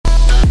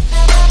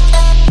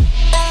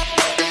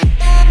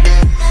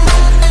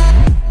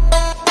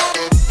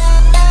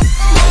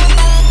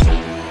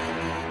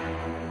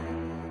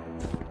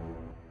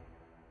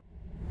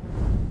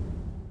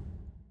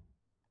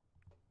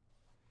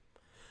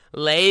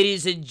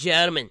Ladies and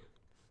gentlemen,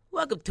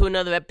 welcome to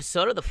another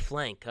episode of The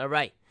Flank. All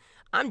right,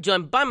 I'm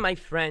joined by my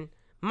friend,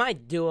 my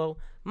duo,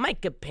 my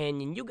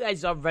companion. You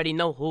guys already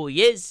know who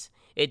he is.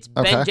 It's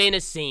Ben and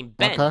Asim.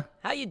 Ben,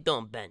 how you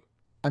doing, Ben?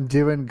 I'm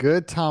doing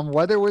good, Tom.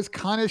 Weather was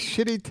kind of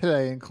shitty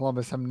today in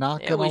Columbus. I'm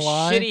not going to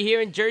lie. It was shitty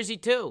here in Jersey,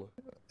 too.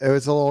 It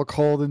was a little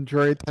cold and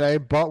dreary today,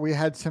 but we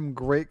had some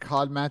great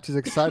COD matches.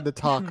 Excited to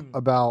talk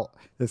about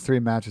the 3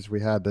 matches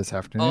we had this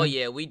afternoon. Oh,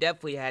 yeah, we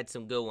definitely had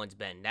some good ones,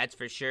 Ben. That's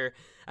for sure.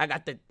 I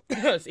got the,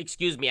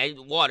 excuse me,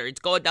 water. It's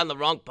going down the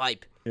wrong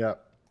pipe. Yeah.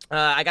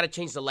 I got to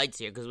change the lights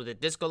here, because with the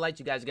disco lights,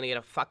 you guys are going to get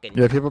a fucking...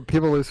 Yeah,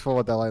 people lose full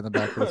with that light in the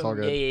back, but it's all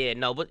good. Yeah.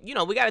 No, but, you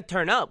know, we got to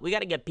turn up. We got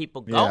to get people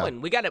going.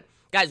 Yeah. We got to...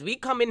 Guys, we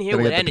come in here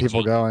with energy.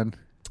 People going.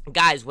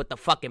 Guys, with the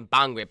fucking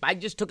bong rip. I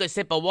just took a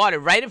sip of water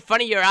right in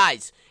front of your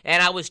eyes,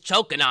 and I was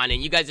choking on it,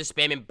 and you guys are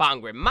spamming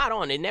bong rip. Not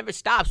on. It never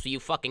stops for you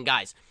fucking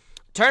guys.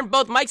 Turn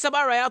both mics up.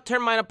 All right, I'll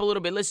turn mine up a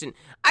little bit. Listen,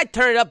 I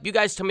turn it up. You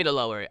guys tell me to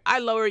lower it. I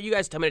lower it. You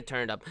guys tell me to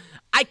turn it up.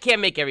 I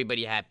can't make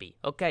everybody happy.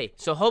 Okay,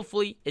 so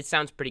hopefully it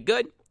sounds pretty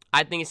good.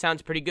 I think it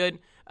sounds pretty good.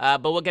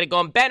 But we'll get it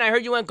going. Ben, I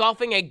heard you went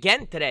golfing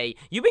again today.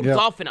 You've been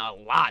golfing a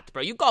lot,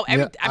 bro. You golf I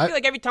feel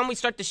like every time we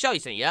start the show, you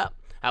say, yep,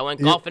 I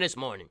went golfing this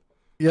morning.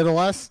 Yeah, the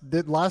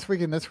last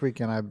weekend, this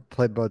weekend, I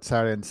played both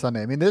Saturday and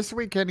Sunday. I mean, this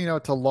weekend, you know,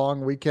 it's a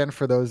long weekend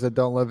for those that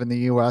don't live in the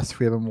U.S.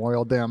 We have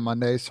Memorial Day on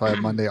Monday, so I have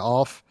Monday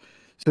off.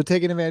 So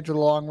taking advantage of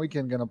the long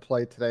weekend, going to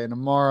play today and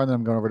tomorrow, and then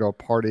I'm going over to a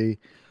party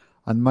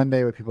on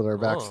Monday with people that are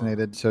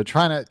vaccinated. So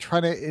trying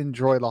to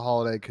enjoy the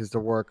holiday because the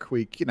work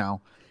week, you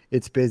know,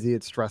 it's busy,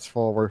 it's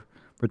stressful. We're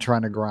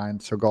trying to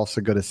grind, so golf's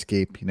a good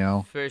escape, you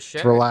know. For sure.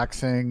 It's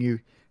relaxing. You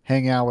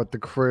hang out with the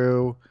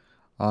crew.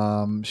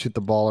 Shoot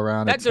the ball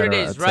around. That's what it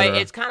is, right?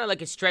 It's kind of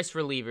like a stress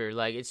reliever.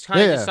 Like it's kind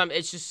of just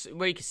it's just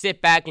where you can sit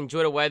back,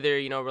 enjoy the weather,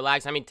 you know,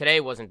 relax. I mean, today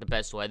wasn't the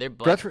best weather,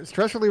 but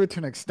stress reliever to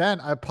an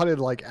extent. I putted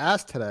like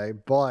ass today,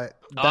 but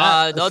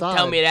don't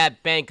tell me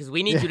that, Ben, because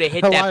we need you to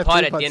hit that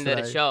putt at the end of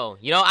the show.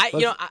 You know,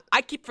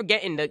 I keep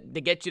forgetting to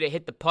get you to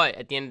hit the putt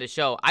at the end of the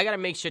show. I gotta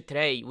make sure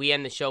today we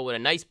end the show with a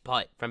nice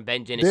putt from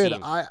Ben and Asim.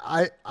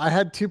 Dude, I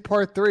had 2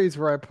 par 3s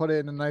where I put it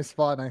in a nice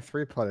spot and I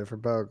 3-putted for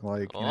both.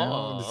 Like, you know,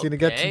 I'm just gonna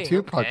get some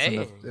 2 putts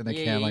in the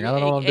can. Like, I don't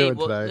know what I'm doing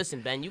today.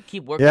 Listen, Ben, you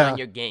keep working on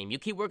your game. You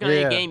keep working on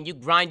your game. You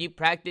grind, you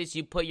practice,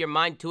 you put your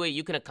mind to it.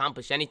 You can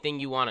accomplish anything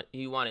you want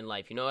in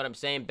life. You know what I'm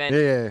saying, Ben?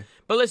 Yeah.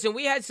 But listen,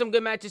 we had some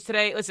good matches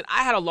today. Listen,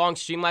 I had a long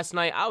stream last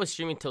night. I was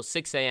streaming till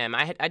 6 a.m.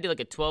 I did like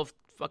a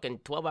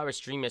 12-hour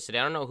stream yesterday.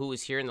 I don't know who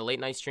was here in the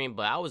late night stream,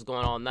 but I was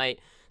going all night.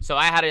 So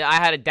I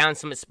had to down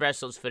some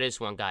espressos for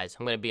this one, guys.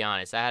 I'm gonna be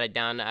honest. I had to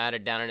down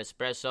an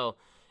espresso,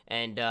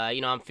 and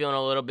you know, I'm feeling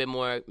a little bit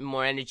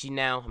more energy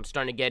now. I'm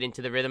starting to get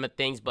into the rhythm of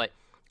things, but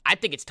I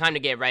think it's time to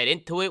get right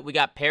into it. We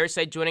got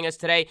Parasite joining us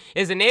today.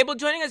 Is Enable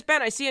joining us,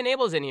 Ben? I see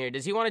Enable's in here.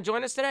 Does he want to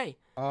join us today?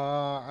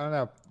 I don't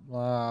know.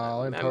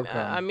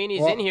 I mean,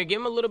 he's in here. Give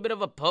him a little bit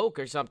of a poke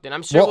or something.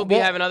 I'm sure we'll be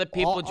having other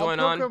people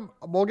join on.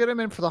 We'll get him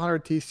in for the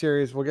 100T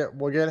series. We'll get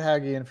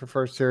Haggy in for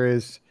first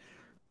series.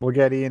 We'll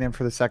get Ian in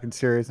for the second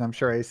series. And I'm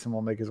sure Asim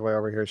will make his way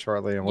over here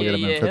shortly, and we'll get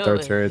him in for the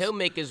third series. He'll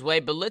make his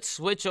way, but let's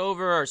switch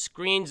over our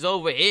screens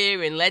over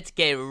here, and let's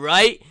get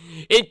right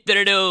into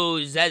the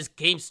news, as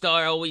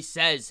Keemstar always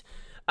says.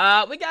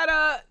 We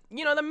got,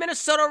 the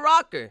Minnesota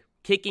Rocker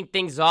kicking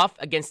things off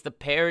against the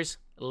Paris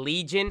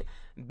Legion.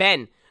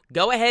 Ben,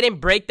 go ahead and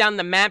break down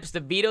the maps, the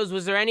vetoes.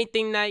 Was there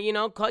anything that,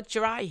 caught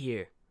your eye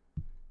here?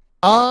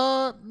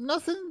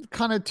 Nothing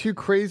kind of too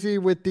crazy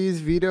with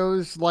these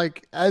vetoes.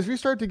 Like, as we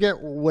start to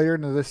get later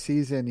into the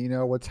season,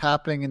 what's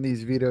happening in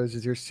these vetoes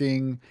is you're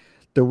seeing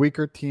the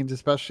weaker teams,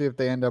 especially if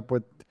they end up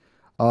with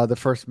the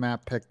first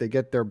map pick. They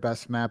get their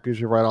best map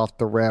usually right off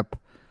the rip.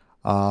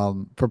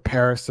 For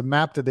Paris, the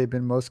map that they've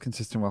been most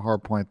consistent with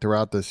Hardpoint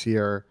throughout this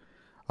year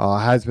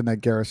has been that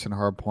Garrison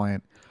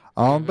Hardpoint.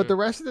 But the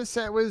rest of the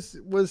set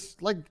was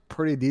like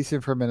pretty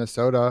decent for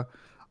Minnesota.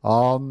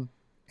 And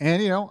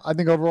I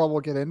think overall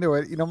we'll get into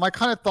it. My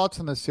kind of thoughts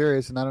on the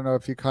series, and I don't know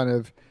if you kind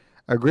of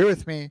agree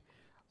with me.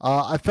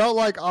 I felt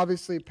like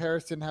obviously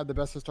Paris didn't have the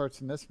best of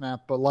starts in this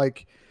map, but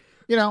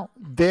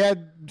they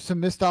had some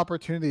missed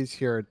opportunities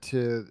here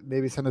to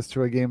maybe send us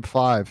to a game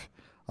 5.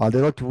 They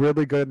looked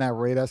really good in that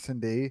raid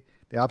S&D.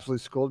 They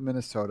absolutely schooled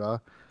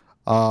Minnesota.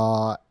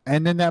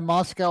 And then that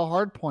Moscow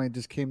hardpoint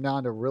just came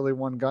down to really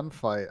one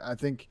gunfight. I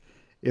think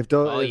if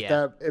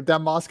that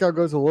Moscow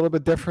goes a little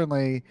bit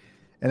differently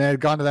and it had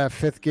gone to that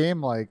 5th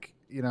game,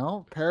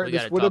 Paris,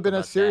 this would have been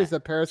a series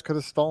that Paris could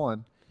have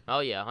stolen. Oh,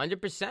 yeah,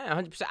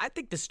 100%. I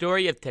think the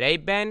story of today,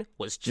 Ben,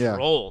 was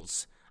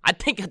trolls. I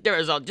think there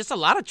was just a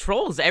lot of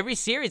trolls every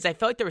series. I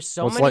felt like there were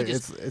so many.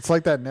 It's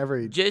like that in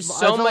every. Just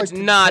so much.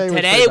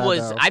 Today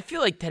was. I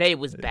feel like today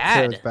was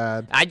bad. It was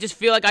bad. I just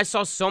feel like I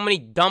saw so many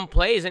dumb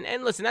plays.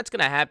 And listen, that's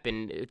gonna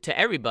happen to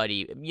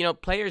everybody.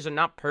 Players are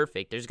not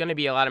perfect. There's gonna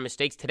be a lot of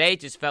mistakes. Today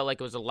it just felt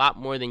like it was a lot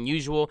more than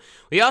usual.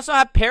 We also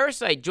have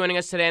Parasite joining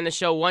us today on the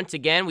show once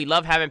again. We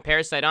love having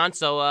Parasite on.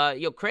 So,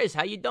 Chris,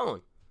 how you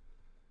doing?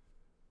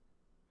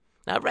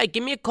 All right,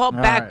 give me a call All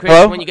back, right. Chris,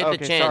 Hello? when you get the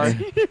Okay, chance.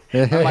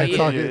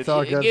 sorry. It's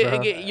all good,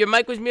 bro. Your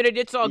mic was muted.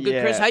 It's all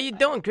good, Chris. Yeah. How you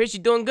doing, Chris? You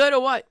doing good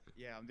or what?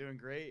 Yeah, I'm doing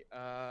great.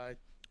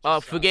 Oh,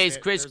 Fugazi,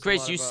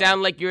 Chris, you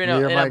sound like you're in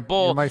a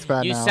bowl. Your mic's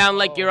bad You now. sound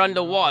like you're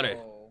underwater.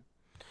 No.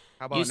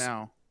 How about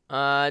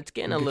now? It's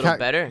getting a little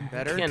better.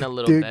 Better? It's getting a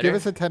little Dude, better. give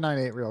us a 10, 9,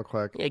 8 real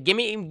quick. Yeah, give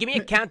me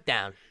a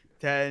countdown.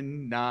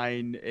 10,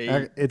 9,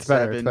 8, It's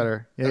better. 7. It's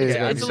better. Yeah, Okay,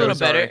 yeah, I'm It's a so little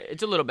better. sorry.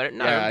 It's a little better.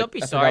 No, Yeah, don't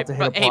be I sorry. forgot to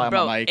hit Hey, apply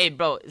on my mic.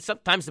 bro.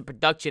 Sometimes the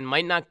production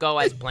might not go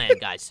as planned,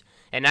 guys,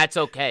 and that's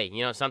okay.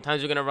 You know,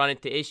 sometimes we're gonna run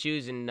into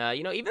issues, and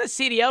even the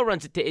CDL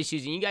runs into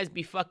issues, and you guys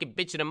be fucking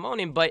bitching and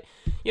moaning. But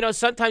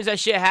sometimes that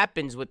shit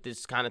happens with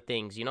this kind of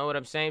things. You know what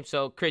I'm saying?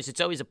 So, Chris,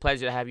 it's always a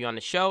pleasure to have you on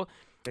the show.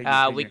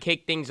 Thank We you.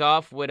 kick things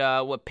off with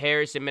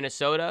Paris and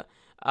Minnesota.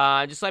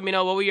 Just let me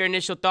know, what were your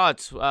initial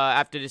thoughts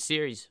after the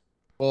series?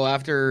 Well,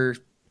 after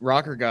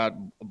Rocker got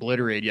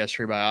obliterated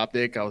yesterday by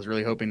Optic, I was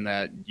really hoping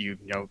that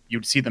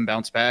you'd see them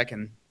bounce back,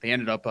 and they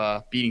ended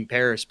up beating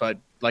Paris. But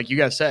like you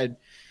guys said,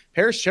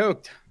 Paris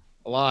choked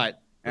a lot,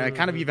 and it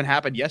kind of even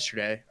happened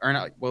yesterday. Or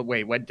not? Well,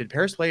 wait, what did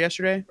Paris play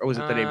yesterday, or was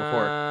it the day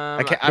before?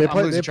 I'm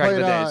losing track of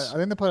the days. I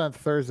think they played on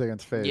Thursday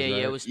against FaZe. Yeah,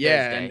 right? it was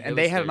Yeah, Thursday. and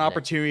they had an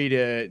opportunity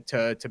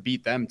to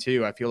beat them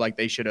too. I feel like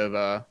they should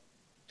have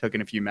taken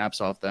a few maps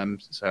off them.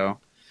 So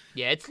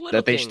yeah, it's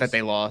little things that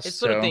they lost.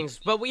 It's little so. things.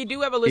 But we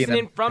do have a listen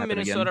in from happen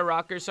Minnesota again.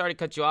 Rocker. Sorry to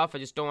cut you off. I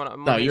just don't want to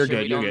No, make you're sure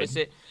good, we you're don't good. miss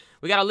it.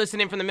 We got a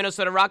listen in from the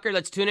Minnesota Rocker.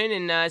 Let's tune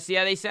in and see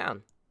how they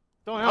sound.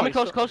 How many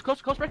close bricks,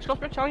 how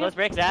many? Close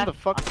bricks, Zach. What the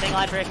fuck? I'm staying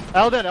live brick.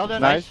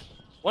 Elden. Nice.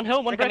 One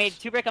hill, one Brick on me, bricks.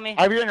 2 brick on me.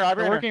 Ivy Inner.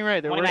 They're working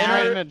right. They're One working man.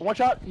 right in mid. One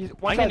shot. He's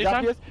one I can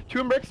shot. do Zap time. 2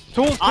 in bricks.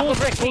 Tools. Aqua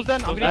brick, Tools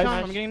then. I'm okay. getting Nice.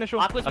 time. I'm getting initial.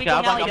 Aqua's weak Okay,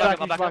 on I'll alley, back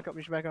though. up. You should back up.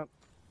 You should back up.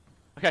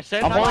 Okay, stay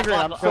I'm on holding time. green.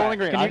 I'm still holding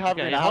green. Can I you- have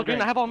green. okay, I have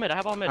green. I have all mid. I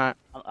have all mid. Alright.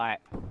 Alright.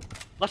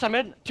 Left side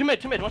mid. Two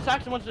mid. One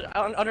stacks and one's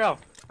under L.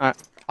 Alright.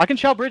 I can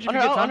shell bridge if you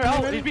Under get L. time. Under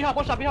L. Ready? He's B hop.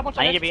 One shot. B hop. One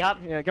shot. I need to be up.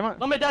 Yeah, come on.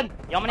 No mid dead.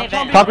 Yo, I'm gonna I'm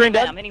vent. top green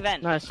dead. I'm hitting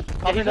vent. Nice. Yeah, Top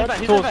he's green in dead.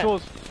 vent.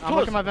 Tools. I'm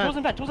working my Tools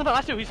in vent. vent. Tools in vent.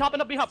 Last 2. He's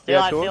hopping up B hop. Stay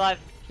alive, stay alive.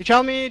 You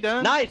tell me,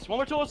 done. Nice. One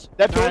more tools.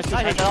 That tools. Nice.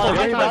 Nice. Good time,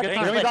 Good good time, time. good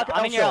Let me time. back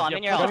I'm in your L. I'm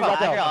in your L. Let me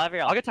back I have your out. L. I have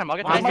your L. I'll get time. I'll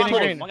get One time. spot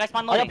Tools. loading. One guy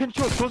spawn I got loading. pin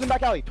tools. Tools in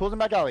back alley. Tools in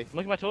back alley. I'm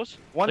looking at my tools.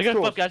 One Look at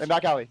tools flip, guys. in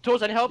back alley.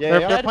 Tools. Any help? They're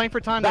Dead. playing for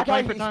time. They're Back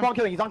alley. playing for He's time. spawn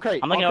killing. He's on crate.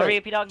 I'm looking over you,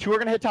 P-Dog. 2 are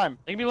gonna hit time.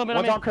 They can be a little bit on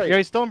One's me. on crate. Yeah,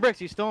 he's still in bricks.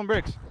 He's still in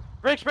bricks.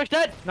 Bricks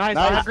dead. Nice. Nice.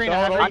 I have green. I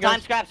have On green. On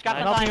time, guys. scrap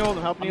I'm helping you on hold.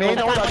 I'm time. helping I you need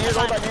hold.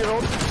 hold. I need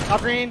hold.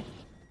 Top green.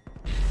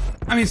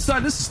 I mean,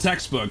 son, this is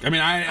textbook.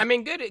 I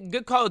mean,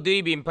 Good Call of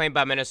Duty being played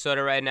by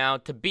Minnesota right now.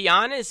 To be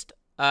honest,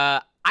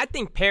 I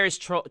think Paris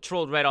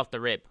trolled right off the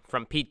rip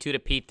from P2 to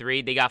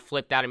P3. They got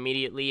flipped out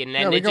immediately, and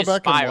then Yeah, we they go just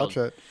back and spiraled. watch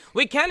it.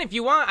 We can if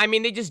you want. I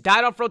mean, they just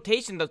died off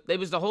rotation. It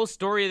was the whole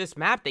story of this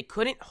map. They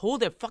couldn't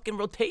hold their fucking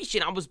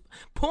rotation. I was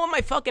pulling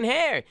my fucking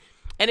hair,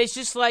 and it's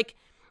just like,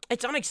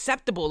 it's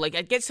unacceptable. Like,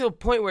 it gets to a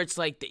point where it's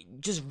like,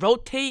 just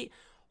rotate,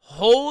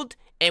 hold,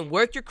 and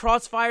work your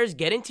crossfires,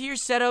 get into your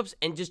setups,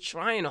 and just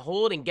try and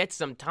hold and get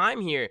some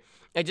time here.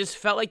 It just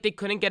felt like they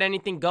couldn't get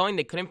anything going.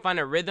 They couldn't find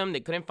a rhythm. They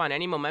couldn't find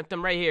any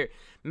momentum right here.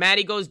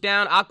 Maddie goes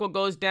down. Aqua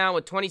goes down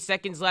with 20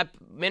 seconds left.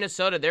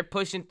 Minnesota, they're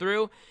pushing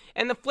through.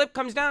 And the flip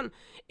comes down.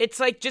 It's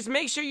like, just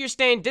make sure you're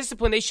staying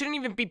disciplined. They shouldn't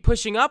even be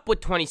pushing up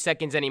with 20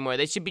 seconds anymore.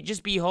 They should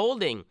just be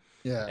holding.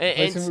 Yeah, And-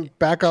 play some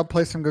back up,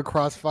 play some good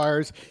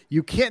crossfires.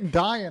 You can't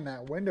die in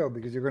that window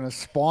because you're going to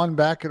spawn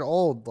back at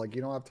old. Like,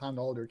 you don't have time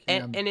to hold your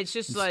cam. And it's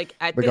just like,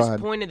 at But go this ahead.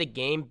 point of the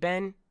game,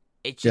 Ben,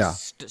 it's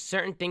just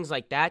certain things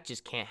like that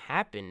just can't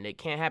happen. They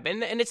can't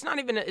happen. And it's not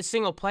even a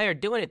single player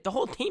doing it. The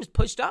whole team's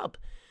pushed up.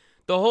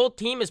 The whole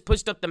team has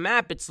pushed up the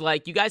map. It's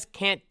like, you guys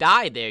can't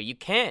die there. You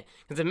can't.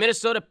 Because if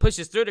Minnesota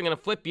pushes through, they're going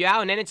to flip you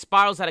out, and then it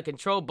spirals out of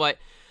control. But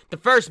the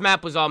first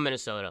map was all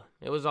Minnesota.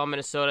 It was all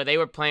Minnesota. They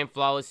were playing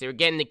flawless. They were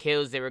getting the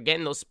kills. They were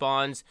getting those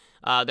spawns.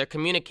 Their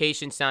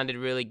communication sounded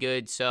really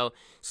good. So,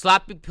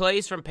 sloppy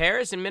plays from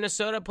Paris, and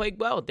Minnesota played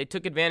well. They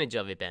took advantage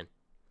of it, Ben.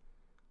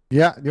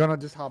 Yeah, you want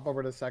to just hop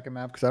over to the second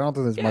map because I don't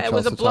think there's much Yeah, it else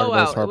was a to talk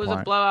about. blowout. It was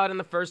a blowout in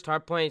the first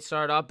hard point. It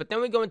started off, but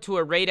then we go into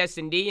a raid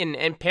S&D,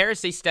 and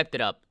Paris, they stepped it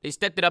up. They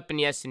stepped it up in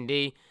the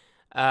S&D.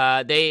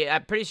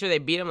 I'm pretty sure they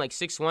beat them like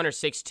 6-1 or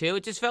 6-2.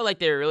 It just felt like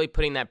they were really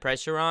putting that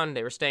pressure on.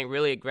 They were staying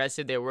really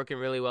aggressive. They were working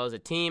really well as a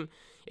team.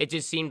 It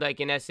just seemed like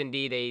in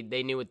S&D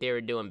they knew what they were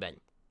doing, Ben.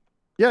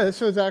 Yeah,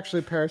 this was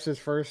actually Paris's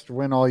first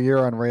win all year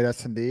on Raid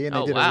S&D, and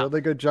they did a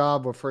really good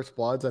job with First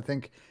Bloods. I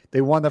think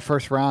they won the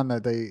first round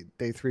that they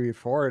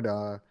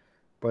 3v4'd,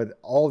 but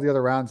all the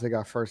other rounds they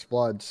got First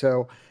Blood.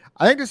 So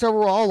I think just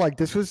overall, like,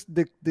 this was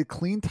the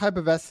clean type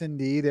of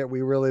S&D that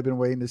we really been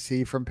waiting to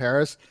see from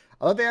Paris.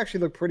 I thought they actually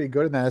looked pretty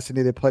good in that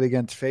S&D they played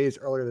against FaZe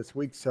earlier this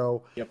week.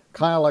 So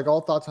kind of like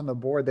all thoughts on the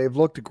board, they've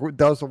looked.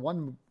 That was the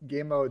one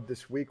game mode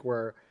this week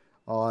where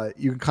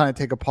you can kind of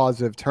take a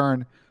positive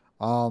turn.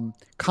 Kind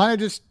of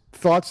just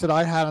thoughts that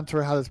I had on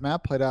sort of how this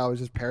map played out was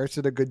just Paris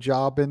did a good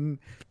job in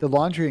the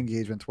laundry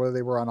engagements, whether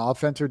they were on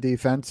offense or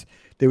defense.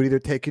 They would either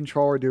take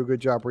control or do a good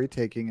job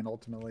retaking, and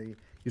ultimately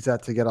use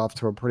that to get off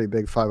to a pretty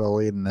big 5-0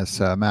 lead in this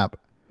map.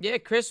 Yeah,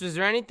 Chris, was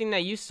there anything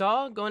that you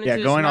saw going into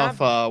this going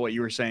map? off what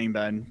you were saying,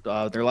 Ben,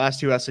 their last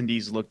two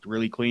S&Ds looked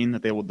really clean.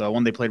 The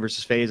one they played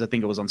versus FaZe, I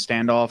think it was on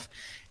standoff.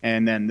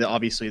 And then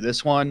obviously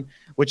this one,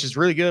 which is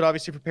really good,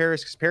 obviously, for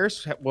Paris, because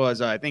Paris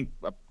was, I think,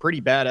 a pretty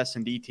bad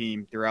S&D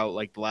team throughout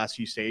like the last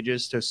few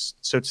stages.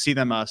 So to see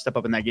them step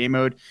up in that game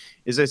mode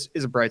is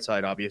a bright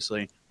side,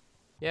 obviously.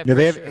 Yeah,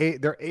 they have sure.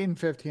 they're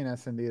 8-15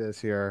 S&D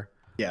this year.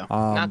 Yeah.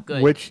 Not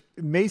good. Which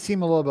may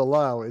seem a little bit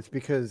low. It's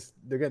because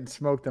they're getting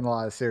smoked in a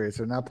lot of series.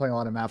 They're not playing a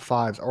lot of map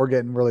 5s or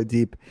getting really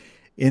deep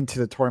into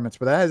the tournaments.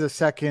 But that has a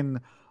second.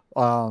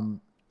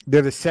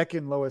 They're the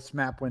second lowest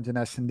map wins in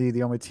S&D.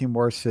 The only team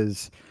worse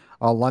is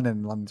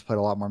London. London's played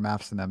a lot more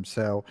maps than them.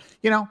 So,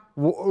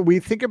 we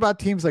think about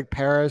teams like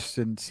Paris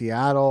and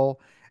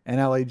Seattle and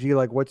LAG,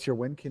 like what's your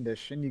win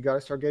condition? You got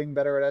to start getting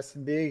better at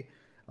S&D.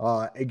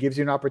 It gives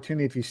you an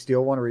opportunity if you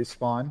still want to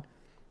respawn.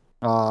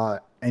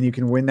 And you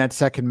can win that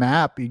second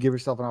map, you give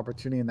yourself an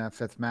opportunity in that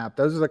fifth map.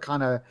 Those are the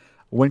kind of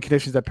win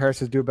conditions that Paris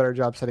do a better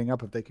job setting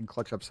up if they can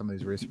clutch up some of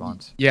these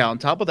respawns. Yeah, on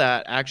top of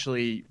that,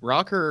 actually,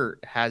 Rocker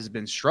has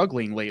been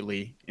struggling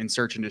lately in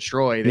Search and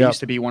Destroy. They used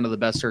to be one of the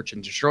best Search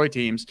and Destroy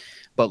teams,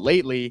 but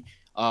lately,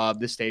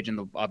 this stage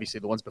and obviously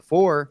the ones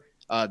before,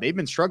 they've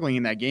been struggling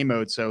in that game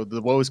mode, so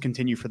the woes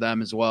continue for them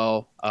as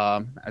well,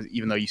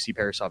 even though you see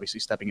Paris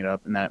obviously stepping it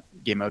up in that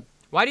game mode.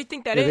 Why do you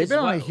think that is? They've been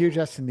on a huge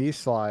S&D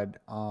slide.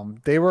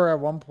 They were at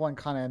one point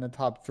kind of in the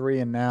top 3,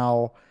 and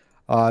now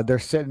they're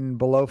sitting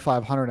below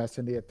 500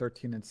 S&D at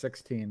 13 and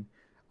 16.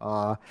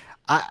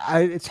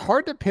 It's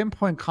hard to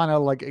pinpoint kind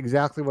of like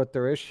exactly what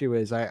their issue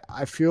is.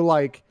 I feel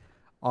like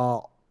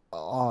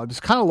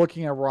just kind of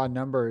looking at raw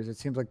numbers, it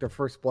seems like their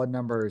first blood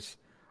numbers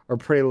are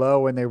pretty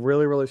low, and they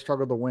really, really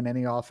struggle to win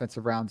any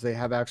offensive rounds. They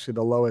have actually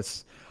the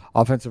lowest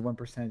offensive win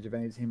percentage of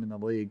any team in the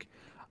league.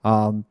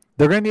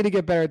 They're going to need to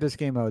get better at this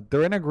game mode.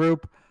 They're in a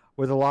group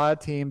with a lot of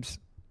teams,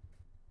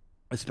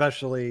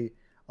 especially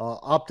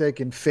Optic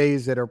and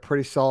FaZe, that are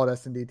pretty solid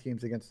S&D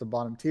teams against the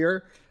bottom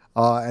tier.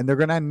 And they're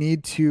going to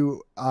need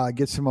to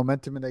get some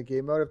momentum in that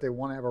game mode if they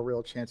want to have a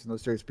real chance in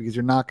those series, because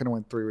you're not going to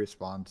win 3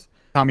 respawns.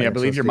 Tommy, I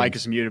believe your mic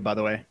is muted, by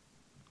the way.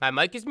 My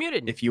mic is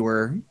muted. If you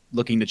were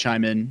looking to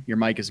chime in, your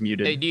mic is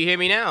muted. Hey, do you hear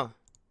me now?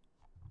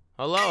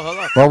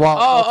 Hello.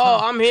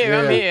 I'm here. Yeah.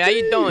 I'm here. How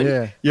you doing?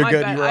 Yeah. You're My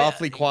good. bad. You were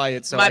awfully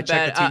quiet, so My I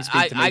checked the bad.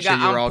 TeamSpeak to make sure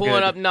you were all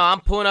good.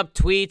 I'm pulling up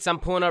tweets. I'm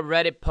pulling up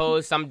Reddit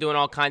posts. I'm doing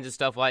all kinds of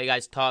stuff while you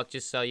guys talk,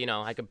 just so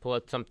I can pull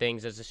up some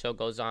things as the show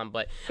goes on.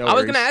 But I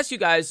was gonna ask you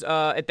guys,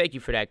 and thank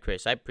you for that,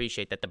 Chris. I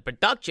appreciate that. The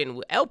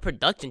production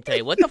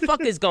today. What the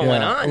fuck is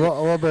going on?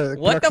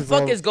 What the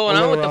fuck is going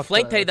on with the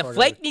Flake today? The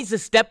Flake needs to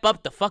step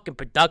up the fucking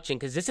production,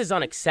 because this is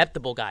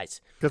unacceptable,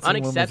 guys.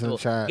 Unacceptable.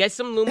 Get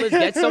some Lumas,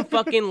 get some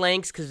fucking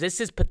links, because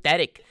this is pathetic.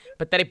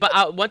 But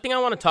one thing I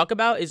want to talk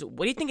about is,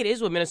 what do you think it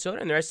is with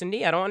Minnesota and their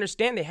S&D? I don't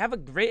understand. They have a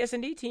great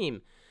S&D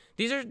team.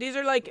 These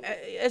are like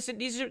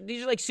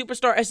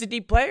superstar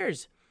S&D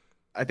players.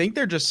 I think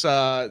they're just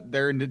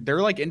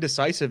they're like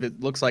indecisive. It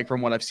looks like, from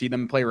what I've seen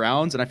them play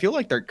rounds, and I feel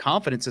like their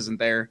confidence isn't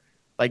there.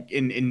 Like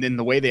in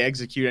the way they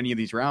execute any of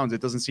these rounds,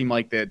 it doesn't seem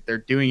like that they're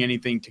doing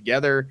anything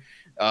together.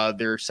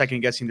 They're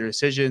second guessing their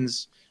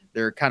decisions.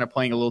 They're kind of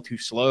playing a little too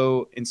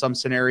slow in some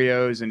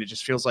scenarios, and it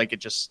just feels like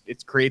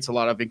it creates a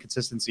lot of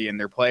inconsistency in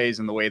their plays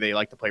and the way they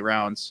like to play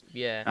rounds.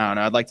 Yeah, I don't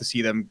know. I'd like to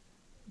see them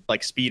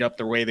like speed up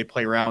the way they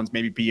play rounds,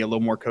 maybe be a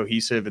little more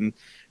cohesive, and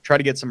try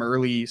to get some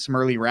early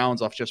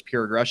rounds off just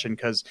pure aggression.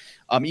 Because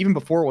even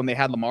before, when they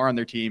had Lamar on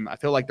their team, I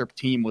feel like their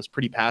team was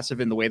pretty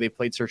passive in the way they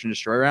played search and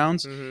destroy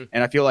rounds. Mm-hmm.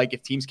 And I feel like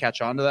if teams catch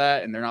on to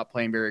that and they're not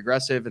playing very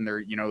aggressive, and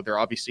they're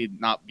obviously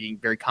not being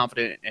very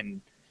confident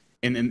in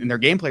their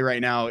gameplay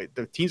right now,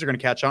 the teams are going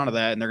to catch on to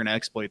that, and they're going to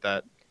exploit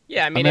that.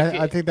 Yeah,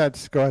 I think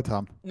that's... Go ahead,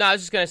 Tom. No, I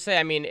was just going to say,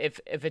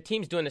 if a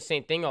team's doing the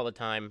same thing all the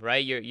time,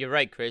 right, you're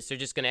right, Chris. They're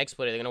just going to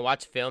exploit it. They're going to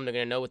watch film. They're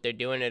going to know what they're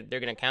doing. They're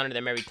going to counter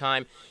them every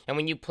time. And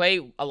when you play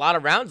a lot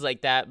of rounds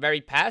like that, very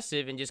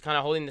passive and just kind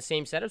of holding the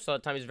same setups all the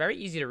time, it's very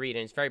easy to read,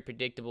 and it's very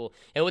predictable.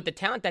 And with the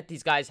talent that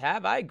these guys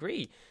have, I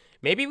agree.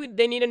 Maybe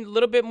they need a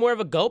little bit more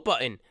of a go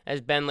button, as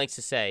Ben likes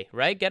to say,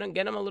 right? Get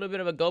them a little bit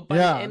of a go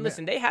button. Yeah, and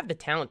listen, they have the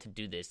talent to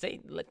do this. They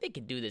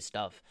can do this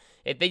stuff.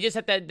 If they just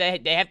have to,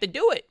 they have to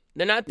do it.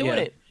 They're not doing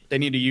it. They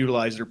need to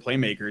utilize their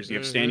playmakers. You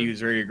have Stanny,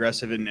 who's very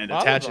aggressive, and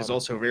Attach is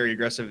also very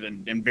aggressive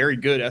and very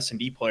good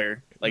S&D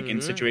player, like in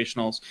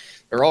situationals.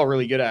 They're all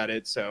really good at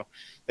it, so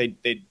they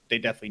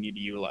definitely need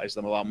to utilize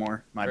them a lot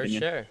more, in my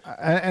opinion. Sure.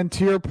 And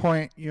to your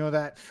point,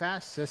 that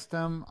fast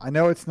system, I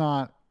know it's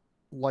not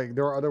like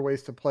there are other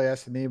ways to play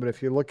S&D, but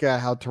if you look at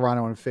how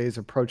Toronto and FaZe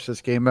approach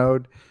this game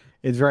mode,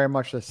 it's very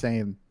much the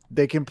same.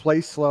 They can play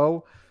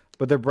slow,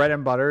 but their bread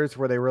and butter is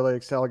where they really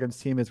excel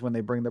against team is when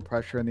they bring the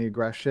pressure and the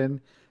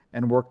aggression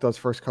and work those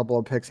first couple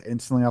of picks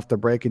instantly off the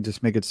break and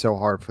just make it so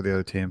hard for the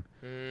other team.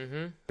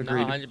 Mm-hmm. No,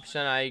 100%,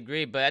 I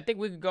agree. But I think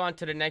we could go on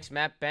to the next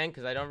map, Ben,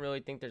 because I don't really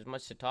think there's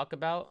much to talk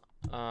about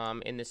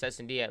in this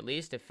S&D at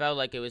least. It felt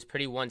like it was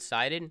pretty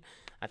one-sided.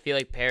 I feel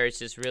like Paris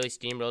just really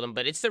steamrolled them.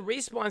 But it's the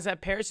respawns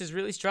that Paris is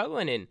really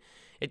struggling in.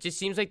 It just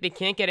seems like they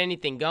can't get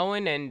anything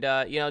going. And,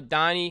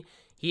 Donnie,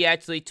 he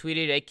actually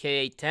tweeted,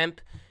 a.k.a.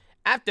 Temp,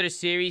 after the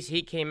series,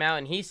 he came out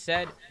and he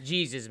said,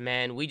 Jesus,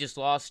 man, we just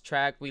lost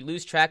track. We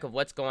lose track of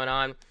what's going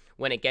on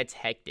when it gets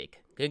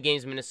hectic. Good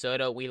games,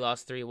 Minnesota. We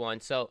lost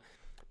 3-1. So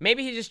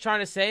maybe he's just trying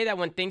to say that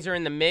when things are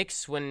in the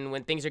mix,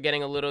 when things are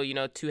getting a little,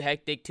 too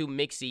hectic, too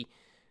mixy,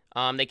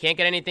 they can't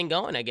get anything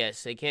going, I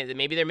guess. They can't.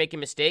 Maybe they're making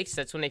mistakes.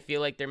 That's when they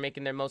feel like they're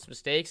making their most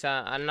mistakes.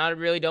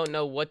 Really don't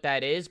know what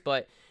that is,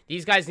 but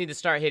these guys need to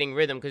start hitting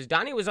rhythm because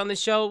Donnie was on the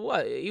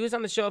show. He was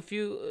on the show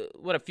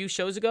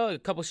a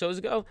couple shows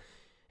ago,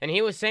 and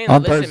he was saying,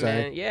 on listen, Thursday.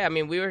 man, yeah, I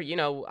mean, we were,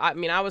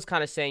 I was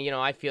kind of saying,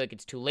 I feel like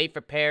it's too late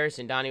for Paris,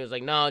 and Donnie was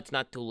like, no, it's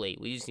not too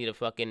late. We just need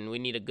we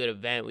need a good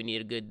event. We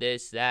need a good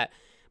this, that.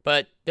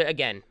 But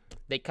again,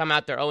 they come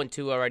out, they're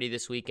 0-2 already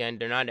this weekend.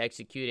 They're not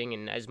executing,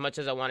 and as much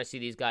as I want to see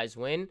these guys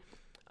win,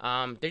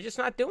 they're just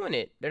not doing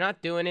it. They're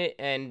not doing it,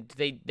 and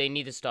they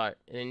need to start,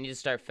 and they need to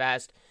start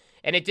fast.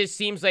 And it just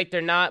seems like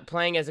they're not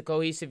playing as a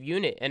cohesive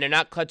unit, and they're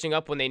not clutching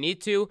up when they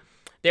need to.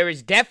 There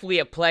is definitely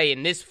a play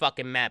in this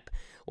fucking map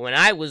when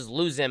I was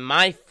losing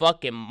my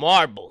fucking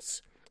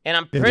marbles. And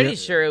I'm pretty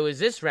sure it was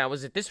this round.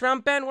 Was it this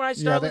round, Ben, where I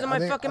started losing my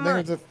fucking mind?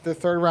 I think it's the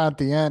third round at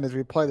the end as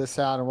we play this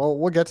out, and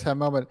we'll get to that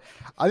moment.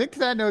 I think to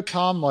that note,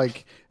 Tom,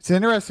 it's an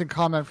interesting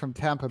comment from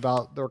Temp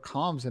about their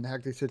comms in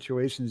hectic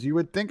situations. You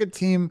would think a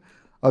team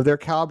of their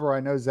caliber, I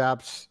know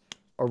Zap's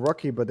a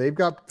rookie, but they've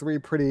got 3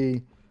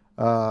 pretty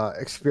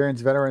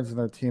experienced veterans in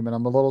their team, and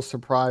I'm a little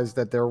surprised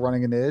that they're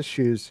running into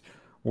issues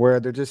where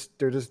they're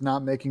just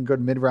not making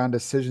good mid-round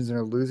decisions and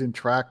are losing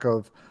track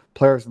of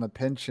players in the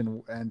pinch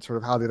and sort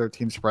of how the other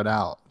team spread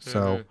out.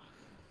 So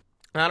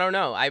I don't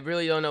know. I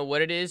really don't know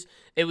what it is.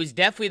 It was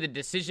definitely the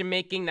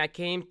decision-making that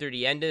came through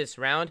the end of this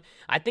round.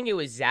 I think it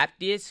was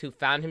Zaptius who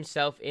found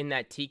himself in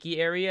that tiki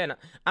area. And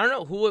I don't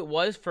know who it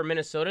was for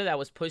Minnesota that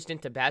was pushed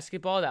into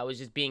basketball that was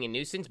just being a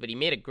nuisance, but he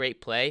made a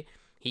great play.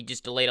 He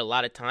just delayed a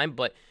lot of time.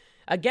 But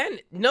again,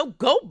 no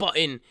go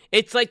button.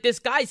 It's like this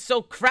guy's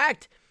so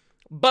cracked.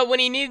 But when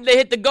he needed to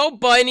hit the go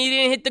button, he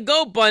didn't hit the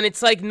go button.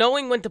 It's like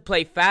knowing when to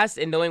play fast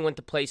and knowing when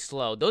to play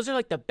slow. Those are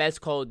like the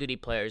best Call of Duty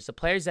players. The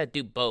players that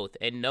do both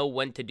and know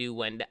when to do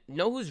when.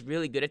 Know who's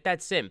really good at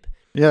that? Simp.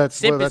 Yeah,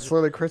 that's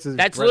literally Chris's.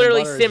 That's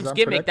literally Simp's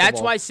gimmick. That's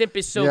why Simp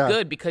is so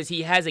good because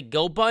he has a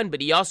go button,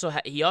 but he also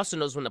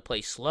knows when to play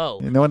slow.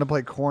 You know when to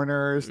play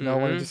corners, know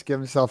when to just give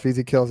himself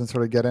easy kills and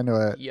sort of get into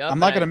it. Yep, I'm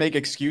not going to make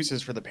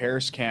excuses for the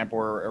Paris camp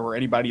or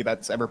anybody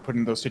that's ever put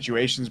in those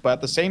situations, but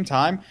at the same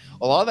time,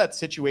 a lot of that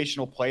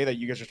situational play that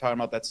you guys are talking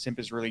about that Simp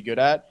is really good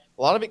at,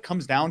 a lot of it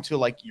comes down to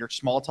like your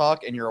small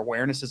talk and your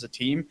awareness as a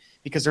team,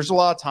 because there's a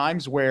lot of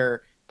times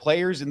where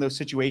players in those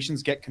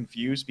situations get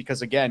confused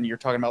because, again, you're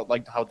talking about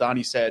like how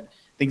Donnie said,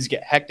 things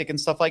get hectic and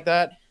stuff like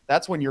that.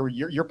 That's when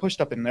you're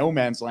pushed up in no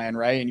man's land,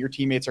 right? And your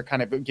teammates are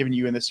kind of giving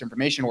you in this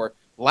information or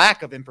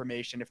lack of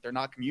information if they're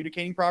not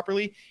communicating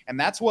properly. And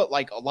that's what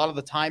like a lot of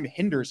the time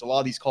hinders a lot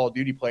of these Call of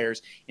Duty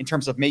players in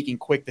terms of making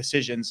quick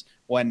decisions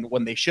when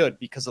they should,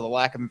 because of the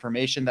lack of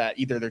information that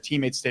either their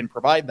teammates didn't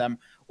provide them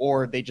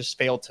or they just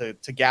failed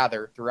to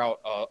gather throughout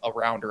a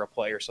round or a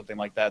play or something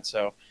like that.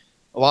 So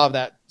a lot of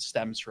that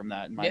stems from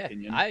that, in my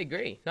opinion. I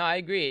agree. No, I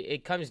agree.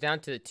 It comes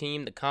down to the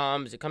team, the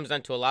comms. It comes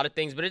down to a lot of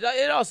things, but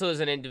it also is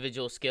an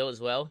individual skill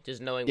as well,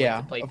 just knowing when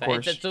to play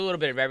fast. It's a little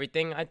bit of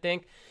everything, I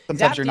think.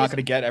 Sometimes you're not going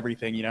to get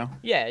everything, you know?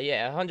 Yeah,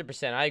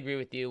 100%. I agree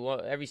with you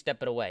every step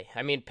of the way.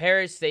 I mean,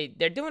 Paris, they're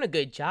doing a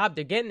good job.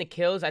 They're getting the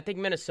kills. I think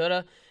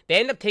Minnesota, they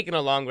end up taking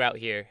a long route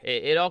here.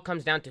 It all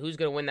comes down to who's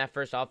going to win that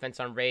first offense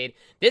on raid.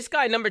 This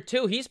guy, number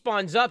 2, he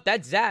spawns up.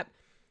 That's Zap.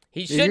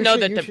 He should know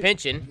that they're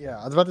pinching.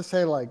 Yeah, I was about to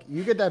say, like,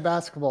 you get that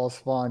basketball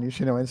spawn, you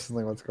should know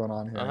instantly what's going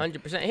on here.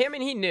 100%. I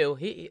mean, he knew.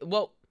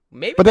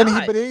 Maybe but then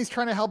not. But he's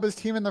trying to help his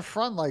team in the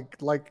front,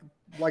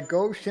 like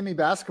go shimmy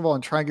basketball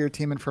and try and get your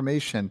team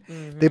information.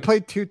 Mm-hmm. They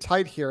played too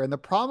tight here, and the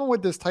problem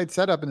with this tight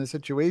setup in the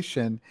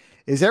situation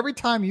is every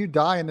time you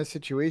die in this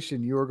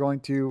situation, you are going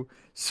to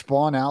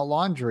spawn out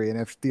laundry, and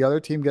if the other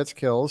team gets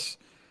kills,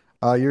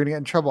 you're going to get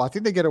in trouble. I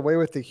think they get away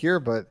with it here,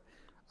 but.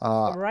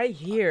 Right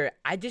here,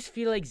 I just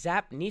feel like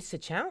Zap needs to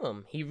challenge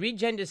him. He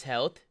regened his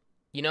health.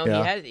 He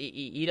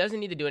doesn't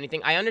need to do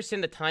anything. I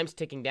understand the time's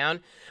ticking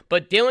down,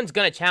 but Dylan's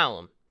gonna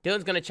challenge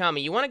him.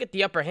 You want to get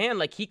the upper hand.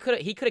 Like he could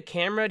have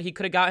cameraed. He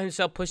could have got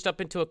himself pushed up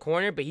into a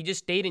corner, but he just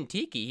stayed in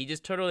Tiki. He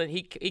just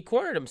he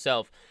cornered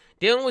himself.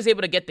 Dylan was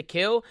able to get the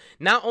kill.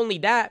 Not only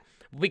that,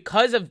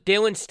 because of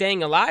Dylan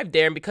staying alive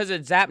there and because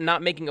of Zap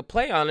not making a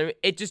play on him,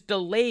 it just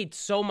delayed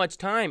so much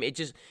time.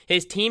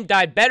 His team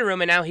died Bedroom,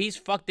 and now he's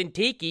fucked in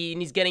Tiki,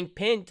 and he's getting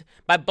pinned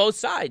by both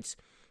sides.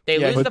 They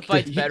lose the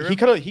fight Bedroom. He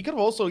could have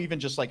also even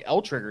just like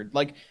L-triggered.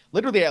 Like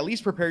literally at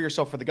least prepare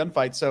yourself for the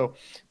gunfight. So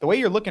the way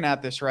you're looking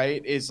at this,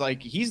 right, is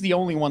like he's the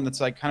only one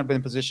that's like kind of been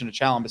in position to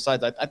challenge.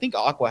 Besides, I think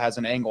Aqua has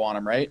an angle on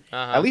him, right?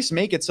 Uh-huh. At least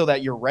make it so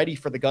that you're ready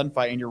for the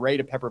gunfight and you're ready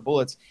to pepper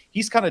bullets.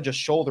 He's kind of just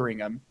shouldering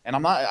him. And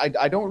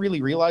I don't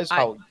really realize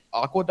how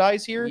Aqua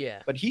dies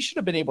here, but he should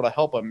have been able to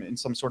help him in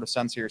some sort of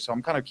sense here. So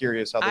I'm kind of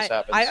curious how this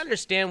happens. I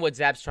understand what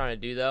Zap's trying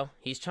to do, though.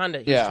 He's trying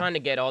to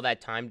get all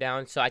that time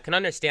down. So I can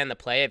understand the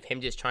play of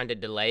him just trying to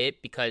delay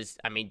it because,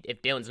 I mean,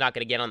 if Dylan's not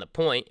going to get on the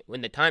point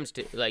when the time's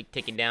like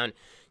ticking down,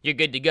 you're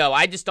good to go.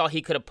 I just thought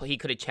he could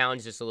have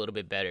challenged this a little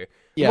bit better.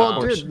 Yeah,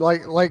 well, dude,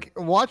 like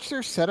watch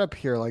their setup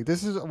here. Like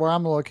this is where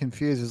I'm a little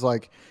confused. Is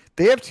like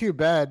they have 2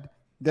 bed,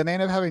 then they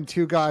end up having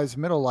 2 guys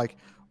middle. Like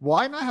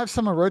why not have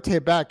someone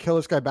rotate back, kill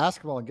this guy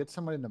basketball, and get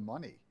someone into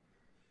money?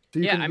 So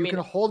you can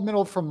hold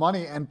middle for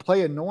money and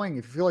play annoying.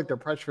 If you feel like they're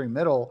pressuring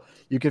middle,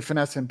 you can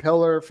finesse in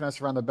pillar,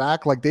 finesse around the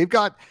back. Like they've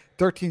got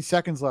 13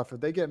 seconds left. If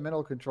they get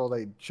middle control,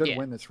 they should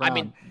win this round. I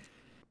mean,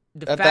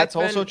 that's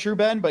also true,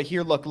 Ben. But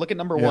here, look at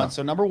number 1.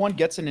 So number 1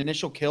 gets an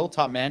initial kill,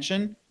 top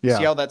mansion. See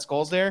how that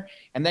skull's there,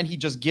 and then he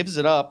just gives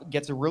it up,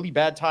 gets a really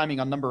bad timing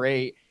on number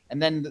 8, and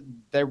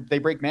then they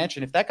break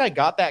mansion. If that guy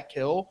got that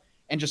kill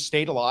and just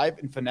stayed alive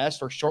and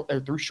finessed or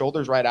threw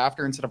shoulders right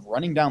after instead of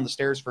running down the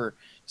stairs for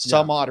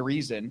some odd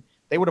reason,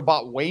 they would have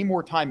bought way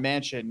more time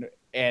mansion,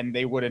 and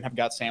they wouldn't have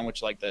got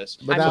sandwiched like this.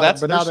 But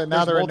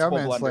now they're in no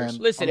man's land.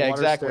 Listen,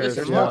 exactly.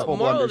 Listen,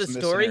 moral of the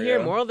story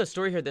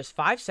here, there's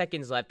 5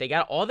 seconds left. They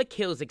got all the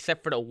kills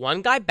except for the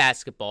one guy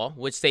basketball,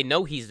 which they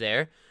know he's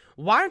there.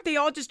 Why aren't they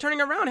all just turning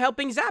around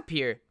helping Zap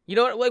here? You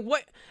know, like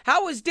what?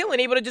 How is Dylan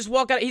able to just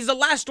walk out? He's the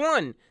last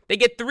one. They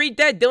get 3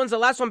 dead. Dylan's the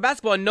last one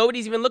basketball, and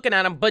nobody's even looking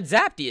at him but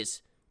Zapti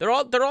is. They're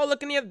all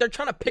looking at. They're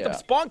trying to pick up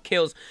spawn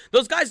kills.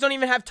 Those guys don't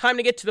even have time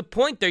to get to the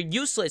point. They're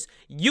useless.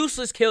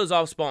 Useless kills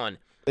off spawn.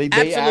 They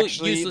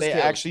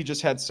actually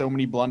just had so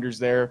many blunders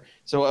there.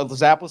 So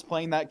Zap was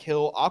playing that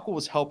kill. Aqua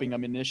was helping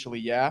him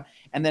initially,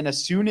 and then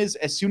as soon as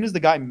the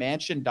guy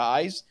Mansion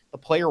dies, the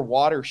player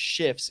Water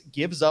shifts,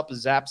 gives up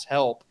Zap's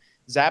help.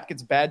 Zap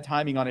gets bad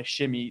timing on a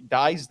shimmy,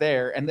 dies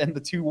there, and then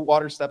the 2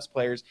 Water Steps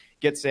players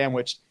get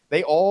sandwiched.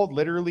 They all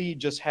literally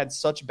just had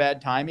such bad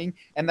timing,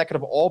 and that could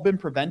have all been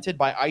prevented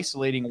by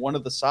isolating one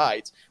of the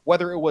sides.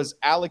 Whether it was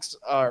Alex,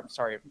 I'm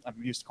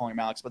used to calling him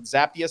Alex, but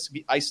Zaptius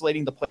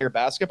isolating the player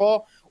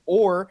basketball,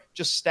 or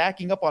just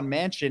stacking up on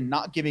Mansion,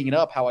 not giving it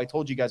up, how I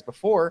told you guys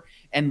before,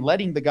 and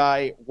letting the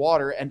guy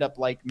Water end up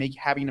like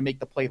having to make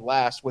the play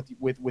last with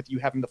you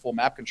having the full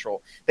map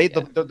control.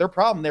 Their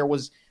problem there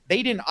was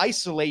they didn't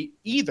isolate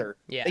either.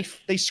 Yeah.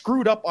 They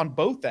screwed up on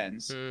both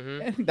ends.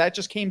 Mm-hmm. And that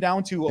just came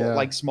down to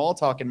like small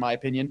talk, in my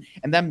opinion,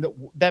 and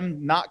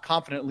them not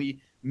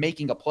confidently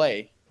making a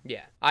play.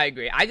 Yeah, I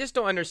agree. I just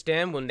don't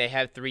understand when they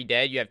have 3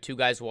 dead, you have 2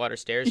 guys water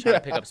stairs trying to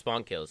pick up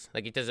spawn kills.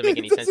 Like, it doesn't make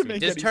any sense to me.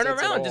 Just turn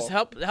around. Just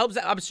help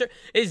Zap. I'm sure.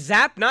 Is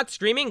Zap not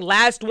streaming?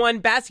 Last one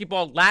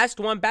basketball.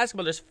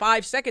 There's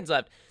 5 seconds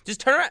left. Just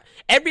turn around.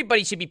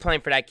 Everybody should be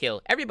playing for that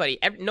kill. Everybody.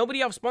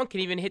 Nobody off spawn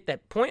can even hit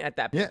that point at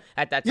that time.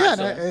 Yeah,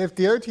 so, if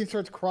the other team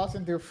starts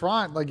crossing through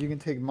front, like, you can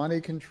take money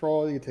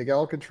control, you can take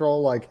L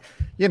control. Like,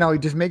 you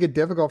just make it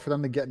difficult for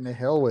them to get in the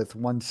hill with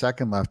 1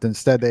 second left.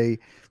 Instead, they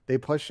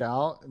push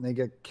out and they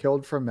get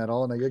killed from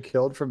middle and they get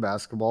killed from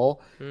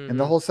basketball, and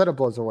the whole setup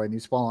blows away and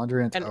you spawn under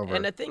and it's over.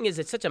 And the thing is,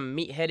 it's such a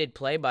meat-headed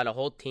play by the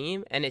whole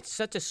team, and it's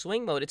such a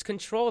swing mode. It's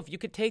control. If you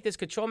could take this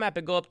control map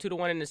and go up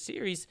 2-1 in the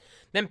series,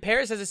 then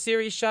Paris has a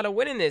serious shot of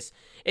winning this.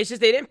 It's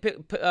just they didn't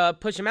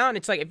push him out, and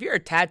it's like, if you're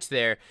attached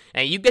there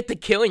and you get the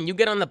kill and you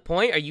get on the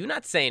point, are you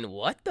not saying,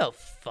 what the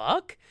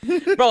fuck?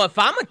 Bro, if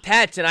I'm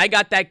attached and I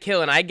got that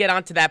kill and I get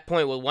onto that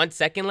point with 1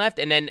 second left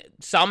and then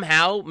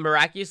somehow,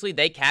 miraculously,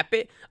 they cap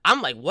it,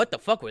 I'm like, what the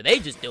fuck were they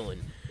just doing?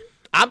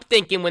 I'm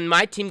thinking when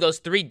my team goes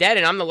 3 dead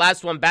and I'm the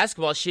last one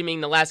basketball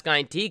shimmying the last guy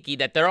in Tiki,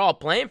 that they're all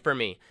playing for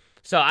me.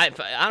 So I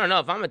don't know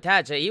if I'm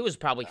attached. He was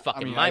probably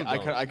fucking mind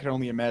blown. I could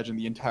only imagine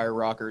the entire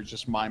rocker is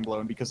just mind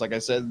blown because, like I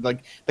said,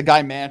 like the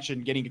guy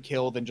Mansion getting a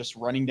kill, then just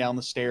running down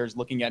the stairs,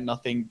 looking at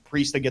nothing.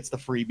 Priesta gets the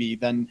freebie,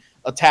 then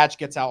Attach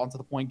gets out onto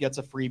the point, gets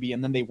a freebie,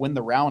 and then they win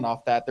the round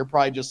off that. They're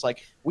probably just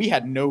like, we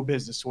had no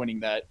business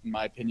winning that, in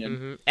my opinion.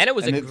 Mm-hmm. And it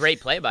was a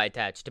great play by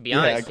Attach, to be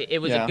honest. It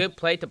was a good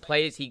play to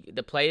play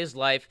his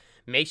life.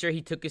 Make sure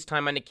he took his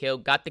time on the kill,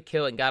 got the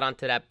kill, and got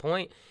onto that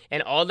point.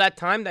 And all that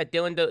time that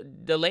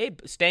Dylan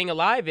delayed staying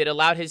alive, it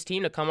allowed his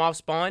team to come off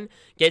spawn,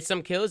 get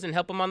some kills, and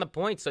help him on the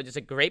point. So just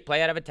a great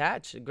play out of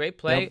Attach. A great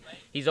play. Yep.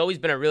 He's always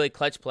been a really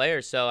clutch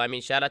player. So, I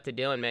mean, shout out to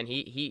Dylan, man.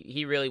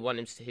 He really won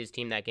his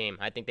team that game.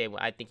 I think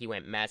he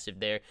went massive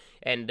there.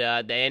 And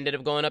they ended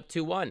up going up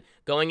 2-1.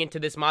 Going into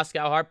this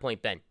Moscow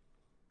hardpoint, Ben.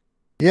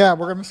 Yeah,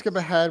 we're going to skip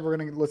ahead. We're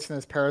going to listen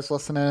to Paris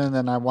listening, and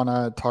then I want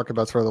to talk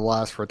about sort of the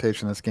last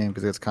rotation of this game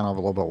because it's kind of a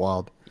little bit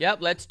wild. Yep,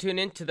 let's tune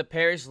in to the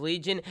Paris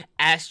Legion,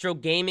 Astro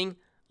Gaming,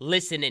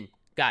 listening.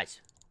 Guys.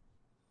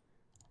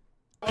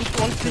 I'm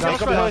coming.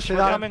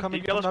 Yeah,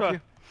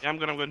 I'm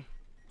good.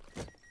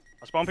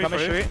 I'll spawn for you.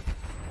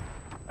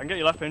 I can get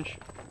you left pinch.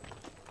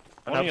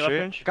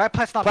 Guy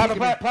plat's not picking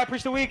me. Plat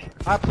preach the week.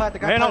 I plat, the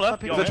guy plat's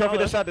not picking me.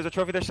 There's a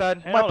trophy their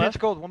side. One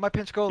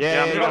pinch gold.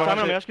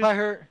 Yeah. Plat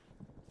hurt.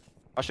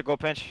 I should go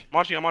pinch. I'm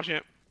watching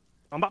it.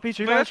 I'm back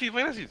P2. Play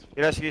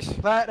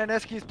Eskis. Plat and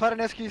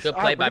Eskis. Good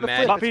play by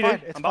Matt.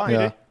 It's fine.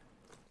 Yeah.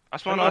 I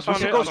spawn it.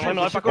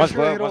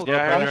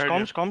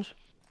 Comms.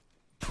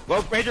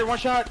 Low, Major, one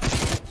shot.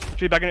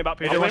 Tree bagging it back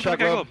P2. One shot,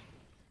 globe.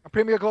 I'm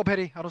Premier Globe,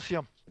 Petty. I don't see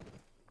him.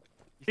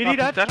 He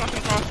dead. Big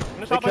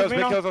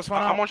kills,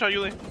 I'm one shot,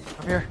 Yuli.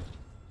 I'm here.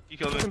 He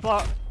killed me.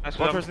 One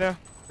person there.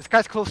 This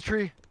guy's close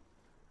tree.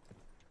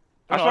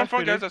 I spawn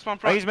front, guys. I spawn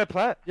front. He's mid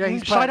plat. Yeah,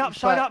 he's Side plat, up,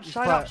 he's side plat, up, he's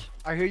side plat. up.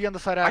 I hear you on the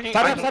side up.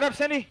 Side up,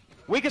 Cindy.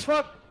 Weak as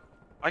fuck.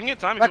 I can get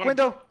time. Back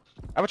window.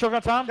 I have a trophy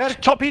on Tom.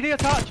 Top PD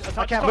attach.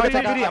 I can't Top play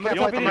that. PD. I can't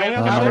play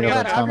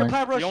that. I I have your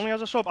plat rush. He only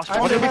has a sub. I I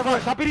spawned only him. have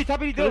rush. Top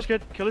PD, Kill this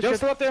kid. Kill this Joe's kid.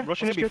 still up there.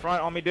 Rushing He's him. be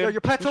front on me, Yo, dude.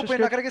 your plat's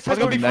open. I gotta get I was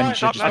gonna be set. Then you fine.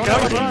 should just Stop,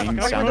 start stop, gaming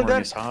stop, sound stop. on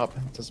his hop.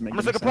 It doesn't make I'm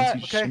any just sense. like a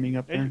He's plat, shimmying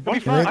up there. One Yeah,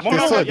 front. they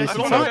still have Yeah, decent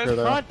one side front. there,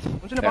 though. Front.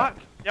 One's in the Yeah. back.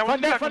 Yeah, one's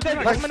in the back. Front, One's in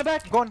the front, back. in the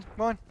back.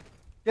 Go on.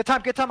 Get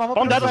time. I'm Bomb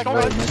open. dead. Back. Bomb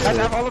Really dead. nice. I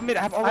have all of mid.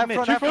 I have all of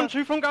mid.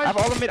 Two front, guys. I have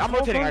all of mid. I'm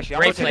rotating actually.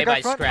 Great play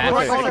by Front, Scraps.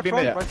 right side It could be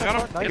front, mid. right side Got him.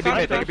 front. Nice. They could be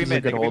mid. They could be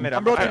mid. They could be mid.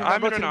 I'm rotating.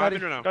 I'm mid now. Make Guys,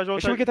 sure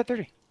we rotate. get that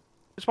 30.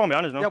 Just spawn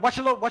behind us now. Yeah, watch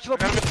it low.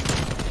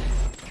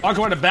 Talk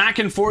about a back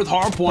and forth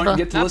hard point. Okay.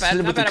 Get to Not listen bad.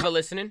 with Not the bad of a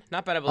listening.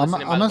 Not bad of a I'm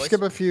listening. gonna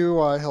skip a few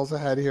hills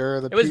ahead here.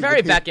 It was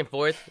very back and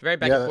forth. Very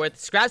back and Yeah. forth.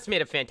 Scraps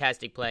made a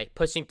fantastic play.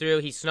 Pushing through.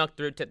 He snuck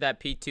through to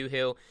that P2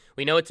 hill.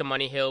 We know it's a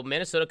money hill.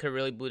 Minnesota could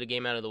really blew the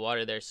game out of the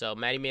water there. So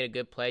Matty made a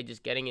good play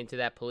just getting into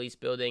that police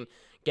building,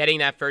 getting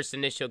that first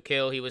initial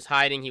kill. He was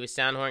hiding. He was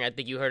soundhorning. I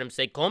think you heard him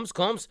say, Combs.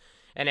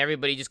 And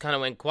everybody just kind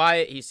of went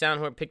quiet. He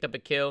soundhorn, picked up a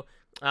kill.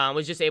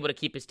 Was just able to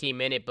keep his team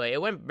in it. But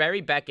it went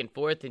very back and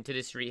forth into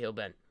this street hill,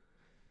 Ben.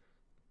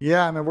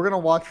 Yeah, I mean, we're gonna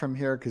watch from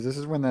here because this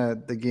is when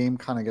the game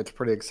kind of gets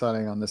pretty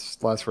exciting on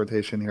this last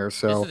rotation here.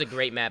 So This is a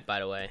great map, by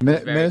the way. It's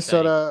very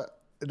Minnesota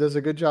does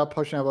a good job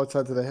pushing out both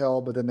sides of the hill,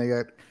 but then they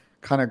get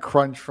kind of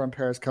crunched from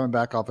Paris coming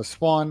back off a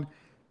spawn.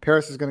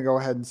 Paris is going to go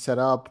ahead and set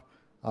up.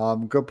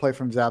 Good play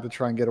from Zap to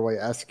try and get away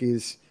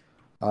Eskies.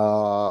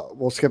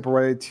 We'll skip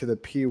right to the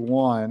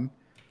P1.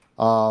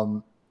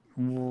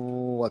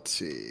 Let's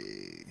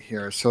see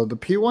here. So the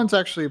P1's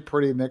actually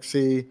pretty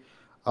mixy.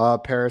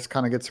 Paris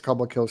kind of gets a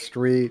couple kills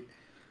street.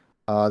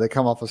 They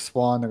come off a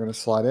spawn. They're going to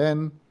slide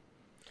in.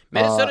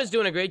 Minnesota's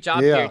doing a great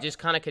job yeah. here, just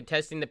kind of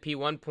contesting the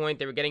P1 point.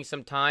 They were getting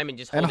some time and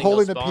just holding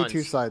holding those the spawns.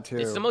 P2 side too.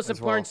 It's the most as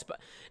important. well.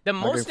 The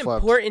Not most getting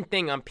flipped. important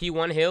thing on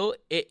P1 hill,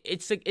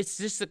 it's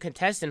just to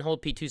contest and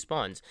hold P2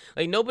 spawns.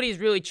 Like nobody's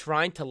really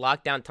trying to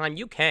lock down time.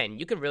 You can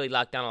really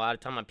lock down a lot of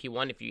time on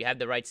P1 if you have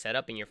the right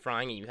setup and you're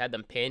frying and you have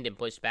them pinned and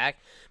pushed back.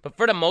 But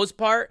for the most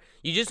part,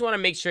 you just want to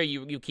make sure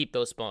you keep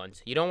those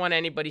spawns. You don't want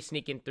anybody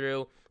sneaking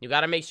through. You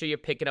got to make sure you're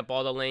picking up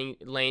all the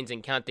lanes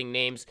and counting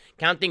names.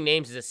 Counting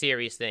names is a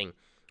serious thing.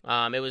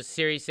 It was a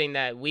serious thing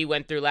that we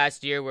went through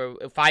last year where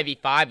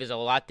 5v5 is a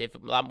lot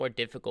more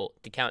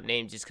difficult to count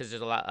names just because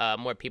there's a lot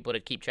more people to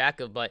keep track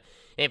of. But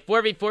in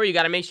 4v4, you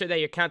got to make sure that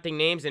you're counting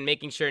names and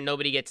making sure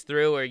nobody gets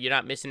through or you're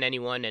not missing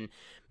anyone. And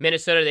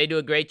Minnesota, they do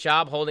a great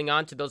job holding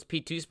on to those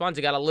P2 spawns.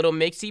 They got a little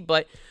mixy,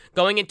 but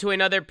going into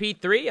another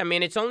P3, I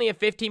mean, it's only a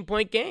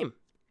 15-point game.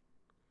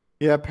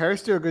 Yeah,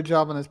 Paris do a good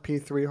job on this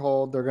P3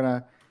 hold. They're going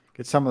to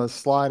get some of the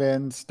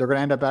slide-ins. They're going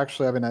to end up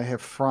actually having a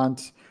hit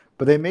front.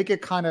 But they make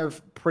it kind of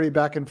pretty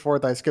back and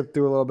forth. I skipped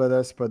through a little bit of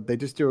this, but they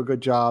just do a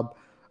good job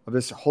of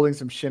just holding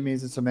some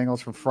shimmies and some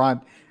angles from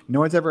front.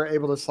 No one's ever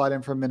able to slide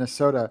in from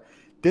Minnesota.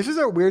 This is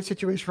a weird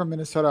situation from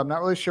Minnesota. I'm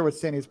not really sure what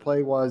Stanley's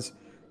play was,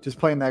 just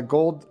playing that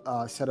gold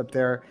setup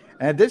there.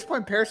 And at this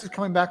point, Paris is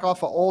coming back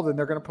off of old, and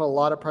they're going to put a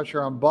lot of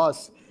pressure on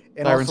Bus.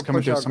 And Siren's also coming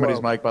push through out somebody's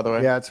Globe. mic, by the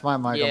way. Yeah, it's my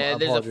mic. Yeah,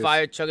 there's Apologies. a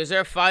fire truck. Is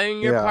there a fire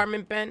in your Yeah.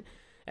 apartment, Ben?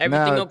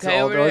 Everything No,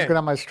 okay over always there? good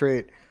on my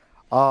street.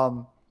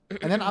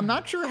 And then I'm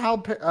not sure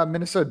how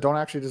Minnesota don't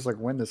actually just like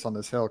win this on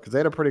this hill because they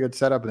had a pretty good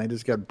setup and they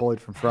just get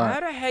bullied from front. How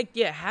the heck,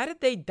 yeah, how did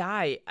they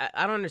die?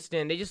 I don't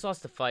understand. They just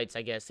lost the fights,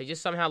 I guess. They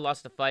just somehow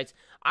lost the fights.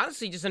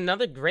 Honestly, just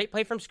another great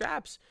play from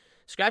Scraps.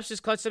 Scraps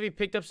just clutched up. He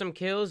picked up some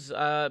kills.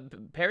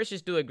 Paris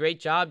just do a great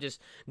job.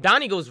 Just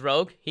Donnie goes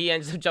rogue. He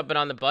ends up jumping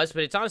on the bus,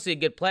 but it's honestly a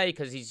good play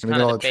because he's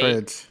kind of the bait.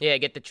 Trades. Yeah,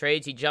 get the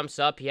trades. He jumps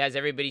up. He has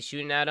everybody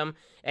shooting at him,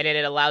 and then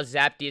it allows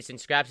Zapdius and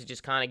Scraps to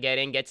just kind of get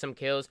in, get some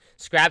kills.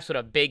 Scraps with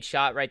a big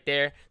shot right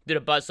there through the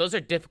bus. Those are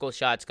difficult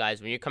shots,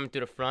 guys. When you're coming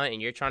through the front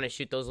and you're trying to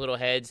shoot those little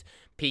heads,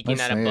 peeking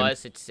at a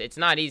bus, it's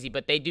not easy,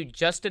 but they do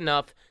just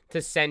enough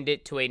to send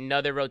it to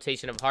another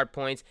rotation of hard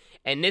points,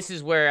 and this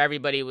is where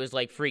everybody was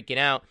like freaking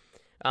out.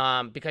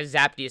 Because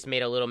Zapdius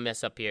made a little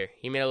mess up here.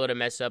 He made a little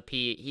mess up.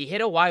 He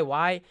hit a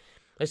YY.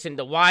 Listen,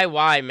 the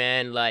YY,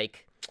 man,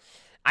 like,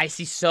 I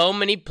see so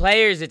many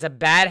players. It's a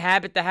bad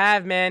habit to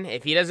have, man.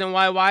 If he doesn't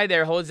YY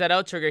there, holds that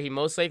L trigger, he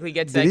most likely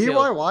gets that Did he kill.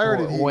 YY or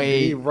did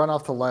he run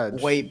off the ledge?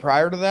 Wait,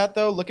 prior to that,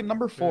 though, look at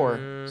number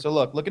 4. So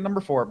look at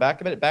number 4.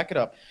 Back it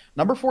up.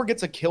 Number 4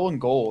 gets a kill in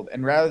gold,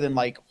 and rather than,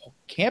 like,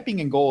 camping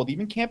in gold,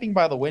 even camping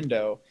by the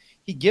window,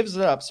 he gives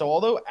it up. So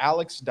although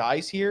Alex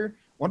dies here,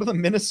 one of the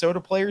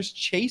Minnesota players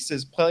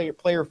chases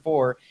player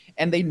 4,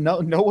 and they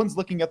know no one's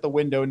looking at the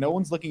window, no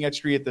one's looking at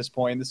street at this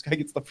point. This guy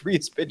gets the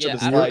freest pitch of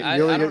his life.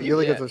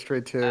 Yuli gets a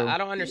straight too. I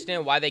don't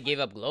understand why they gave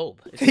up Globe.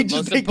 It's They the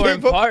most they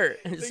important gave up- part.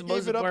 They It's the gave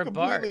most it up important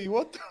part. completely.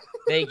 What the?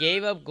 They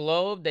gave up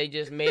Globe. They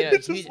just made a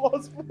huge.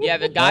 Yeah,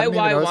 the I guy didn't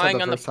even notice that YYing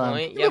the on the first time.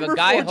 point. You have a Number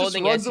guy 4 just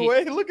holding runs SE.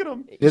 away. Look at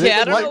him. Yeah,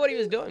 I don't like- know what he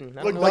was doing.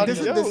 I Look, don't know. This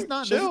Yo, is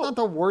not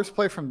the worst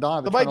play from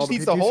Don. Somebody just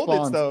needs to hold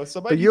it, though.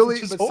 Somebody needs to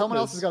just but hold someone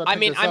else this. has got to I pick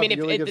mean, this up.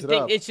 Yuli gives it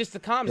up. it's just the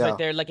comms Yeah. right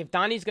there. Like, if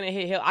Donnie's gonna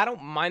hit Hill, I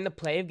don't mind the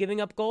play of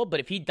giving up goal, but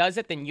if he does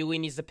it, then Yuli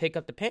needs to pick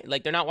up the pinch.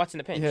 Like, they're not watching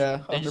the pinch.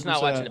 Yeah, they're just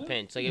not watching the 100%.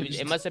 pinch. Like,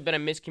 it must have been a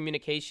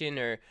miscommunication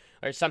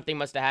or something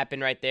must have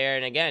happened right there.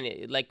 And again,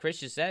 like Chris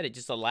just said, it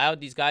just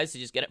allowed these guys to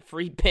just get a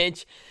free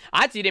pinch.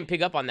 I actually didn't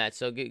pick up on that,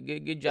 so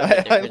good job.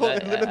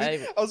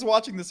 I was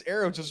watching this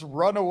arrow just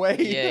run away.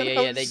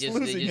 Yeah. They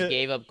just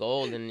gave up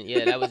gold, and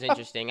yeah, that was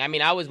interesting. I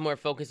mean, I was more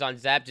focused on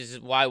Zap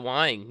just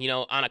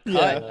YYing, on a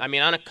cut. Yeah. I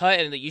mean, on a cut,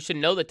 and you should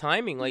know the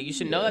timing. Like, you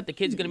should know that the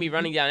kid's gonna be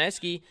running down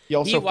Esky. He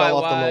also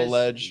fell off the little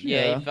ledge.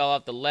 Yeah, he fell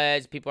off the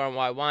ledge. People are on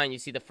YYing. You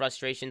see the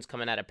frustrations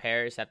coming out of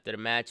Paris after the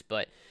match,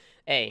 but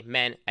hey,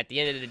 man, at the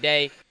end of the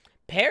day,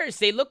 Paris,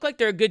 they look like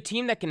they're a good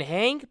team that can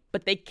hang,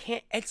 but they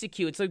can't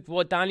execute. It's like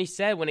what Donnie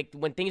said,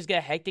 when things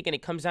get hectic and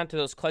it comes down to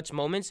those clutch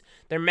moments,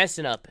 they're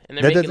messing up and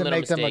they're That making doesn't little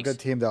make them a mistakes. good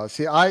team, though.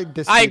 See, I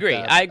dispute I agree.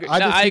 that. I agree. No, I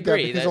dispute that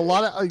agree. because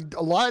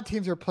a lot of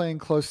teams are playing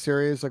close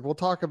series. Like, we'll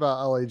talk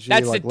about LAG.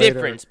 That's like, the later.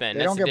 difference, Ben.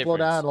 They That's don't the get blown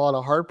difference. out a lot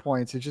of hard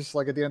points. It's just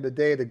like at the end of the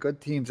day, the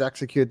good teams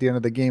execute at the end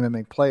of the game and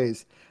make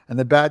plays, and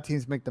the bad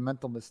teams make the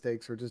mental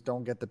mistakes or just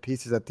don't get the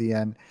pieces at the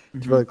end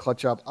to really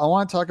clutch up. I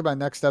want to talk about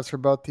next steps for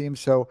both teams.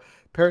 So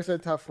Paris had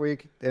a tough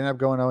week. They ended up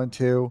going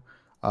 0-2.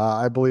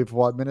 I believe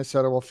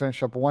Minnesota will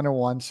finish up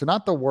 1-1, so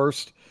not the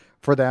worst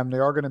for them. They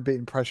are going to be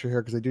in pressure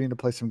here because they do need to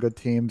play some good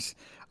teams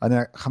in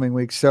the coming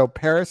weeks. So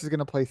Paris is going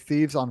to play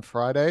Thieves on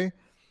Friday,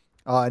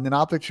 and then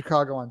Optic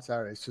Chicago on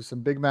Saturday. So some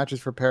big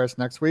matches for Paris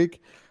next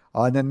week.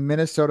 And then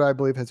Minnesota, I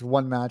believe, has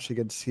one match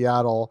against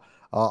Seattle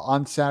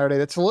on Saturday.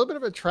 That's a little bit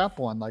of a trap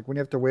one. Like when you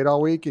have to wait all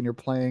week and you're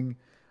playing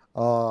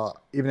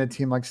even a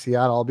team like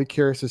Seattle. I'll be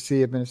curious to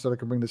see if Minnesota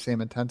can bring the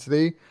same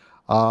intensity.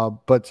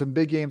 But some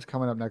big games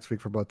coming up next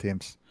week for both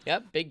teams.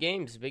 Yep, big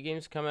games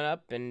coming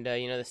up, and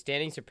the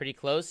standings are pretty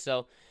close.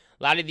 So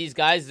a lot of these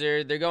guys,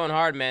 they're going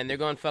hard, man. They're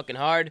going fucking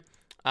hard.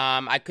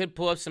 I could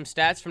pull up some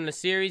stats from the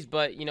series,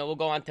 but we'll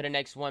go on to the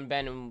next one,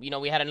 Ben. And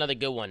we had another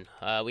good one.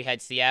 We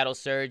had Seattle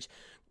Surge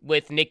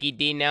with Nicky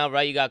D now,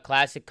 right? You got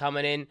Classic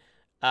coming in,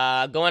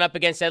 going up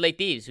against LA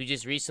Thieves, who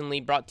just recently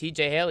brought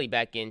TJ Haley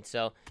back in.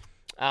 So,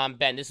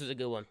 Ben, this was a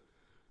good one.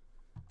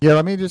 Yeah,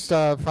 let me just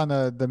find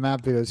the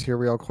map videos here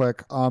real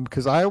quick,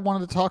 because I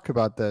wanted to talk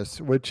about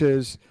this, which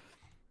is.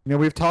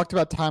 We've talked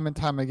about time and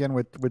time again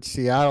with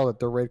Seattle that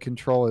their raid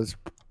control is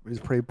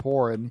pretty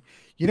poor. And,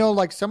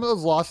 like some of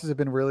those losses have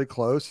been really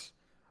close.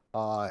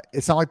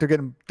 It's not like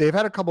they've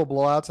had a couple of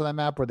blowouts on that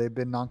map where they've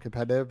been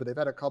non-competitive, but they've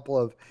had a couple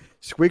of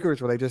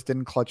squeakers where they just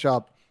didn't clutch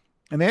up.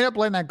 And they ended up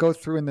letting that go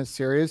through in this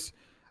series.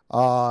 Do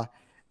you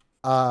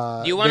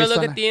want to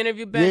look at the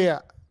interview, Ben? Yeah.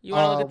 You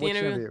want to look at the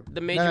interview?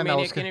 The Major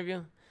Maniac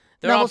interview?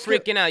 They're all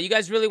freaking out. You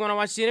guys really want to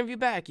watch the interview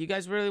back? You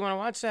guys really want to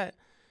watch that?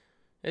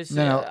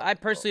 I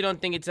personally don't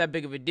think it's that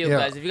big of a deal,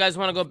 guys. If you guys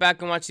want to go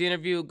back and watch the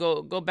interview,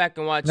 go back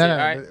and watch it. All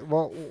right.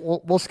 Well,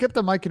 we'll skip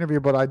the Mike interview,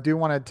 but I do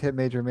want to tip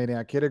Major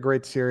Maniac. He had a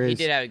great series. He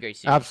did have a great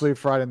series. Absolutely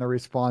fried in the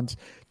response.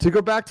 To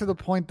go back to the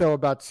point though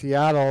about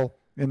Seattle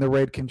in the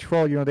raid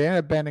control, they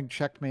ended up banning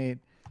Checkmate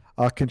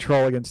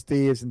control against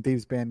Thieves, and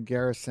Thieves banned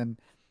Garrison.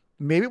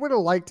 Maybe would have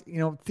liked,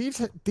 Thieves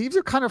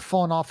are kind of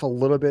falling off a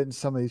little bit in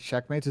some of these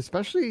checkmates,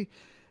 especially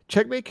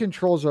Checkmate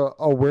control's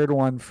a weird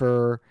one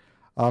for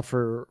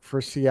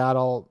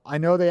Seattle. I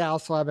know they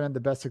also haven't had the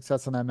best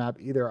success on that map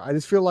either. I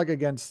just feel like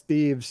against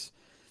Thieves,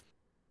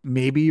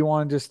 maybe you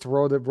want to just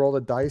roll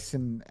the dice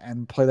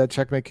and play that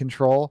checkmate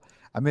control.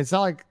 I mean, it's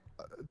not like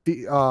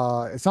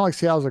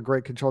Seattle's a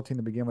great control team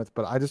to begin with,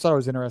 but I just thought it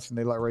was interesting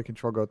they let raid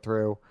control go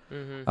through.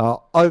 Mm-hmm.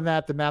 Other than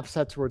that, the map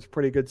sets were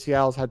pretty good.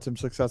 Seattle's had some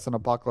success on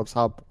Apocalypse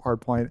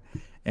Hardpoint,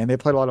 and they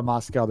played a lot of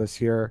Moscow this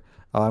year.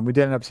 And we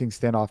did end up seeing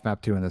Standoff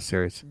Map 2 in this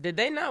series. Did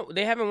they not?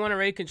 They haven't won a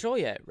raid control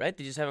yet, right?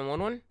 They just haven't won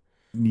one?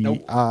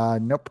 Nope.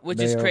 Nope. Which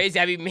is crazy.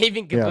 I mean,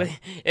 Maven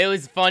it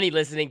was funny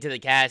listening to the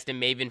cast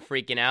and Maven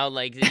freaking out.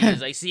 Like, he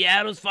was like,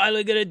 Seattle's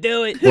finally going to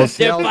do it. Well,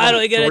 They're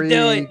finally going to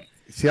do it.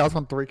 Seattle's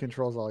won 3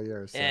 controls all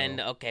year. So.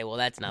 And, okay, well,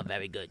 that's not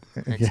very good.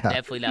 That's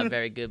definitely not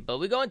very good. But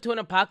we go into an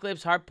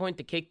Apocalypse Hardpoint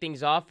to kick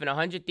things off. And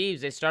 100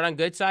 Thieves, they start on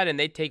good side and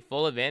they take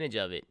full advantage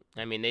of it.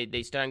 I mean,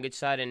 they start on good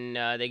side and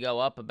they go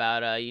up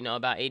about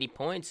 80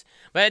 points.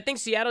 But I think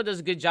Seattle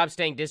does a good job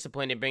staying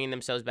disciplined and bringing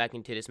themselves back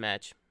into this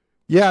match.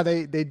 Yeah,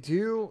 they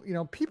do.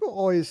 People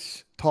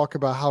always talk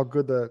about how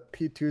good the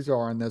P2s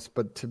are on this,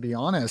 but to be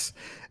honest,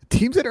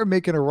 teams that are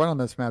making a run on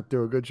this map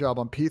do a good job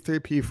on P3,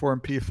 P4,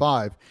 and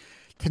P5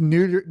 to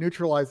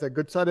neutralize that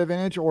good side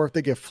advantage, or if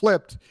they get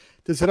flipped,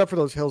 to set up for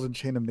those hills and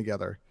chain them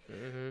together.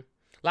 Mm-hmm.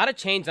 A lot of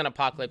chains on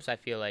Apocalypse, I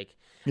feel like.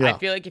 Yeah. I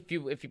feel like if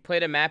you play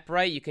the map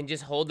right, you can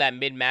just hold that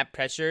mid-map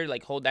pressure,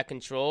 like hold that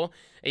control,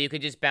 and you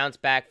could just bounce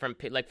back from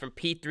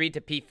P3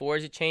 to P4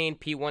 is a chain,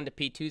 P1 to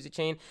P2 is a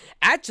chain.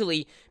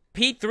 Actually,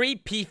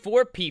 P3,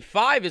 P4,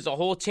 P5 is a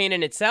whole chain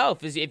in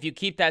itself if you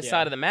keep that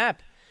side of the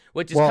map,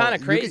 which is kind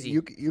of crazy.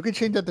 You could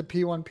change that to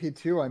P1,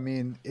 P2. I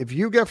mean, if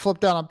you get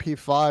flipped out on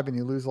P5 and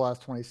you lose the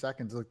last 20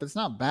 seconds, like that's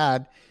not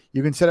bad.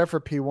 You can set up for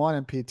P1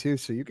 and P2,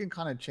 so you can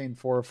kind of chain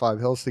 4 or 5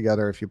 hills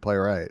together if you play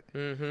right.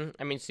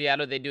 I mean,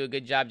 Seattle, they do a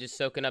good job just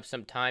soaking up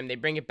some time. They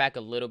bring it back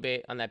a little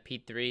bit on that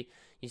P3.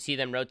 You see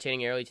them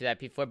rotating early to that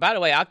P4. By the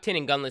way, Octane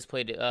and Gunless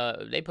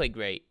played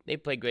great. They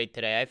played great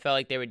today. I felt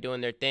like they were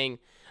doing their thing.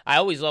 I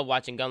always love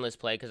watching Gunless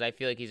play because I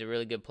feel like he's a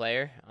really good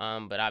player.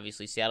 But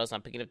obviously, Seattle's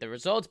not picking up the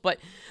results. But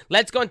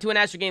let's go into an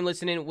Astro game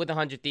listening with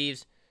 100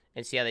 Thieves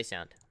and see how they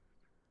sound.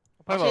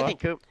 What do you think,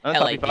 Coop?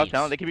 LA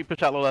Thieves. They could be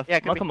pushed out low left. Yeah,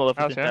 I'll come low left.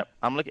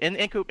 I'm looking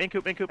in Coop. In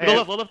Coop.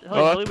 Low left.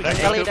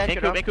 In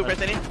Coop.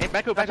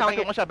 Back Coop. One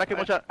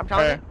shot. I'm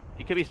telling you.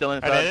 He could be still I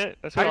inside. did it.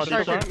 That's Yo, help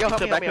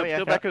me.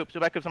 Still back Coop.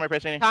 Somebody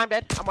pressing. Time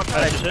dead. I'm one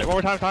shot. One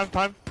more time. I'm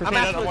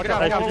absolutely good.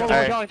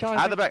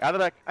 Out of the back.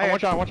 One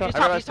shot.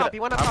 He's top. He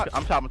went up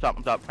top. I'm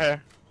top. Hey.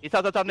 He's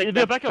top. You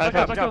do back up.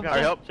 Alright,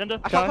 help. Send it.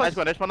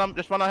 Just one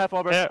on half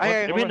wall, bro. Yeah, I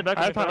hear you. give me in the back.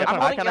 I kind of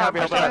have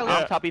your help.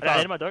 I'm top E5.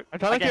 Yeah, in my dark. I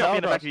can't help you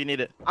in the back if you need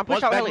it. I'm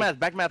pushing out early.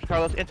 Back maps,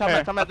 Carlos. In top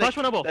maps. Flash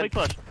one elbow. Fake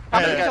flash.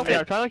 Yeah,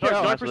 Dark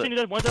person, you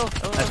did one L.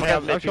 I'm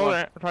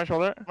trying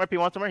shoulder. Might be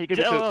one somewhere. He could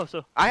be two.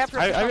 So. I have to.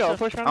 I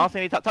don't see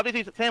any top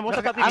D. Sam,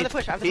 what's top D? I'm the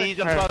push. He's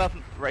gonna start off.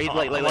 He's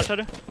late.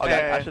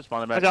 Okay, I should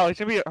spawn him back. I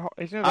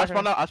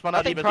spawned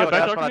out deep. He's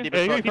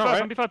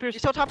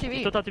still top TV.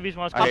 Still top TV's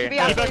one. Top TV.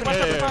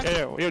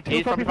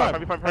 He's from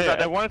behind.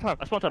 One at a time.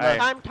 I spawned top.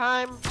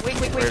 Time. Wait.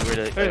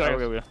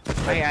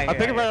 I'm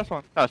picking right last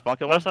one. Oh, spawn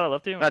kill. Left side,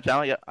 left team. Not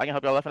challenge. Yeah, I can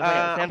help you left.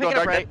 I'm picking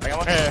up right. I got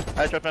one. I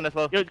try to fend this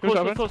low. Yo,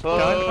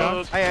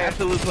 close.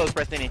 Absolute close,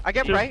 Prestini. I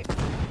get right.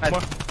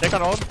 Take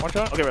on hold. One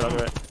shot. Okay,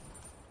 right.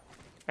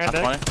 And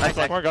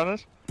nice. More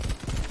gunners.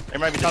 It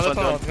might be just one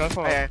zone.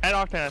 And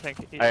Octane, I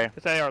think.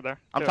 It's AR there.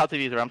 I'm top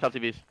TVs, bro. I'm top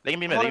TVs. They can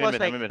be mid. I'm top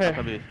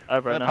TVs.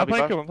 I'm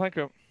playing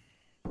Coop.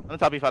 I'm the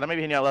top E5.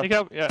 Maybe hitting out left.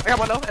 Yeah. I got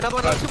one low. Another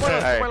one low. 2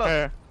 more low.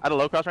 I had a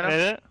low cross right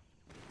now.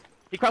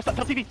 He crossed top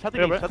TV. Top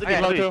TVs. Nothing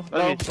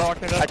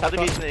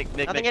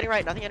getting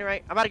right. I'm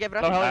about to give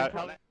it up.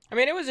 I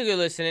mean, it was a good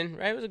listening,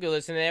 right? It was a good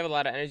listening. They have a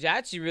lot of energy. I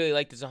actually really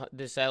like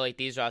this LA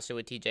Thieves roster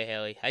with TJ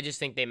Haley. I just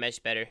think they mesh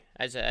better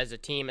as a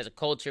team, as a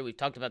culture. We've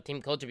talked about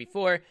team culture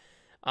before.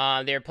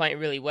 They were playing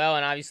really well,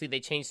 and obviously they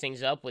changed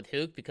things up with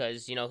Hook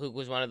because, Hook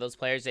was one of those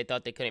players they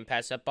thought they couldn't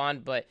pass up on.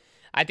 But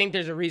I think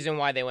there's a reason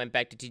why they went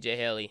back to TJ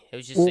Haley. It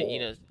was just,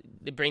 to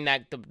bring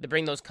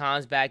those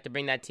cons back, to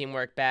bring that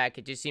teamwork back.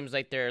 It just seems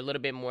like they're a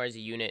little bit more as a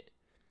unit.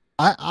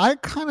 I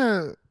kind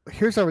of,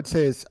 here's what I would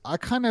say is I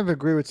kind of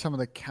agree with some of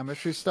the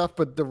chemistry stuff,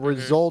 but the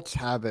results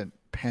haven't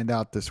panned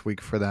out this week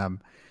for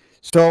them.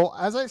 So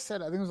as I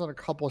said, I think it was on a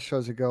couple of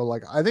shows ago,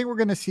 like I think we're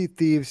going to see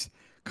Thieves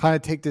kind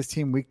of take this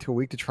team week to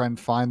week to try and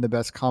find the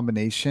best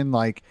combination.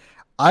 Like,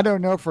 I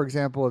don't know, for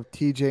example, if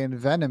TJ and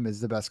Venom is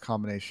the best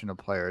combination of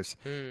players.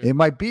 It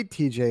might be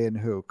TJ and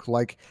Hook.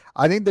 Like,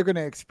 I think they're going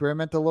to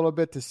experiment a little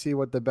bit to see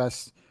what the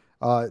best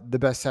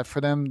set for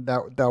them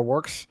that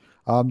works.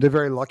 They're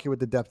very lucky with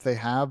the depth they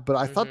have, but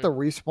I thought the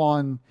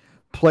respawn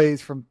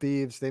plays from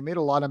Thieves, they made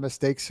a lot of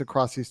mistakes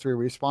across these 3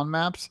 respawn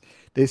maps.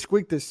 They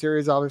squeaked this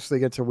series, obviously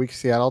against a weak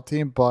Seattle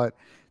team, but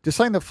just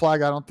setting the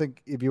flag, I don't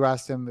think if you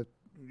asked them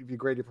if you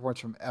grade your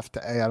performance from F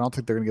to A, I don't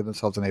think they're going to give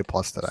themselves an A+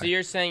 today. So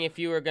you're saying if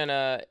you were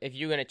gonna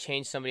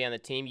change somebody on the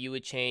team, you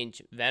would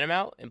change Venom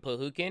out and put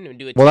Hook in and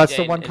do it. Well, that's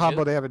the one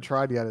combo they haven't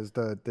tried yet is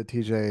the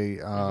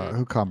TJ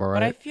Hook combo, right?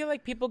 But I feel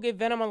like people give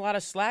Venom a lot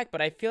of slack,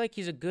 but I feel like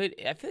he's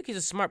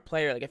a smart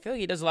player. Like I feel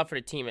like he does a lot for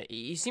the team.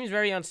 He seems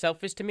very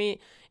unselfish to me,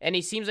 and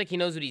he seems like he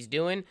knows what he's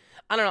doing.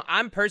 I don't know.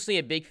 I'm personally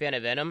a big fan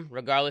of Venom,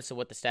 regardless of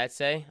what the stats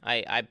say.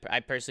 I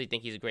personally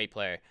think he's a great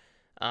player.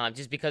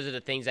 Just because of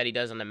the things that he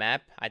does on the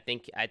map, I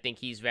think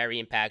he's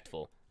very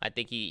impactful. I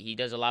think he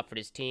does a lot for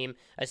this team,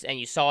 and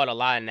you saw it a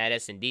lot in that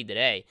S&D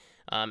today,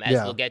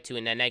 as we'll get to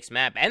in that next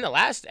map and the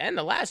last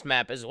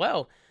map as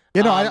well.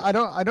 I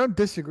don't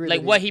disagree.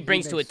 Like what he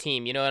brings to a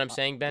team, you know what I'm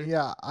saying, Ben?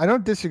 Yeah, I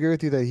don't disagree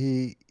with you that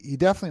he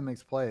definitely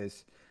makes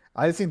plays.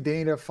 I just think they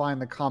need to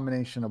find the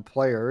combination of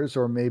players,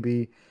 or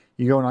maybe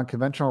you go an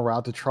unconventional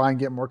route to try and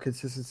get more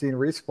consistency in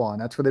respawn.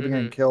 That's where they've been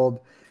getting killed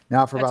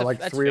now for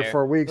about 3 or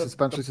 4 weeks,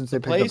 especially since they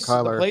picked up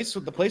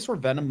Kyler. The place where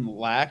Venom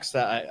lacks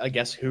that I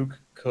guess Hook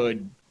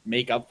could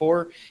make up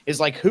for is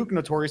like Hook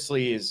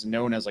notoriously is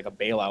known as like a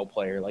bailout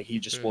player. Like he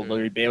just will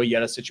literally bail you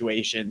out of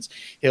situations.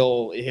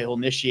 He'll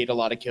initiate a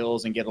lot of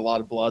kills and get a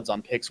lot of bloods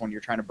on picks when you're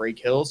trying to break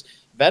kills.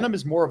 Venom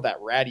is more of that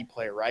ratty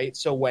player, right?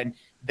 So when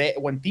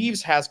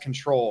Thieves has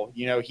control,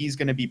 he's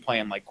going to be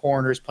playing like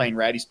corners, playing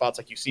ratty spots,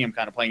 like you see him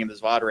kind of playing in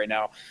this VOD right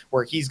now,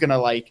 where he's going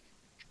to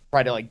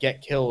try to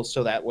get kills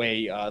so that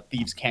way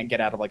Thieves can't get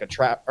out of a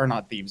trap, or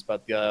not Thieves,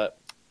 but the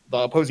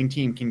opposing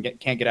team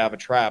can't get out of a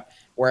trap.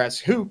 Whereas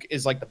Hook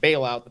is like the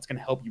bailout that's going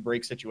to help you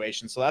break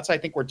situations. So that's, I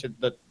think, where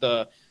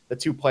the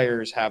 2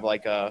 players have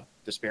a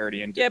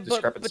disparity and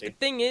discrepancy. But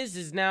the thing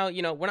is now,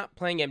 we're not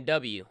playing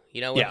MW.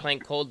 We're playing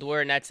Cold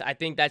War, and I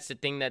think that's the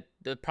thing that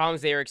the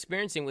problems they were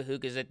experiencing with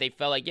Hook is that they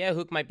felt like,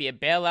 Hook might be a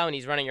bailout and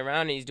he's running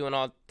around and he's doing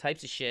all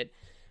types of shit.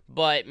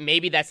 But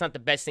maybe that's not the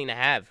best thing to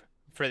have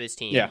for this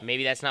team. Yeah.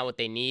 Maybe that's not what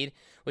they need,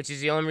 which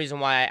is the only reason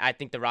why I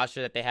think the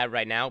roster that they have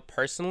right now,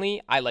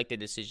 personally, I like the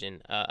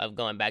decision of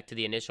going back to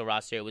the initial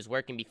roster. It was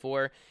working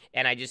before,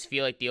 and I just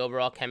feel like the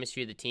overall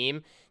chemistry of the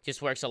team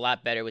just works a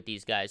lot better with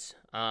these guys.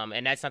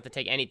 And that's not to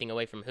take anything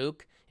away from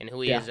Hook and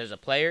who he is as a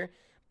player,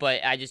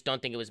 but I just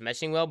don't think it was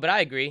meshing well. But I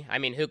agree. I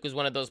mean, Hook was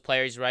one of those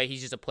players, right?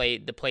 He's just the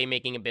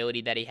playmaking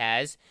ability that he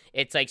has.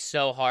 It's like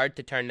so hard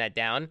to turn that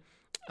down.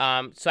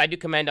 So I do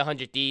commend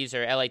 100 Thieves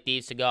or LA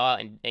Thieves to go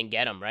out and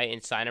get him, right,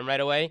 and sign him right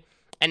away.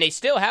 And they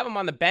still have him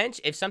on the bench.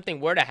 If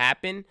something were to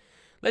happen,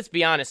 let's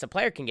be honest, a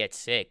player can get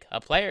sick.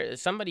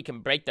 Somebody can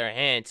break their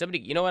hand.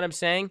 You know what I'm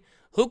saying?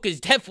 Hook is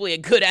definitely a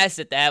good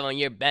asset to have on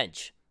your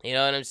bench. You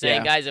know what I'm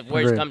saying? Guys, if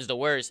worse comes to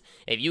worse,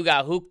 if you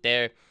got Hook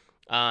there,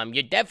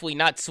 you're definitely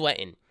not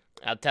sweating.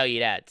 I'll tell you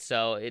that.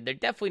 So they're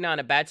definitely not in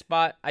a bad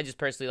spot. I just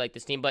personally like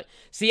this team. But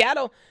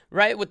Seattle,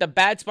 right, with the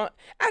bad spot.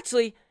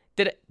 Actually,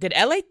 did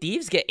LA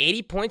Thieves get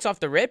 80 points off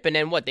the rip, and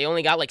then what? They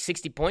only got like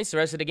 60 points the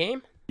rest of the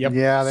game? Yep.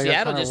 Yeah, they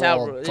Seattle just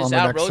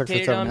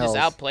out-rotated them, just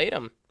outplayed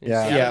them.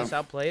 Yeah. Just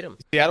outplayed them.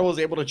 Seattle was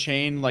able to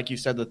chain, like you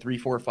said, the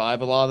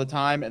 3-4-5 a lot of the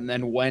time, and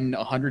then when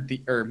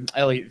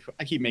LA,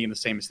 I keep making the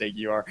same mistake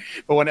you are,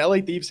 but when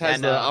LA Thieves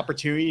has the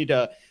opportunity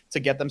to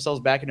get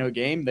themselves back into a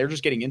game, they're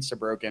just getting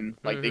insta-broken.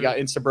 Like they got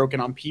insta-broken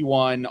on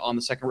P1 on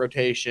the second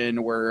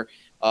rotation where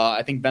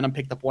I think Venom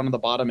picked up one on the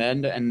bottom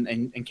end,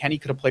 and Kenny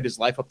could have played his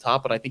life up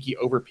top, but I think he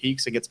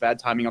over-peaks and gets bad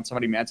timing on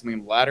somebody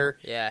mantling the ladder.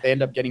 Yeah. They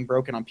end up getting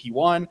broken on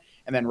P1,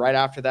 and then right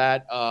after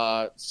that,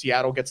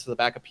 Seattle gets to the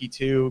back of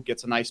P2,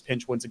 gets a nice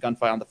pinch, wins a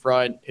gunfight on the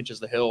front, pinches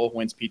the hill,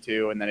 wins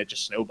P2, and then it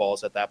just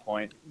snowballs at that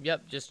point.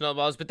 Yep, just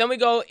snowballs. But then we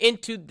go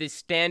into the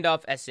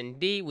standoff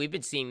S&D. We've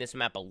been seeing this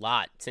map a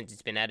lot since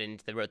it's been added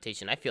into the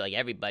rotation. I feel like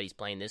everybody's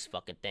playing this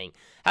fucking thing.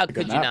 How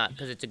could you not?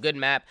 Because it's a good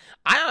map.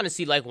 I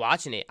honestly like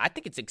watching it. I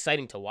think it's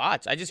exciting to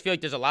watch. I just feel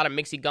like there's a lot of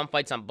mixy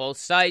gunfights on both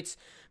sites.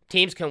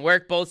 Teams can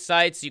work both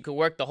sites. You can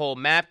work the whole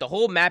map. The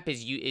whole map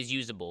is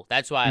usable.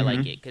 That's why I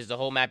like it, because the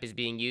whole map is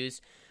being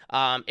used.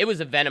 It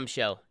was a Venom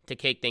show to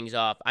kick things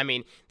off. I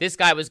mean, this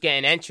guy was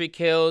getting entry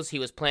kills. He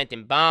was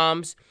planting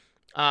bombs.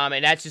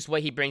 And that's just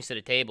what he brings to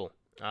the table.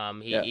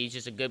 He's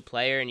just a good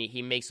player, and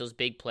he makes those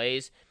big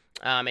plays.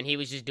 And he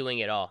was just doing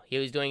it all. He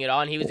was doing it all,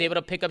 and he was able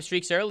to pick up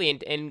streaks early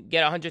and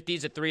get 100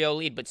 Thieves a 3-0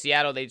 lead. But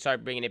Seattle, they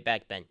started bringing it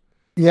back then.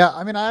 Yeah,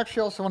 I mean, I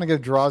actually also want to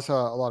give Draws a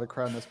lot of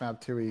credit on this map,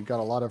 too. He got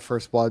a lot of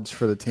first bloods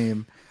for the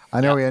team.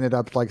 I know he ended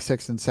up like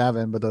 6 and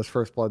 7, but those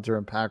first bloods are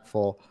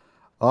impactful.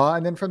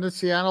 And then from the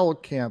Seattle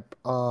camp,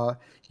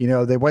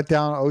 they went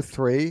down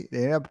 0-3. They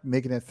ended up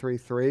making it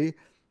 3-3.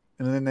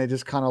 And then they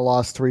just kind of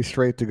lost 3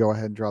 straight to go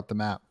ahead and drop the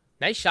map.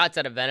 Nice shots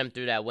out of Venom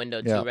through that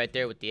window, too, right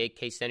there with the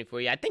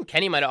AK-74. Yeah, I think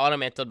Kenny might have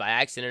auto-mantled by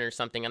accident or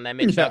something on that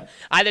mid-shot.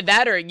 Either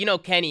that or,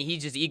 Kenny,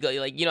 he's just ego.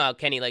 Like, you know how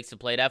Kenny likes to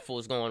play. That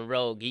fool's going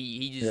rogue.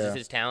 He just uses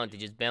his talent to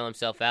just bail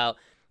himself out.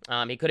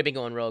 He could have been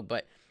going rogue,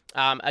 but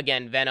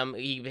again, Venom,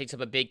 he picks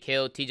up a big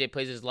kill. TJ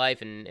plays his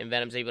life, and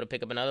Venom's able to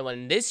pick up another one.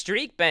 And this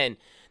streak, Ben,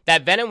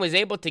 that Venom was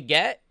able to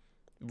get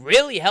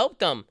really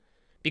helped him.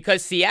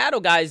 Because Seattle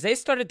guys, they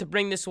started to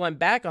bring this one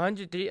back.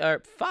 100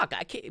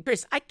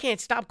 Thieves, I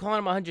can't stop calling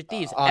them 100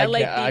 Thieves.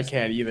 I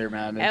can't either,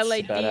 man. It's LA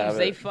Thieves,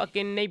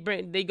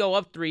 they go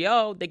up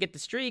 3-0. They get the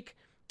streak.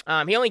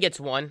 He only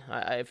gets one,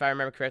 if I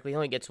remember correctly. He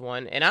only gets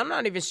one, and I'm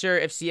not even sure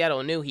if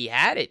Seattle knew he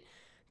had it,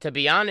 to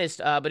be honest.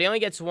 But he only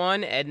gets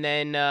one, and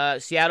then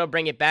Seattle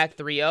bring it back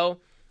 3-0.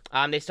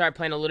 They start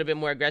playing a little bit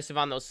more aggressive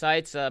on those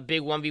sites.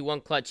 Big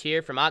 1v1 clutch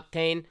here from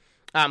Octane,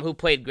 who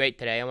played great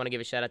today. I want to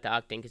give a shout out to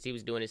Octane because he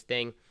was doing his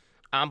thing.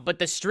 But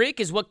the streak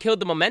is what killed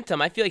the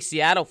momentum. I feel like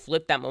Seattle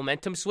flipped that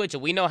momentum switch,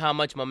 and we know how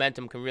much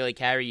momentum can really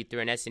carry you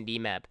through an S&D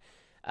map.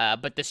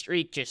 But the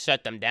streak just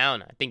shut them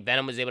down. I think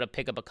Venom was able to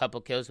pick up a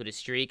couple kills with his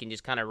streak and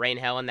just kind of rain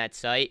hell on that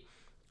site.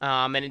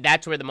 And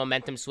that's where the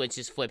momentum switch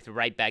just flipped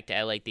right back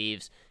to LA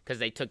Thieves because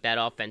they took that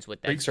offense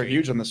with that. Streaks are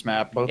huge on this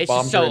map. Both it's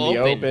bombs so are in the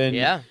open.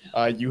 Yeah.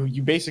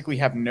 You basically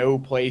have no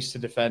place to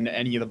defend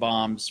any of the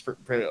bombs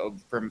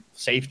from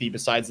safety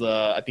besides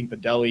the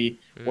deli,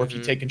 or if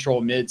you take control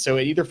of mid. So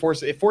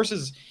it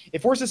forces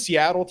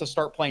Seattle to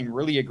start playing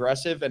really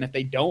aggressive, and if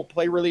they don't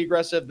play really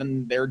aggressive,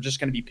 then they're just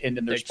going to be pinned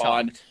in their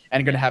spawn chalked.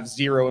 And going to have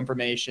zero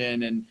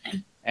information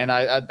and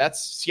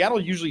that's Seattle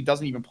usually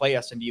doesn't even play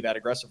S&D that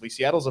aggressively.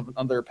 Seattle's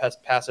another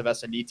passive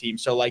S&D team.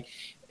 So like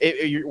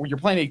when you're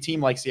playing a team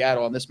like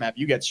Seattle on this map,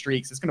 you get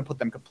streaks. It's going to put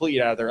them completely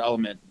out of their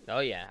element. Oh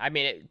yeah. I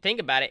mean, think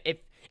about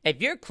it.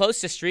 If you're close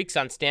to streaks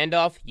on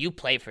standoff, you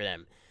play for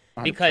them.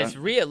 100%. Because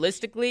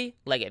realistically,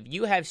 like if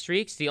you have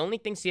streaks, the only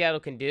thing Seattle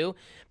can do,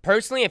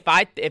 personally,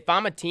 if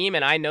I'm a team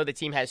and I know the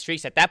team has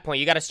streaks, at that point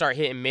you got to start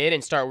hitting mid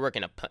and start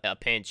working a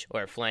pinch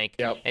or a flank,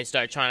 and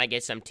start trying to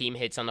get some team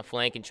hits on the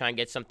flank and try and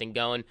get something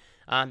going.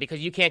 Because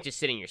you can't just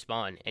sit in your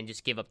spawn and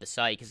just give up the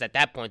site, because at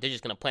that point they're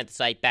just going to plant the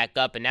site back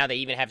up, and now they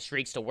even have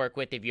streaks to work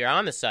with. If you're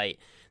on the site,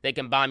 they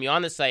can bomb you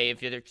on the site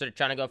if you're sort of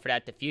trying to go for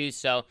that defuse.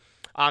 So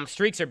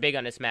streaks are big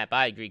on this map.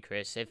 I agree,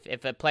 Chris.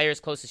 If a player is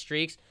close to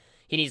streaks,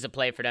 he needs to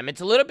play for them. It's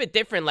a little bit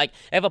different. Like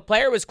if a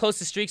player was close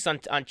to streaks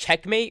on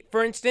checkmate,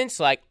 for instance,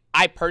 like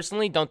I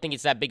personally don't think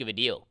it's that big of a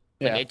deal.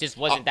 Like, it just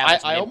wasn't that much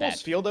of an I impact.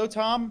 almost feel, though,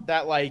 Tom,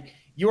 that, like,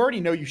 you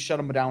already know you shut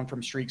him down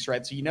from streaks,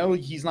 right? So you know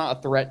he's not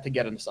a threat to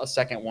get a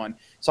second one.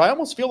 So I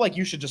almost feel like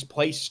you should just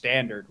play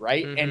standard,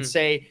 right? And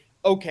say,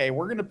 okay,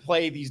 we're going to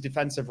play these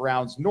defensive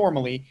rounds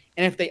normally,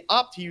 and if they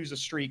opt to use a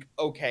streak,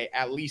 okay,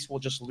 at least we'll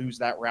just lose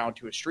that round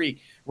to a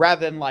streak,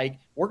 rather than, like,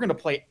 we're going to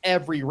play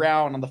every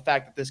round on the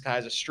fact that this guy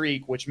has a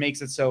streak, which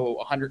makes it so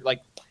 100, like,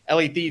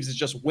 LA Thieves is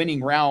just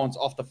winning rounds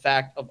off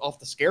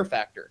the scare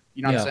factor.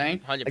 You know what I'm saying?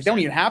 100%. Like, they don't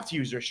even have to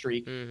use their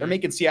streak. They're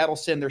making Seattle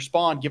sit in their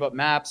spawn, give up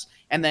maps,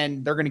 and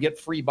then they're going to get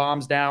free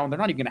bombs down. They're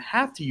not even going to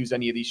have to use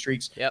any of these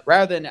streaks,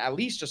 rather than at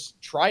least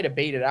just try to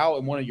bait it out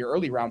in one of your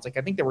early rounds. Like,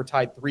 I think they were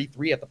tied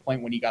 3-3 at the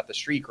point when he got the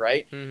streak,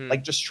 right?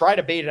 Like, just try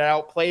to bait it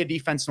out, play a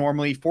defense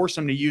normally, force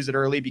him to use it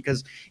early,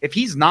 because if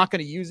he's not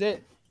going to use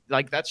it,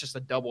 like, that's just a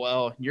double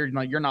L. You're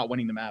not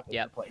winning the map if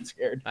you're playing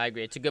scared. I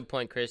agree. It's a good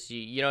point, Chris.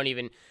 You don't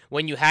even –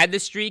 when you had the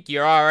streak,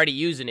 you're already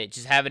using it,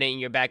 just having it in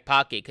your back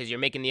pocket, because you're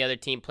making the other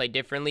team play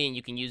differently, and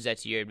you can use that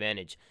to your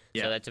advantage.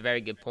 So that's a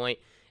very good point.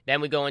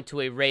 Then we go into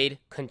a raid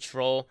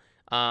control.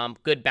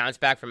 Good bounce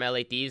back from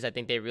LA Thieves. I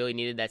think they really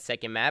needed that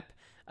second map.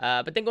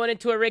 But then going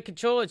into a raid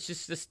control, it's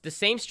just the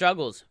same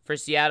struggles for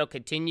Seattle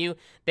continue.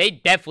 They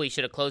definitely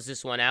should have closed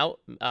this one out.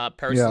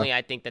 Personally,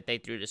 I think that they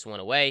threw this one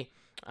away.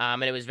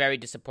 And it was very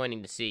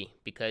disappointing to see,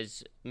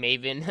 because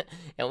Maven,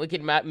 and we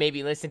could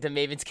maybe listen to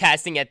Maven's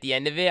casting at the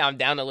end of it. I'm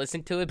down to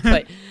listen to it,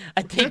 but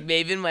I think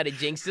Maven might have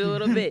jinxed it a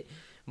little bit.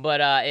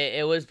 But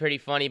it was pretty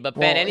funny. But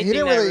Ben,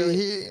 anything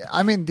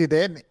I mean, dude,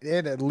 they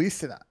had at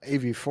least an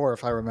AV4,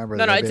 if I remember.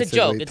 No, it's a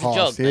joke. It's a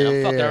joke, man.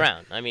 I'm fucking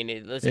around. I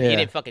mean, listen, he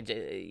didn't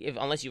fucking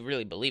unless you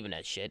really believe in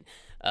that shit.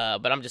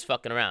 But I'm just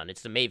fucking around.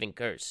 It's the Maven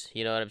curse.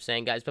 You know what I'm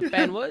saying, guys? But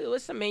Ben,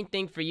 what's the main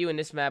thing for you in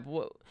this map?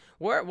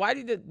 Why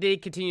did they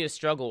continue to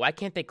struggle? Why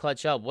can't they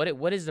clutch up?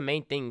 What is the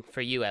main thing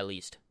for you, at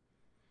least?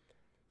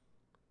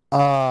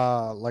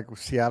 Like with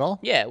Seattle?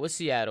 Yeah, with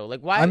Seattle.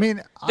 Like, why? I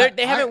mean,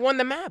 they haven't won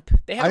the map.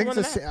 I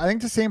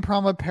think the same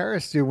problem with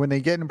Paris, dude. When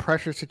they get in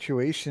pressure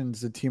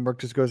situations, the teamwork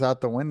just goes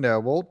out the window.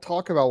 We'll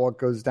talk about what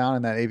goes down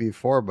in that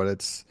AV4, but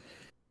it's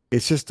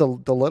just the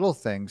little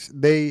things.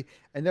 They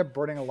end up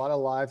burning a lot of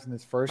lives in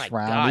this first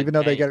round, even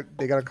though they got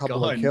a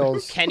couple of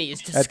kills. Kenny is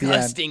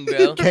disgusting,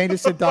 bro. Kenny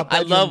just did dump.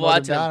 I love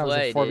watching him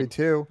play. It was a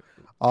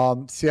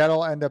 4v2.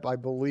 Seattle end up, I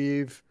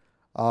believe,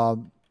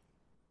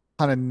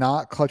 kind of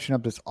not clutching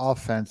up this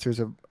offense. There's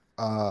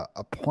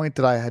a point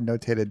that I had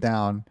notated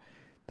down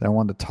that I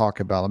wanted to talk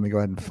about. Let me go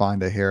ahead and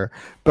find it here.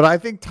 But I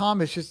think, Tom,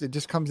 it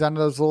just comes down to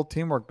those little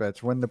teamwork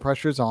bits. When the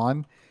pressure's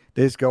on,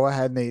 they just go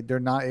ahead and they're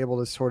not able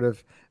to sort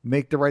of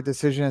make the right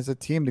decision as a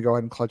team to go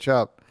ahead and clutch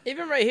up.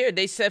 Even right here,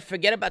 they said,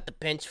 forget about the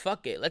pinch.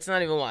 Fuck it. Let's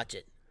not even watch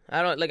it.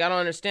 I don't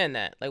understand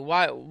that. Like,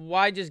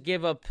 why just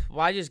give up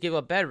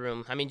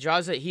bedroom? I mean,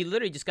 Jaza, he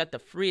literally just got the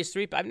freest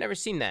three. I've never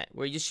seen that,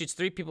 where he just shoots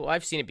three people.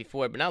 I've seen it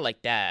before, but not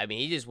like that. I mean,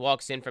 he just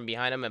walks in from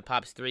behind him and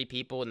pops three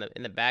people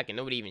in the back, and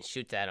nobody even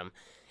shoots at him.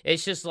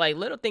 It's just like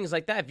little things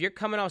like that. If you're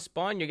coming off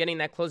spawn, you're getting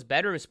that close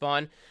bedroom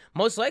spawn,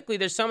 most likely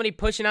there's somebody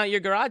pushing out your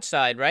garage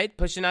side, right?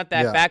 Pushing out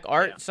that back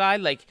art side.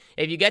 Like,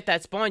 if you get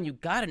that spawn, you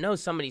got to know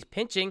somebody's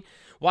pinching.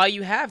 While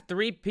you have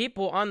three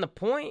people on the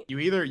point, you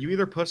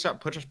either push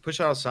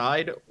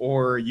outside,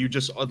 or you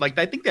just, like,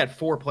 I think they had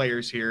 4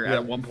 players here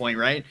at one point,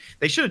 right?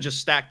 They should have just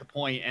stacked the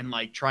point and,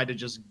 like, tried to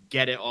just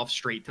get it off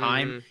straight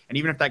time. And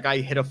even if that guy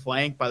hit a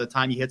flank, by the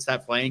time he hits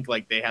that flank,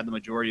 like, they had the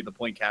majority of the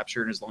point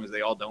captured, as long as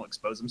they all don't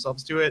expose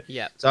themselves to it.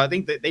 Yeah. So I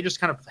think that they just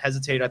kind of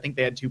hesitated. I think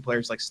they had 2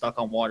 players, like, stuck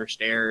on water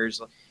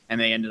stairs,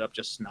 and they ended up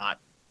just not,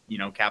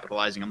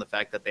 capitalizing on the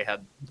fact that they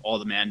had all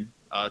the men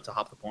to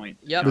hop the point.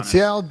 Yeah, but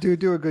Seattle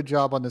do a good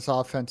job on this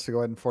offense to go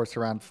ahead and force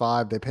around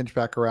 5. They pinch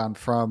back around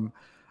from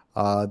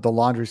the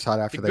laundry side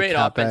after they great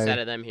cap offense A. out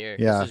of them here.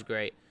 Yeah. This is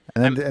great.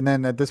 And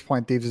then at this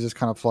point, Thieves is just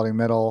kind of flooding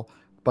middle,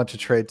 bunch of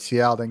trades,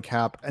 Seattle then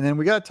cap, and then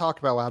we got to talk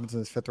about what happens in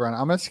this 5th round.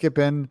 I'm gonna skip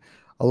in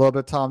a little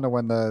bit, Tom, to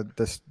when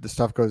the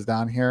stuff goes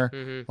down here,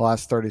 the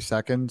last 30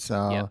 seconds.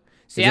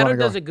 Seattle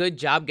does a good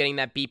job getting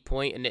that beat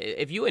point, and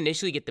if you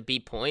initially get the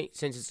beat point,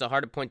 since it's a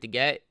harder point to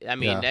get, I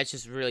mean, that's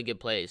just really good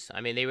plays. I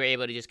mean, they were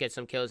able to just get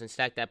some kills and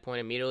stack that point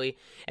immediately,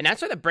 and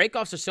that's why the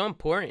breakoffs are so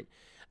important.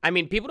 I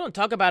mean, people don't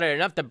talk about it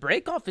enough. The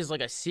breakoff is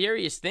like a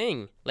serious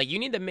thing. Like, you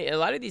need to a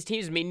lot of these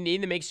teams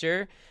need to make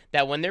sure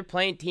that when they're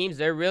playing teams,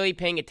 they're really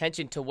paying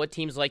attention to what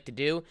teams like to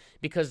do,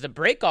 because the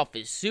breakoff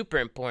is super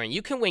important.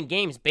 You can win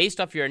games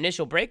based off your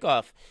initial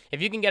breakoff.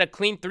 If you can get a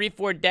clean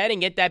 3-4 dead and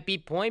get that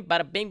beat point,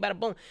 bada bing, bada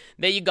boom,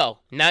 there you go.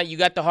 Now you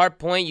got the hard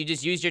point. You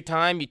just use your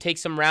time. You take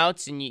some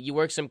routes and you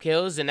work some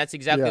kills, and that's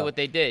exactly what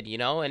they did,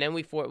 And then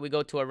we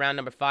go to a round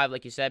number 5,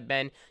 like you said,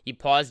 Ben. You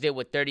paused it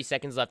with 30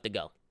 seconds left to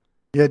go.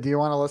 Yeah, do you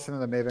want to listen to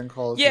the Maven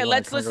calls? Yeah,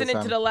 let's listen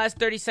into the last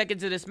 30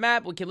 seconds of this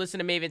map. We can listen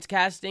to Maven's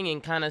casting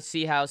and kind of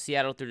see how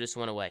Seattle threw this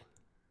one away.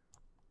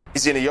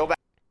 He's going to yell back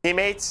to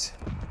teammates.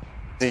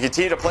 To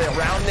continue to play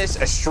around this.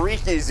 A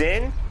streak is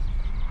in.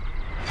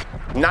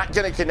 Not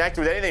going to connect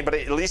with anything, but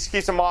it at least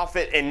keeps him off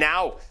it. And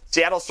now,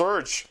 Seattle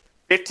Surge,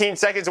 15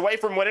 seconds away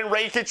from winning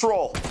raid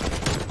control.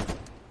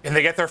 And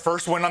they get their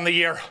first win on the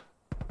year.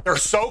 They're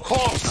so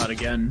close. Not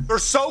again. They're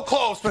so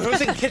close, but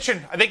who's in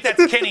kitchen? I think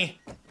that's Kenny.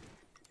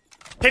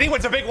 Kenny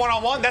wins a big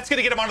one-on-one. That's going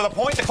to get him onto the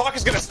point. The clock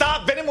is going to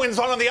stop. Venom wins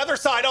on the other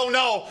side. Oh,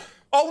 no.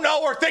 Oh,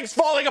 no, are things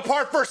falling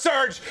apart for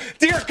Surge?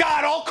 Dear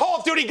God, all Call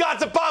of Duty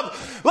gods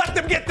above, let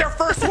them get their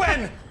first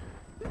win.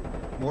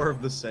 More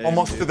of the same.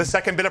 Almost to the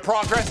second bit of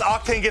progress.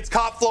 Octane gets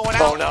caught flowing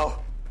out. Oh, no.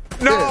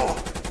 No.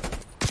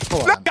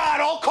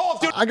 God, all Call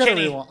of Duty. I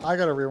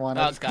gotta rewind.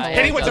 Oh, God.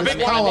 Kenny wins a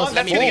big one-on-one.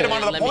 That's going to get him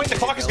onto the point. The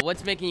clock is...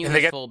 What's making you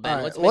look full,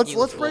 Ben? Right, let's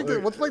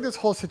break this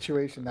whole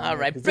situation down. All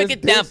right, here, break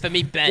it down for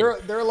me, Ben.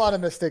 There are a lot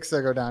of mistakes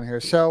that go down here.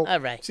 So, all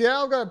right.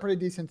 Seattle got a pretty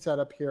decent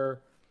setup here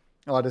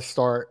to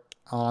start.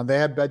 They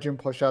had bedroom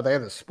pushed out. They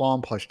had the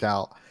spawn pushed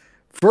out.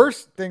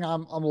 First thing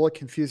I'm a little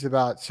confused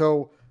about.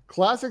 So,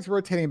 Classic's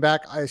rotating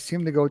back. I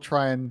assume to go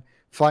try and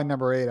find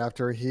number 8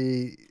 after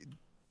he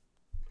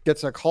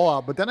gets a call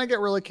out. But then I get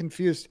really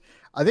confused.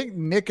 I think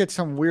Nick gets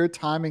some weird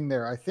timing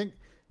there. I think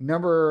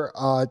number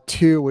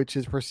 2, which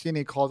is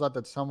Persini, calls out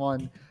that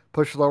someone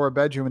pushed lower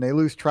bedroom, and they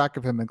lose track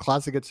of him. And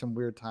Classic gets some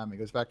weird timing. He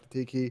goes back to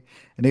Tiki,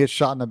 and he gets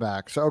shot in the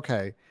back. So,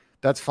 okay,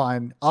 that's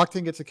fine.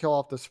 Octane gets a kill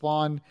off the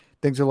spawn.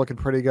 Things are looking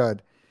pretty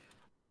good.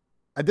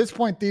 At this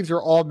point, Thieves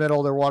are all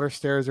middle. Their water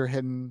stairs are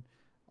hidden.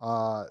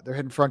 They're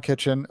hidden front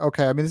kitchen.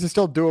 Okay, I mean, this is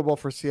still doable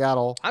for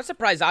Seattle. I'm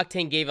surprised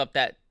Octane gave up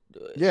that.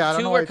 Yeah,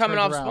 Two were coming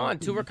off spawn.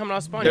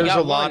 There's a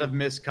lot of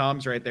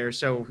miscoms right there.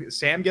 So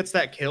Sam gets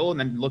that kill and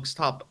then looks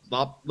top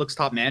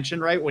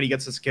mansion, right, when he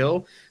gets his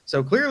kill.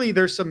 So clearly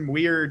there's some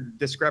weird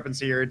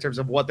discrepancy here in terms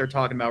of what they're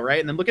talking about, right?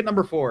 And then look at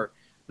number 4.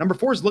 Number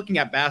 4 is looking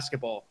at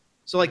basketball.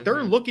 So like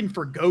they're looking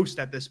for Ghost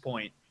at this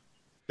point.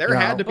 There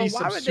had to be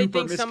some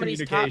super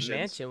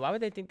miscommunications. Why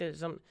would they think there's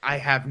some? I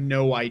have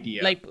no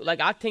idea. Like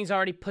Octane's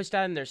already pushed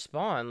out in their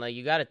spawn. Like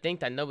you got to think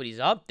that nobody's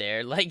up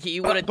there. Like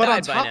you would have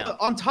died by now.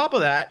 On top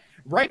of that,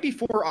 right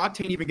before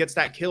Octane even gets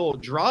that kill,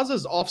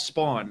 Draza's off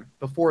spawn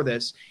before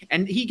this,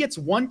 and he gets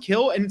one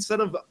kill. And instead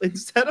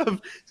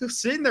of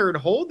sitting there and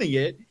holding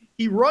it,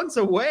 he runs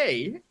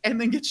away and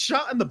then gets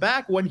shot in the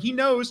back when he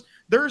knows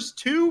there's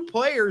 2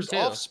 players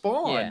off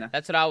spawn. Yeah,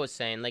 that's what I was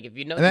saying. Like if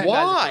you know the guys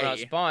are coming off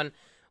spawn.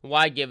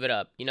 Why give it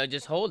up?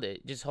 Just hold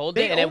it. Just hold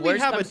it. And then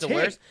worst comes to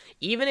worst,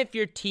 even if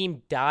your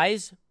team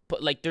dies,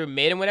 but like through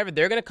mid and whatever,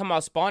 they're gonna come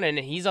out spawn and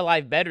he's a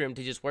live bedroom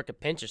to just work a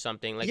pinch or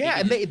something. Like yeah,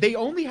 and they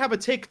only have a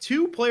tick.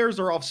 2 players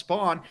are off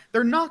spawn.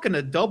 They're not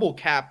gonna double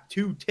cap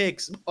 2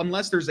 ticks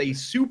unless there's a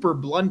super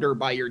blunder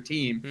by your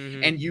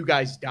team and you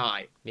guys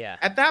die. Yeah.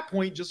 At that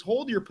point, just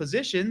hold your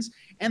positions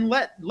and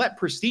let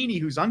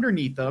Pristini, who's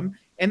underneath them,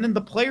 and then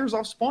the players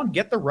off spawn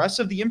get the rest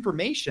of the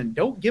information.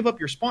 Don't give up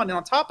your spawn. And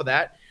on top of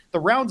that, the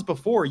rounds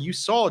before, you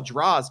saw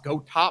Draz go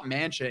top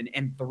mansion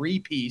and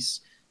 3-piece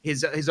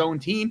his own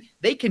team.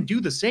 They can do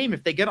the same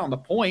if they get on the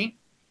point.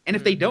 And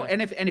if they don't,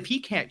 and if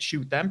he can't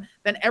shoot them,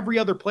 then every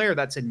other player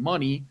that's in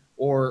money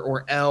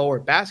or L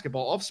or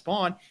basketball off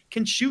spawn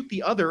can shoot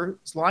the other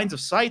lines of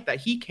sight that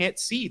he can't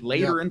see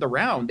later in the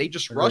round. They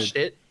just rushed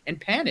it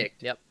and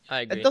panicked. Yep,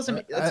 I agree.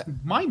 That's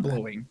mind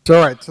blowing. So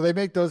all right, so they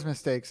make those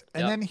mistakes,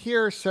 and then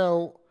here,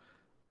 so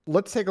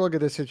let's take a look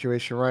at this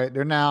situation. Right,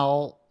 they're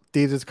now.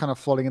 Thieves is kind of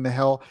floating in the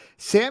hill.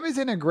 Sam is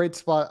in a great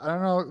spot. I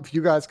don't know if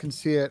you guys can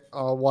see it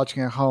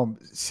watching at home.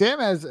 Sam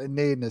has a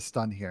nade and a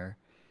stun here.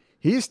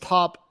 He's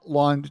top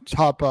money.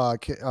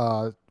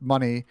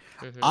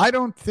 I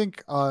don't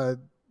think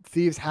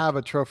Thieves have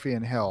a trophy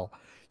in hill.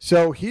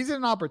 So he's in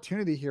an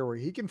opportunity here where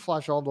he can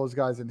flash all those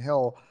guys in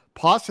hill.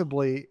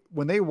 Possibly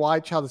when they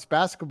wide chow this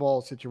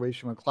basketball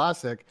situation with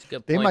Classic,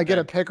 they might get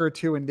a pick or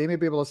 2 and they may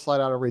be able to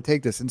slide out and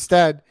retake this.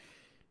 Instead,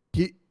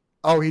 he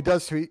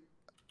does.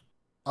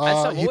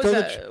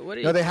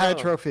 They had a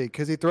trophy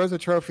because he throws a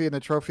trophy and the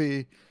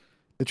trophy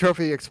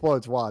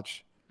explodes.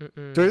 Watch. So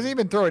he doesn't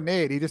even throw a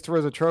nade. He just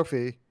throws a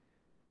trophy.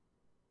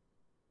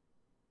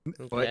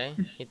 Okay,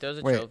 he throws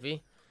a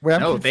trophy. Wait,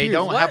 no, they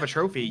don't have a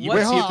trophy. You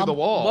can see it through the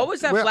wall. What was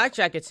that flak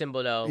jacket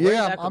symbol though?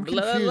 I'm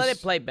confused. Let it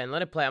play, Ben.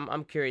 Let it play.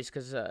 I'm curious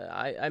because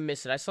I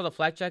missed it. I saw the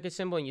flak jacket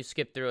symbol and you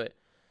skipped through it.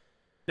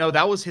 No,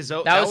 that was his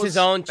own. That was his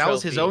own trophy. That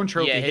was his own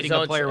trophy hitting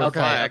a player with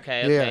flag.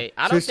 Okay.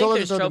 I don't think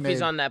there's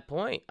trophies on that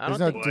point. There's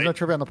no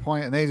trophy on the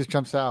point, and then he just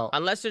jumps out.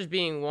 Unless there's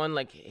being one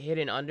like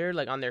hidden under,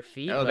 like on their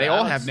feet. No, they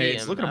all have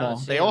nades. Look at them all.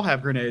 They all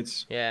have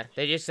grenades. Yeah,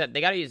 they just said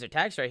they got to use their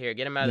tags right here.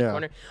 Get them out of the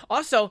corner.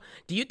 Also,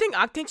 do you think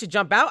Octane should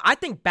jump out? I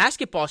think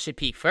basketball should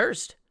peek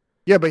first.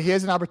 Yeah, but he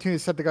has an opportunity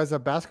to set the guys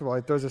up basketball.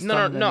 He throws a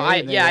stun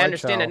I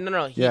understand that.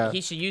 No. He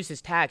should use his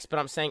tags, but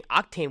I'm saying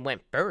Octane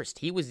went first.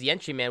 He was the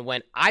entry man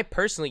when I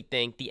personally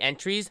think the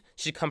entries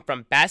should come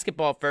from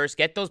basketball first,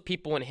 get those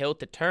people in hill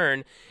to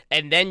turn,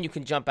 and then you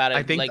can jump out and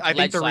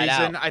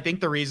I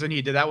think the reason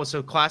he did that was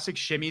so Classic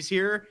shimmies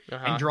here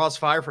and draws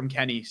fire from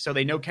Kenny. So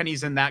they know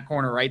Kenny's in that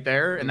corner right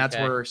there, and that's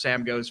where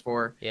Sam goes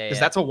for.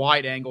 Because that's a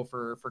wide angle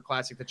for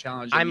Classic to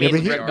challenge. I mean,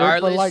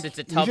 regardless, it's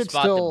a tough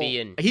spot to be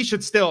in. He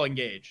should still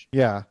engage.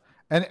 Yeah.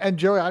 And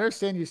Joey, I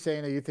understand you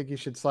saying that you think you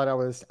should slide out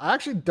with this. I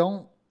actually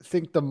don't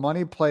think the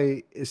money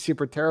play is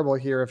super terrible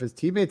here. If his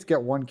teammates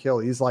get 1 kill,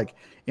 he's like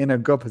in a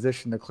good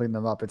position to clean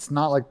them up. It's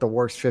not like the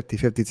worst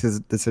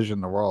 50-50 decision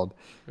in the world.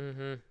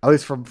 At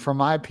least from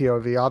my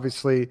POV.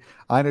 Obviously,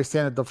 I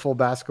understand that the full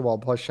basketball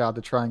push out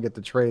to try and get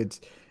the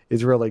trades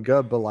is really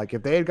good, but like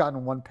if they had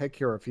gotten 1 pick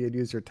here, if he had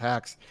used their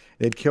tax,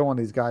 they'd kill one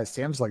of these guys.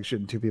 Sam's like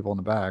shooting 2 people in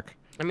the back.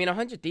 I mean,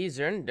 100 Thieves,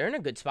 they're in a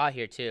good spot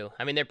here, too.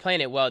 I mean, they're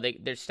playing it well.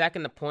 They're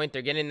stacking the point.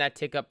 They're getting that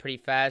tick up pretty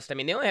fast. I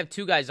mean, they only have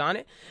 2 guys on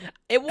it.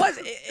 It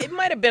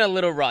might have been a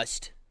little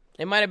rushed.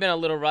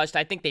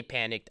 I think they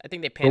panicked.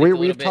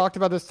 We've talked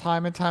about this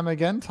time and time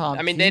again, Tom.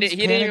 I mean, he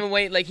didn't even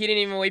wait. Like, he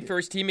didn't even wait for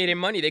his teammate and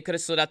money. They could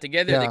have slid out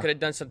together. Yeah. They could have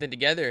done something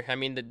together. I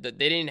mean, they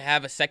didn't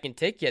have a second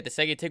tick yet. The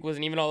second tick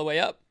wasn't even all the way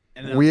up.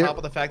 And then on top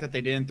of the fact that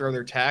they didn't throw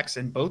their tax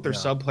and both their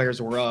sub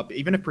players were up,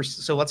 even if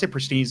so, let's say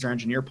Prestine's their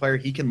engineer player,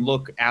 he can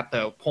look at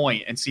the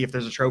point and see if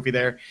there's a trophy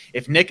there.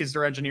 If Nick is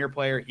their engineer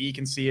player, he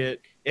can see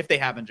it. If they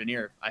have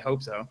engineer, I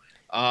hope so.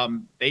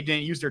 They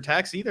didn't use their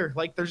tax either.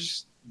 Like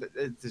it's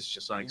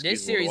just unexcusable.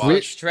 This series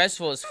was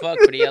stressful as fuck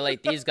for the LA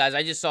Thieves guys.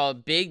 I just saw a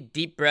big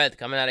deep breath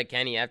coming out of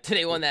Kenny after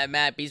they won that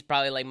map. He's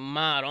probably like,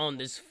 "Mod on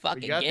this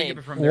fucking game."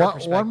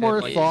 One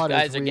more thought: these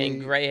guys are getting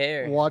gray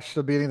hair. Watch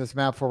the beating this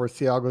map where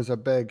Seattle goes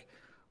up big.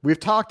 We've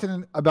talked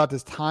about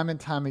this time and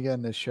time again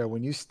in this show.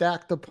 When you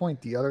stack the point,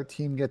 the other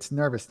team gets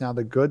nervous. Now,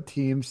 the good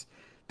teams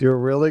do a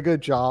really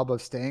good job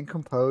of staying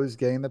composed,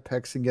 getting the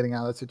picks, and getting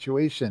out of the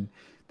situation.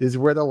 This is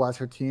where the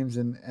lesser teams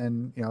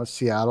and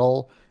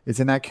Seattle is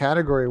in that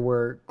category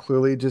where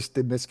clearly just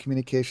the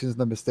miscommunications and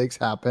the mistakes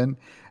happen,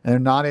 and they're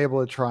not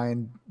able to try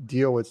and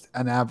deal with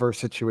an adverse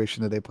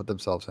situation that they put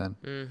themselves in.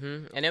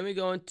 And then we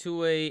go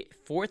into a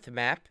 4th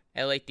map,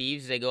 LA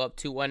Thieves. They go up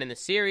 2-1 in the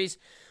series.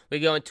 We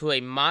go into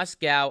a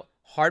Moscow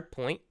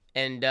hardpoint,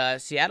 and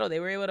Seattle,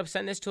 they were able to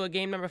send this to a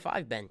game number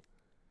 5, Ben.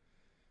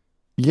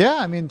 Yeah,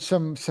 I mean,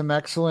 some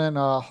excellent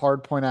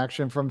hardpoint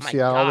action from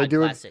Seattle.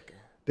 God,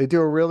 they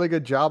do a really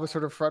good job of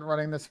sort of front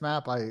running this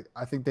map. I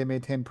think they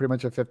maintained pretty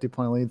much a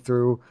 50-point lead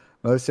through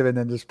most of it, and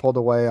then just pulled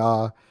away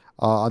on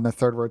the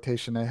 3rd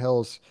rotation at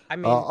Hills. I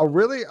mean,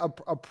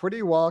 a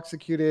pretty well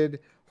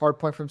executed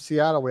hardpoint from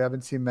Seattle. We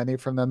haven't seen many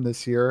from them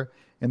this year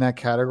in that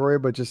category,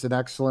 but just an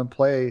excellent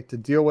play to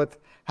deal with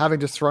having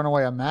just thrown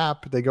away a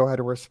map. They go ahead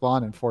and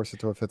respond and force it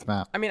to a 5th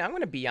map. I mean, I'm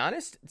going to be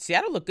honest.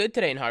 Seattle looked good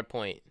today in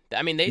hardpoint.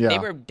 I mean,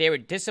 they were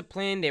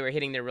disciplined. They were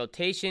hitting their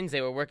rotations.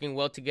 They were working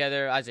well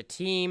together as a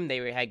team.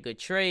 They had good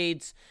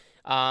trades.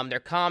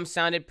 Their comms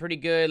sounded pretty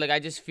good. Like, I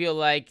just feel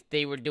like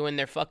they were doing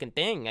their fucking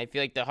thing. I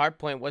feel like the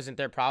hardpoint wasn't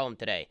their problem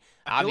today.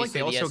 I feel like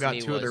they also got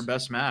 2 of their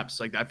best maps.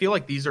 Like, I feel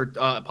like these are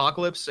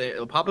Apocalypse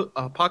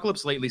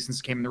lately since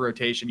it came in the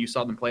rotation. You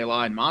saw them play a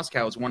lot, and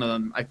Moscow is one of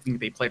them. I think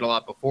they played a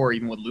lot before,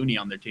 even with Looney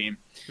on their team.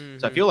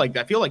 So I feel like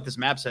this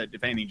map set,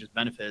 if anything, just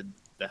benefited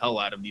the hell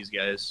out of these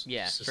guys.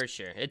 Yeah, for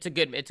sure. It's a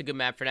good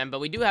map for them. But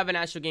we do have a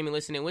national gaming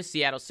listening with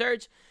Seattle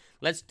Surge.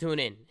 Let's tune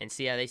in and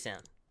see how they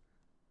sound.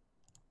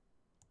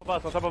 On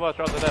top of us,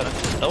 shots are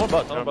dead. No one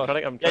bus. I'm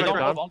trying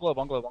on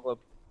globe.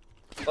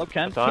 Globe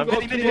Ken.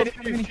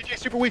 TJ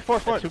super weak,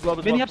 force. 2 globe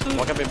as well.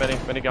 One got me,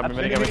 many got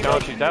me. No,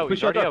 she's out.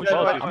 He's already out.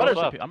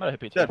 I'm gonna hit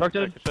pizza.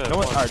 No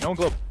one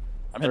globe.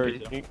 I'm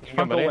hitting pizza.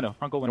 Front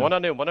goal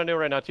window. One on new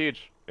right now,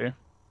 Teach. Here.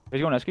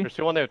 He's going Esky. There's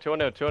 2 on there.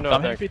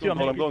 I'm hitting pizza. I'm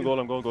going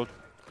gold.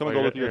 Come and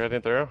go with you. I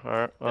think they're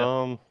alright.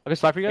 Okay,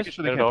 slide for you guys.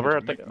 Get it over.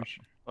 I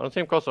don't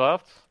see him close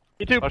left.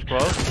 T2. Much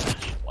close.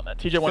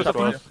 TJ one step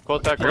close.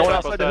 Close back. Going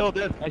outside the hill,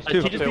 dead. Nice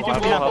 2. Globe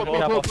and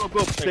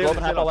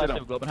half all last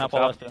 2. Globe and half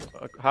all last 2.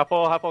 Half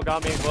all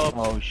got me. Globe.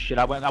 Oh shit!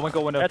 I went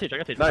go window. I got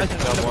teach. Nice.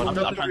 I'm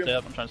trying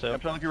to save. I'm trying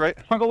to look you right.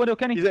 Front go window,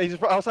 Kenny. He's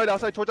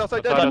outside, towards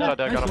outside. Dead. Got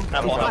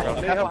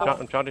him.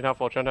 I'm trying half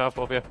all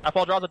for you. Half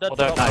all draws a dead.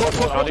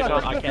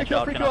 I can't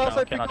shot.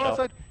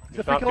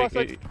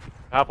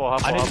 Half all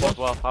as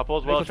well. Half all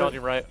as well.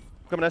 Challenging right.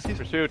 Coming Esky.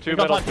 Pursue. 2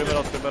 middle. They're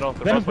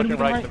both pushing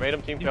right. They made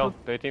him team kill.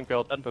 They team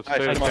killed. Half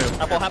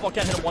all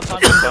can't hit him one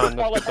time.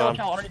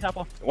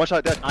 One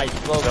shot dead. Nice.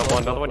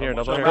 Another one here.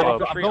 I'm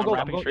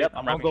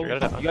going go. You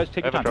guys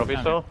take your time. Trophy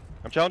still.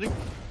 I'm challenging.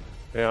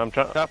 Yeah, I'm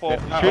trying. Half all.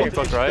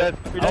 Close right.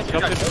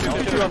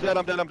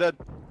 I'm dead.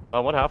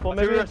 One half all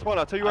maybe.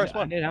 I'll tell you where I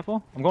spawn. I need half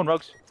all. I'm going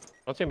rogues.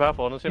 Don't see him half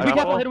all. They could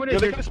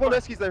have spawned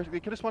Eskies there.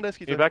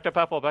 He backed up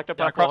half all.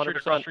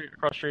 100%.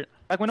 Across street.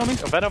 Back window me.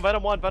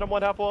 Venom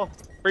one half all.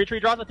 Free tree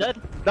draws it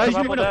dead. Nice.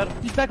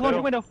 He's back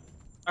laundry window.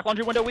 Back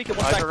laundry window weak.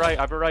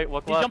 I've right.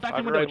 Look left. He's jumped back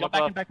in window.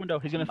 Back window.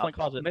 He's gonna flank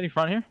closet. Maybe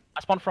front here.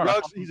 I spawned front.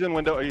 He's in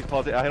window. He's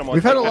closet. I hit him on.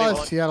 We've had a lot of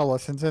Seattle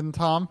listens in,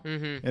 Tom.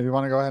 If you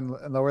want to go ahead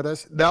and lower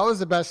this. That was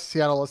the best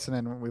Seattle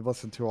listening we've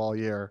listened to all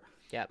year.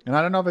 Yep. And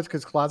I don't know if it's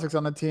because Classic's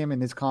on the team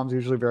and his comms are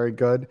usually very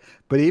good,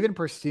 but even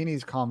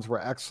Pristini's comms were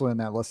excellent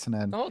at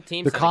listening. The whole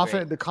team. The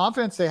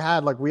confidence they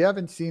had, like we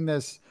haven't seen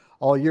this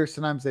all year.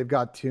 Sometimes they've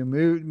got 2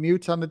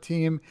 mutes on the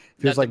team.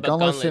 Feels like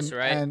Gunless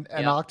right? and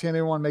Octane,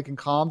 everyone making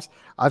comms.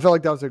 I felt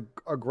like that was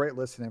a great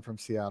listening from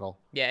Seattle.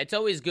 Yeah, it's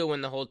always good when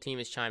the whole team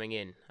is chiming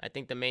in. I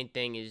think the main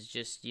thing is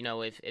just,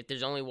 if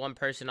there's only one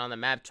person on the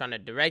map trying to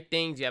direct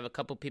things, you have a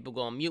couple people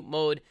go on mute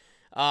mode.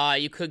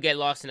 You could get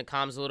lost in the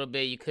comms a little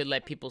bit. You could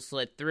let people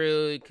slip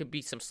through. It could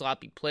be some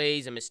sloppy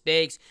plays and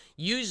mistakes.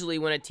 Usually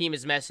when a team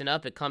is messing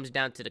up, it comes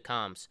down to the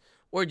comms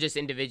or just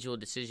individual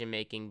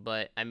decision-making.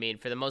 But, I mean,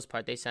 for the most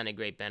part, they sounded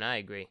great, Ben. I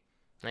agree.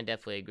 I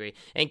definitely agree.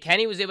 And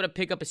Kenny was able to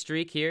pick up a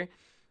streak here.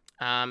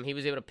 He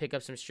was able to pick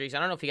up some streaks. I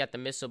don't know if he got the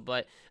missile,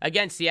 but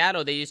again,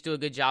 Seattle, they just do a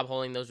good job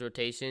holding those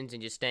rotations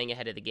and just staying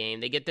ahead of the game.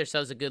 They get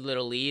themselves a good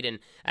little lead, and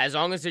as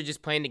long as they're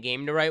just playing the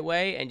game the right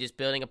way and just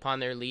building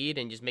upon their lead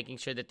and just making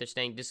sure that they're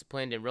staying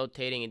disciplined and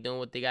rotating and doing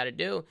what they got to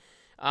do,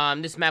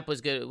 this map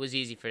was good. It was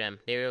easy for them.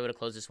 They were able to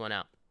close this one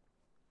out.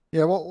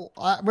 Yeah, well,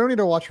 we don't need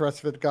to watch the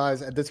rest of it,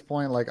 guys. At this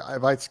point, like,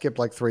 if I skip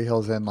like 3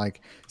 hills in,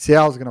 like,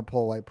 Seattle's going to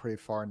pull away pretty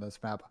far in this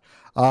map.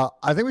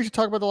 I think we should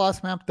talk about the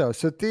last map, though.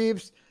 So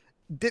Thieves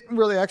didn't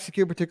really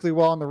execute particularly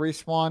well on the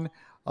respawn.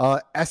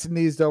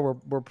 S&Ds, though,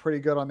 were pretty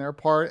good on their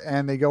part,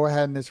 and they go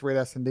ahead and just raid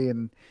S&D,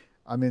 and,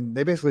 I mean,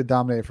 they basically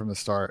dominated from the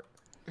start.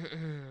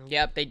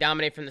 Yep, they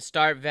dominate from the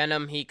start.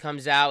 Venom, he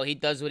comes out. He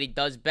does what he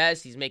does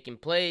best. He's making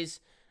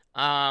plays.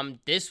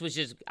 This was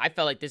just, I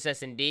felt like this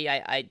S&D,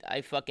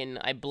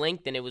 I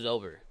blinked and it was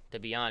over, to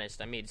be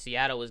honest. I mean,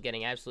 Seattle was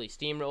getting absolutely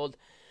steamrolled.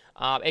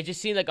 It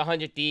just seemed like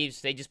 100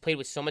 Thieves. They just played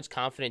with so much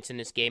confidence in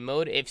this game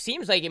mode. It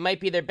seems like it might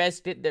be their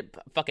best, the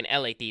fucking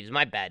LA Thieves,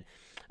 my bad.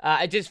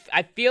 I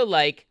feel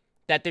like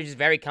that they're just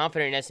very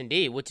confident in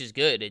S&D, which is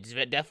good. It's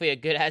definitely a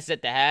good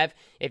asset to have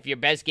if your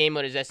best game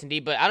mode is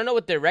S&D. But I don't know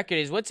what their record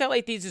is. What's LA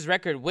Thieves'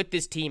 record with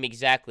this team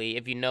exactly,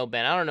 if you know,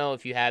 Ben? I don't know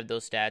if you have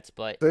those stats,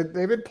 but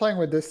They've been playing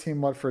with this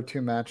team, for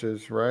 2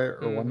 matches, right?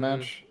 Or 1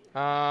 match?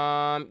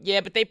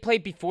 Yeah, but they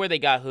played before they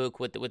got Hook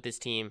with this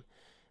team.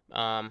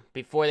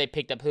 Before they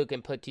picked up Hook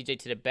and put TJ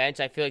to the bench.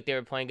 I feel like they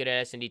were playing good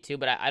at S&D too,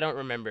 but I don't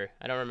remember.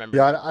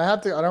 Yeah, I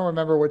don't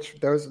remember which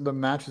those are the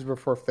matches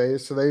before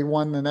phase. So they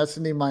won in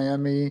S&D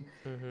Miami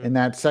in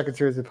that second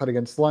series they put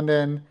against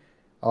London.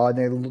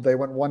 They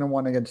went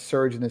 1-1 against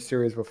Surge in the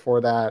series before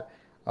that.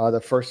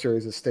 The first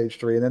series is stage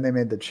 3, and then they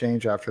made the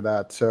change after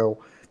that.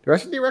 So the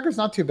S&D record's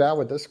not too bad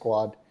with this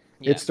squad.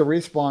 Yeah. It's the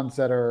respawns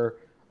that are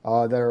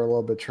a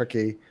little bit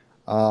tricky.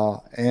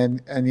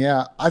 And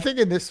yeah, I think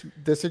in this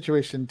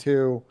situation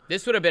too,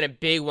 this would have been a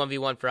big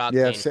 1v1 for Octane.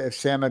 Yeah, if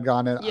Sam had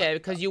gone in. Yeah,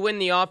 because you win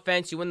the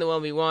offense, you win the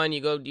 1v1, you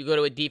go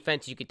to a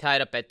defense, you could tie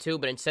it up at 2,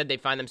 but instead they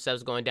find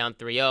themselves going down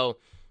 3-0,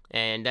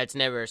 and that's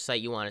never a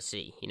sight you want to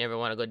see. You never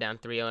want to go down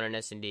 3-0 in an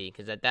S&D,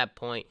 because at that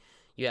point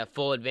you have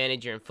full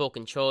advantage, you're in full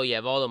control, you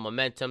have all the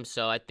momentum.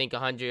 So I think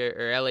 100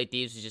 or LA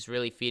Thieves is just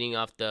really feeding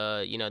off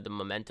the the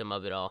momentum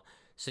of it all.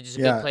 So just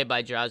a good play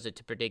by Drowser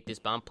to predict this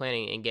bomb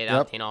planning and get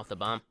Octane off the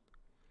bomb.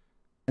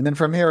 And then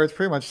from here, it's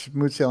pretty much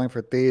smooth sailing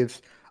for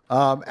Thieves.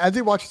 As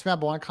we watch this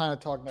map, I want to kind of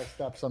talk next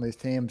steps on these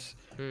teams.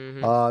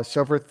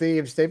 So for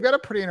Thieves, they've got a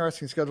pretty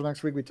interesting schedule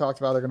next week. We talked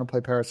about they're going to play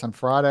Paris on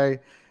Friday.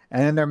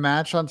 And then their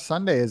match on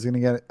Sunday is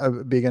going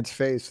to be against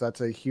FaZe. So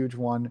that's a huge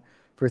one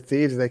for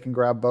Thieves. They can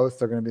grab both.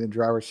 They're going to be in the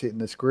driver's seat in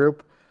this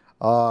group.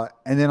 And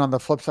then on the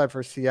flip side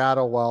for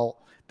Seattle, well,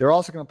 they're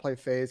also going to play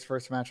FaZe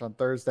first match on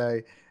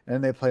Thursday. And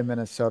then they play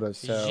Minnesota.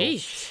 So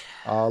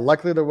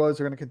likely the woes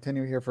are going to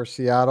continue here for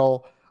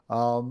Seattle.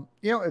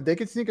 If they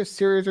can sneak a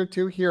series or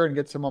 2 here and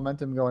get some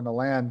momentum going to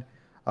land,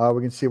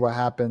 we can see what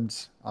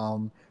happens.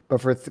 But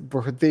for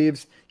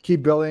Thieves,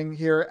 keep building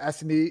here.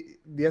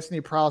 The S&D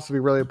prowess will be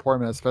really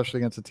important, especially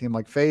against a team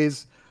like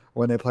FaZe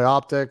when they play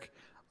Optic.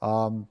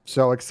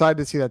 So excited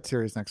to see that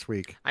series next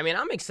week. I mean,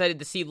 I'm excited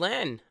to see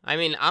LAN. I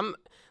mean,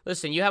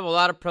 listen, you have a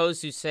lot of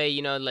pros who say,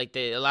 a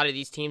lot of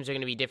these teams are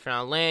going to be different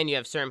on LAN. You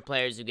have certain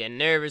players who get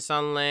nervous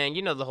on LAN.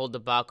 The whole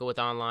debacle with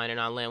online and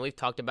on LAN. We've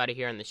talked about it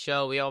here on the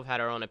show. We all have had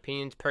our own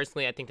opinions.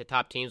 Personally, I think the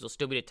top teams will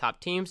still be the top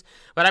teams.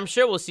 But I'm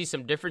sure we'll see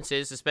some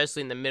differences,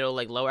 especially in the middle,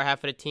 lower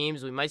half of the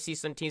teams. We might see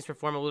some teams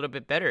perform a little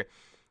bit better.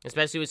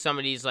 Especially with some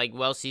of these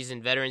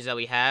well-seasoned veterans that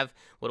we have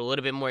with a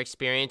little bit more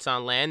experience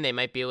on LAN, they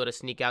might be able to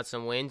sneak out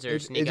some wins or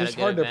sneak out a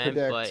good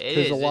event. But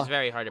it's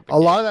very hard to predict. A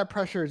lot of that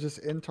pressure is just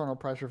internal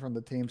pressure from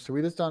the team, so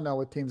we just don't know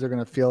what teams are going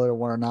to feel it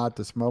or not at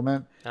this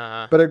moment.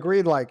 But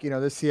agreed,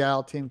 this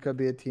Seattle team could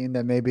be a team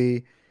that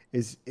maybe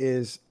is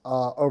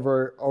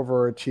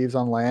overachieves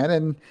on LAN,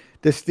 and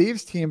the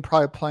Thieves team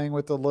probably playing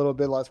with a little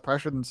bit less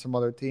pressure than some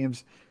other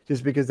teams,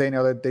 just because they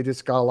know that they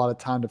just got a lot of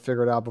time to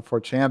figure it out before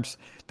champs.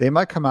 They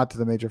might come out to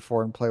the Major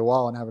 4 and play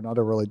well and have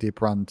another really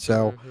deep run.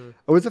 So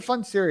it was a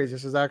fun series.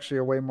 This is actually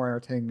a way more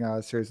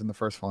entertaining series than the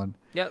first one.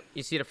 Yep,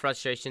 you see the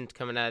frustrations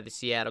coming out of the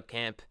Seattle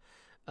camp.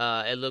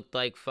 It looked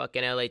like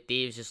fucking LA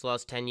Thieves just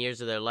lost 10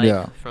 years of their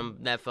life from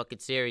that fucking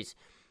series.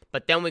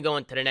 But then we go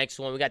into the next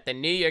one. We got the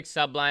New York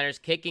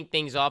Subliners kicking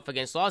things off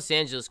against Los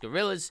Angeles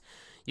Guerrillas.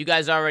 You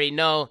guys already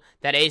know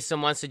that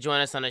Asim wants to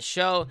join us on the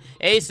show.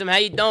 Asim, how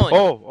you doing?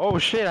 Oh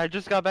shit! I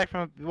just got back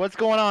from. What's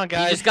going on,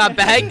 guys? You just got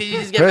back? Did you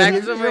just get back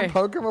from somewhere? Did you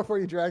poke him before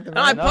you dragged him?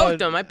 No, I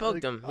poked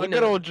him. A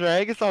good old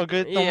drag. It's all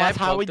good. Yeah,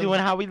 how we doing?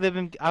 How we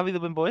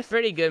living, boys?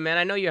 Pretty good, man.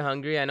 I know you're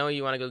hungry. I know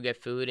you want to go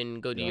get food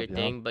and go do your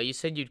thing. But you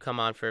said you'd come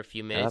on for a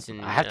few minutes.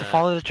 And I have to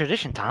follow the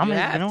tradition, Tom. You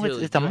have to.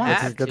 It's a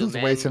month. Get those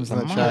Wasims in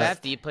the chat. You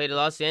have to. You played the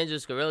Los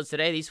Angeles Guerrillas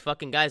today. These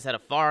fucking guys had a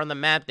FAR on the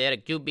map. They had a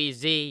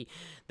QBZ.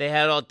 They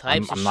had all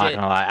types of I'm shit. not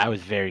gonna lie, I was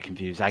very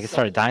confused. I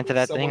started dying to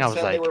that thing. I was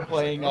like, they were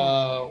playing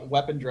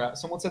weapon draft.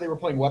 Someone said they were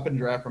playing weapon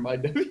draft from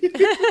IW.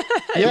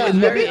 Yeah,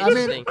 I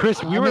mean,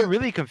 Chris, we were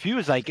really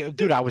confused. Like,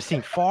 dude, I was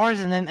seeing FARs,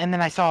 and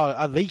then I saw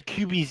a late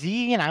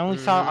QBZ, and I only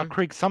saw a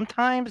Krieg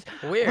sometimes.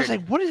 Weird. I was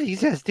like, what are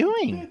these guys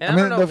doing? I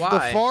mean, the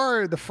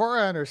far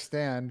I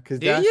understand because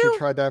Dash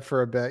tried that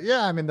for a bit.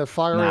 Yeah, I mean the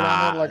fire rate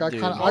on it, like I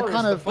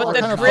kind of. But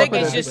the Krieg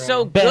is just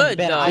so good,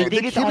 though. I The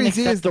think it's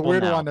QBZ is the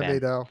weird unacceptable one now, to me,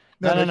 Ben. though.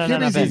 No,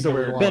 QBZ is the Ben.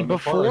 weird one. Ben,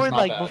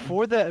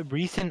 before the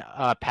recent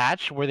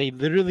patch where they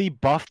literally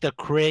buffed the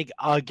Krieg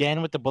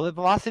again with the bullet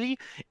velocity,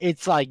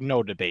 it's like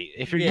no debate.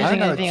 If you're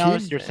using anything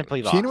else, you're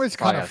simply lost. Gene was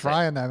kind of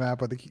frying that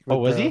map with the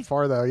was he?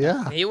 far though,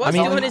 yeah. He was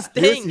doing his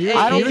thing.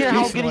 I don't care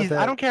how good he's.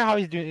 I don't care how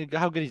he's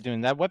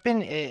doing. That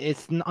weapon,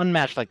 it's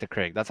unmatched like the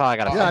Krieg. That's all I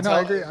gotta say. Yeah, no,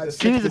 I agree.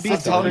 Gene is a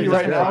beast. I'm telling you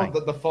right now,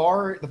 the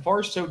far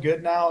is so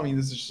good now. I mean,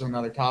 this is just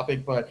another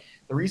topic, but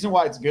the reason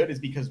why it's good is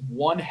because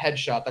one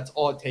headshot, that's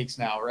all it takes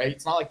now, right?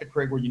 It's not like the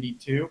Krieg where you need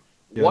two.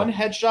 Yeah. One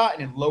headshot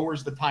and it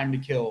lowers the time to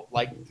kill,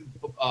 like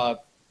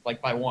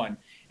by one,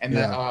 and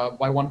then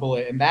by one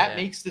bullet, and that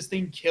makes this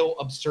thing kill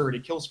absurd.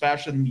 It kills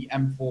faster than the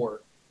M4,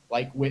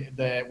 like with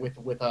a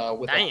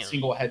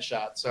single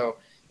headshot. So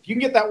if you can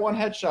get that one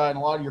headshot in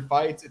a lot of your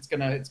fights, it's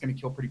gonna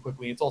kill pretty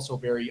quickly. It's also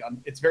very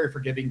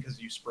forgiving because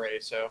you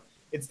spray. So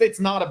it's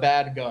not a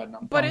bad gun.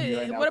 But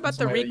what about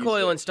the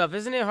recoil and stuff?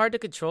 Isn't it hard to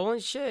control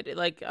and shit?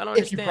 Like I don't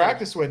understand. If you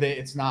practice with it,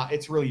 it's not.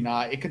 It's really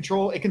not. It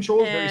controls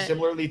very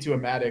similarly to a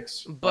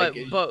Maddox. But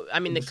I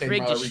mean the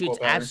Krieg just shoots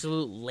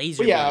absolute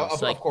laser. Yeah,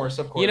 beams. of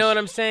course. You know what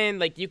I'm saying?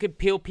 Like you could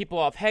peel people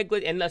off head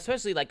glitch, and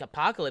especially like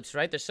Apocalypse,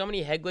 right? There's so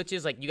many head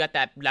glitches. Like you got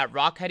that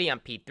rock heady on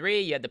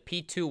P3. You had the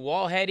P2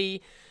 wall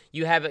heady.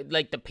 You have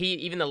like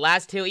even the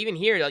last hill. Even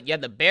here, like, you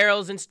have the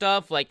barrels and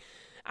stuff. Like.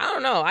 I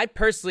don't know. I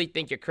personally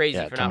think you're crazy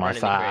for not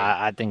running the Krieg.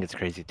 I think it's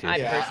crazy too.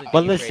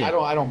 But listen,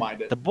 I don't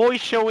mind it. The boys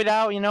show it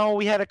out. You know,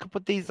 we had a couple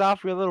of days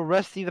off. We were a little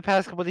rusty the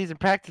past couple of days in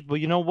practice. But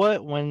you know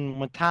what?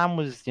 When time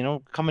was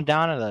coming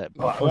down to the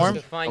perform,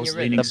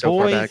 the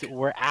boys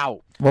were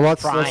out. Well,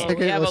 let's take a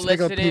peep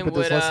at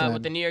this listening.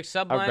 with the New York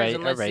sublines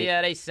and let's see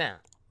how they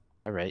sound.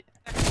 All right.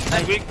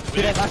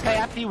 That last guy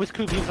after you was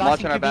cool. He was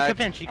watching our back.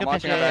 I don't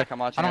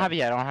have it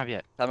yet.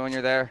 Tell me when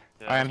you're there.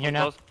 Yeah, All right, I'm here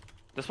now.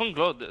 This one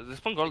gold.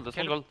 This one gold.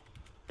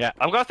 Yeah.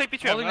 I'm gonna stay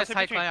P3. Holding this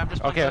high play. I'm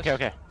just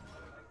Okay.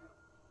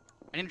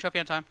 I need a trophy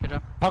on time. Good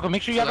job. Paco,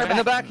 make sure you have in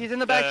the back. He's in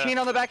the back. Sheen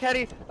on the back,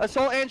 heady.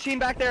 Assault and Sheen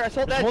back there.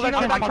 Assault that. Sheen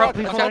on the back. Assault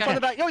on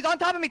the back. Yo, he's on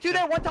top of me. Two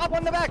there. One top, one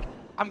in the back.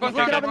 I'm going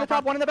to up in the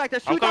top, one in the back.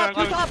 There's two top.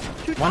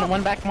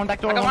 One back door.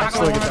 One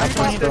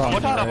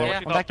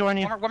back door on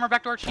you. One more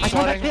back door. I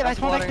spawned back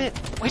pit.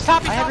 He's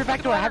top. I have your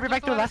back door.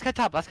 Last guy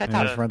top. Go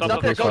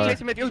chase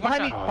him. He's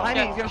behind me. He's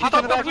gonna shoot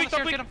in the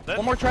back.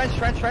 One more trench.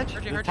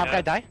 Top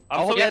guy die?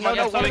 Oh, yeah,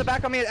 no. One in the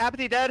back on me.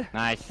 Apathy dead.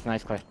 Nice,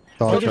 Clay.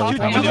 Too low. I'm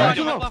going to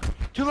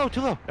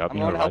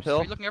help Hill.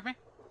 Are you looking at me?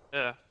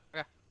 Yeah.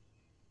 Okay.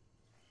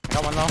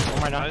 Got one low.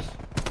 One right now. Nice.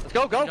 Let's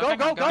go. Come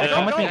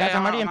with me, guys.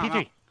 I'm already in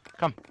P3.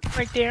 Come.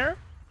 Right there.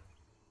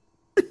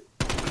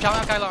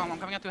 I'm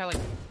coming out to heli.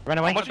 Run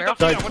away.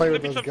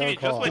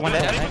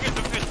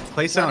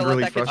 Clay sound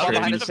really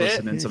frustrated just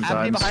listening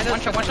sometimes. One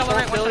shot on the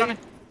right.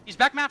 He's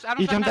back maps.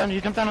 You jumped down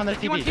on their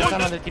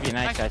TV.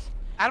 Nice, guys.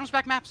 Adam's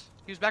back maps.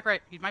 He was back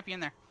right. He might be in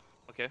there.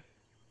 Okay.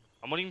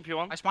 I'm holding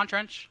P1. I spawn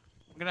trench.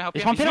 I'm gonna help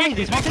you. One. One.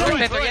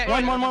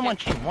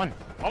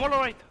 I'm all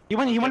right. He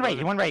went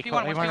right.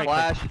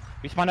 Flash.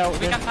 We spawned out.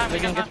 We got time.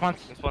 This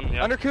one,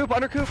 yeah. Under coop.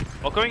 We're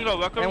going low.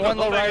 And one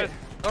low right.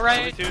 Low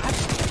right.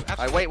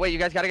 Alright, wait. You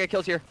guys gotta get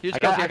kills here. I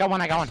got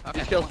one.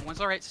 Okay. Kills. One's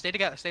low right. Stay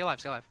together. Stay alive.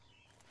 I'm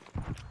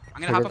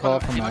gonna hop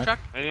up on the truck.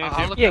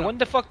 Yeah, when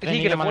the fuck did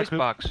he get a voice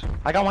box?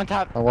 I got one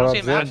top. What up,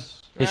 Zen?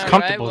 He's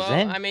comfortable,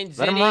 Zen. I mean,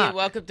 Let him Ziddy, rock.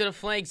 welcome to the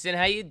flank, Zen.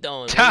 How you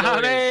doing?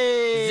 Tommy!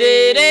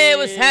 Ziddy,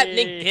 what's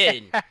happening,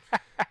 kid?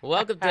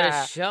 Welcome to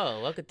the show.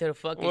 Welcome to the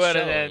fucking what show.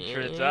 What an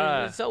entrance,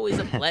 It's always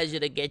a pleasure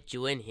to get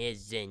you in here,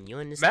 Zen. You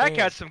understand? Mac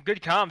had some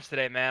good comms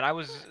today, man. I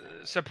was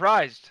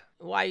surprised.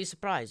 Why are you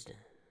surprised?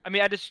 I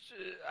mean, I just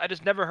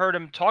never heard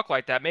him talk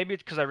like that. Maybe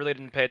it's because I really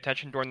didn't pay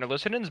attention during the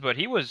listenings, but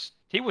he was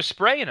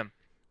spraying him.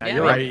 Yeah,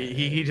 you're right.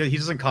 He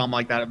doesn't calm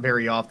like that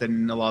very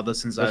often. A lot of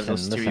listens I've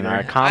listened to either.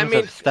 Our comms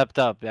have stepped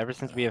up ever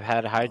since we have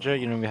had Hydra.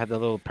 You know, we had the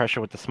little pressure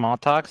with the small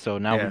talk, so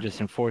now we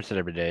just enforce it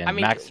every day. And I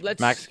mean,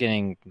 Max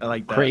getting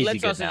crazy.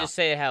 Let's also just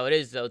say how it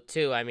is, though,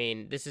 too. I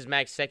mean, this is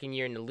Max's second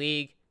year in the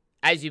league.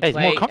 As you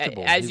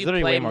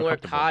play more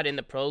COD in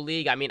the Pro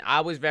League, I mean,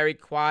 I was very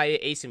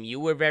quiet. Asim, you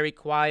were very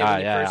quiet when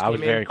you first came in. I was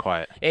very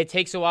quiet. It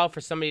takes a while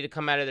for somebody to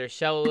come out of their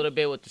shell a little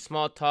bit with the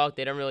small talk.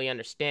 They don't really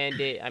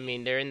understand it. I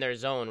mean, they're in their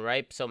zone,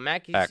 right? So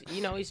Mac,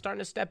 he's starting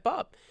to step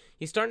up.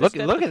 He's starting Look,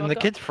 to look at him. The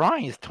kid's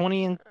frying. He's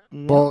 20 and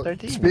Well,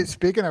 13.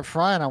 speaking of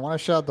frying, I want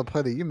to shout out the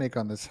play that you make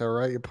on this hill,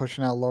 right? You're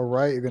pushing out low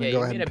right. You're going to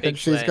go ahead and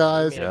pinch these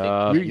guys.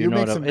 You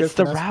make some good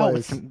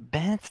finesse plays.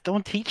 Ben,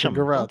 don't teach him. Good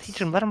Don't routes. teach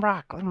him. Let him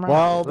rock. Let him rock.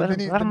 Well, let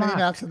the him mini rock.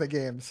 maps in the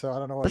game, so I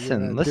don't know what you're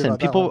gonna do Listen. about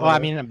People. that one, I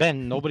mean,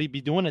 Ben, nobody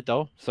be doing it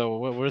though. So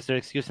where's their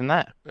excuse in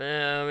that?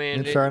 I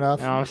mean, fair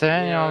enough. You know what I'm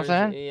saying? You know what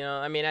I'm saying? You know,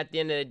 I mean, at the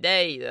end of the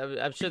day,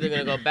 I'm sure they're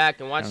gonna go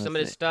back and watch some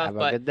of this stuff. Have a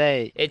But good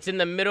day. it's in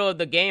the middle of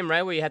the game,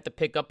 right, where you have to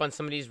pick up on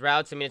some of these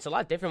routes. I mean, it's a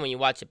lot different when you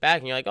watch it back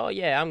and you're like, oh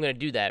yeah, I'm gonna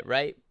do that,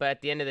 right? But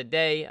at the end of the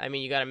day, I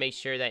mean, you gotta make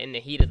sure that in the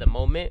heat of the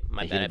moment, You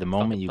gotta do them. Heat of the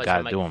moment, you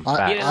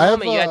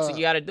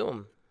gotta do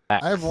them.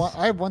 I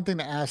have one thing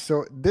to ask.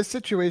 So this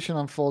situation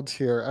unfolds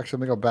here. Actually,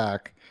 let me go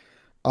back.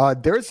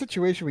 There's a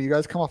situation where you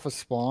guys come off a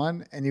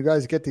spawn and you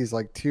guys get these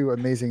like 2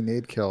 amazing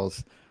nade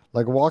kills.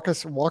 Like walk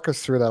us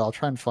through that. I'll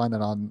try and find it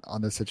on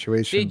this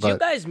situation. Did you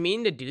guys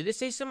mean to do this,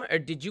 Asim, or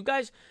did you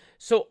guys?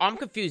 So I'm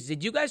confused.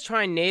 Did you guys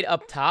try and nade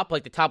up top,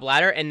 like the top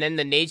ladder, and then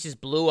the nades just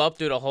blew up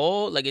through the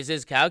hole? Like, is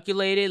this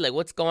calculated? Like,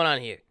 what's going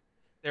on here?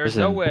 There's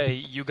no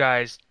way you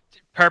guys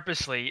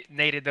purposely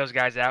naded those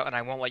guys out, and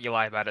I won't let you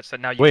lie about it. So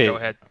now you can go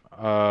ahead.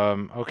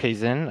 Okay,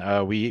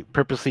 Zen. We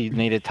purposely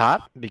naded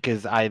top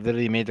because I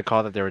literally made the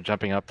call that they were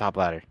jumping up top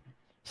ladder.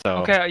 So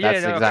okay, yeah,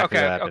 that's no, exactly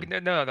okay, what happened.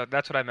 okay, no,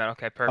 that's what I meant.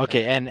 Okay, perfect.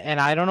 Okay, and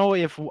I don't know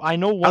if I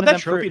know one How'd of that them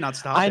trophy for, not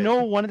stop I it?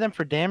 know one of them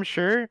for damn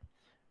sure.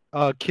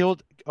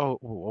 Killed.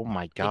 Oh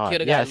my God!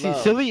 killed a Yeah, guy see,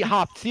 low.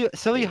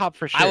 silly hop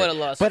for sure. I would have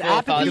lost. But 4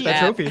 if I was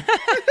apathy.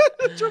 bad.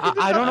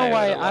 I don't know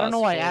why. would've I don't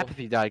know lost why 4.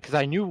 apathy died because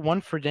I knew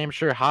one for damn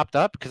sure hopped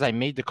up because I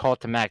made the call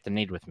to Mac to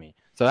nade with me.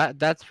 So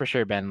that's for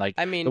sure, Ben. Like,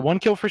 I mean, the one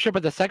kill for sure,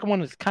 but the second one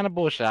was kind of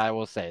bullshit. I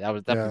will say that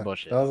was definitely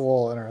bullshit. That was a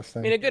little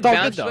interesting. I mean, a good It's all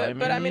bounce, good, though.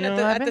 but I mean, you know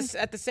what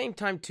at the same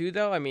time too,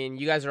 though. I mean,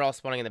 you guys are all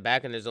spawning in the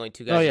back, and there's only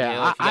 2 guys. Oh in the yeah,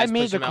 hill. If you I guys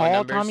made push the them out with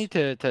call, numbers-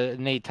 Tommy, to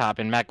nade top,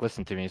 and Mac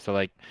listened to me. So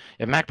like,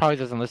 if Mac probably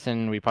doesn't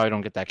listen, we probably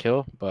don't get that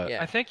kill. But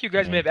Yeah. I think you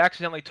guys may have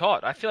accidentally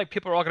taught. I feel like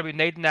people are all going to be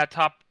nading that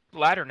top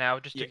ladder now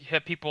just to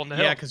hit people in the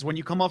hill. Yeah, because when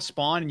you come off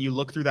spawn and you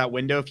look through that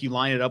window, if you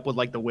line it up with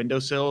like the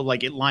windowsill,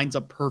 like it lines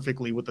up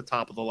perfectly with the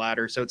top of the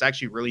ladder. So it's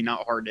actually really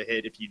not hard to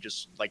hit if you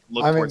just like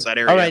look towards that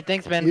area. All right,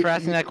 thanks Ben for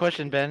asking that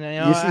question, Ben.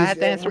 You know, I had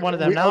to answer one of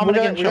them. Now I'm gonna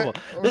get in trouble.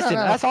 Listen,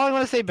 that's all I'm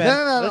gonna say, Ben.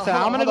 No, Listen,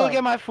 I'm gonna go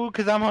get my food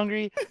because I'm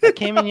hungry. I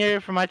came in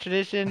here for my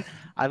tradition.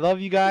 I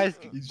love you guys.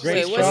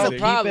 Great Wait, show. what's the Keep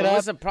problem? it up.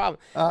 What's the problem?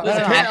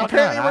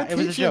 It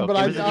was a joke. It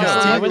was a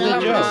joke. It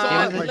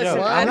was a joke.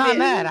 I'm not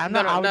mad. I'm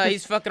not. No,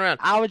 he's fucking around.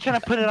 I was trying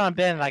to put it on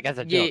Ben like as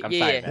a joke. I'm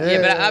sorry.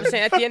 Yeah, but I'm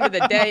saying at the end of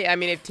the day, I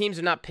mean, if teams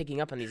are not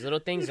picking up on these little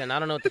things, then I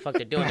don't know what the fuck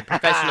they're doing. The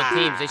professional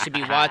teams, they should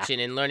be watching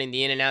and learning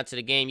the in and outs of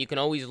the game. You can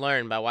always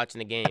learn by watching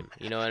the game.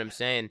 You know what I'm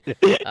saying?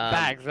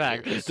 Facts.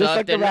 So Just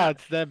like the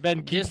routes that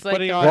Ben keeps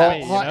putting on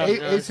me.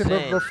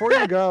 Asim, before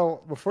you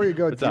go,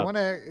 do you want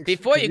to?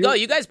 Before you go,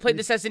 you guys played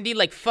this S&D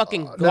like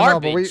fucking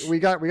garbage. No, but we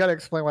got to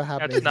explain what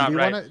happened. That's not do you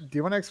right. Do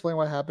you want to explain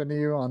what happened to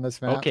you on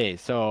this map? Okay,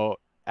 so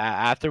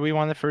after we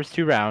won the first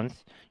 2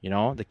 rounds, you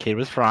know, the kid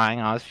was frying.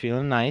 I was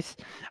feeling nice.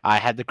 I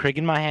had the Krig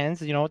in my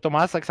hands. You know,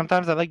 Tomas, like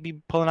sometimes I like be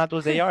pulling out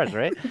those ARs,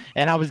 right?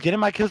 And I was getting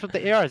my kills with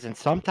the ARs, and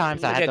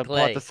sometimes I had to pull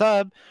out the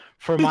sub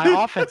for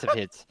my offensive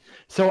hits.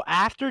 So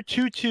after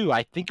 2-2,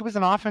 I think it was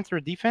an offense or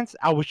a defense,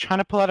 I was trying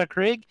to pull out a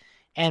Krig,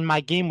 and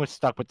my game was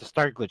stuck with the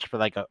start glitch for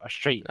like a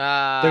straight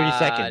 30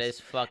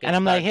 seconds. And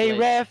I'm like, hey,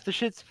 ref, the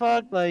shit's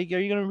fucked. Like, are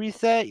you going to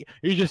reset?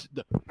 You just...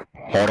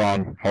 Hold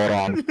on.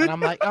 And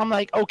I'm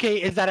like,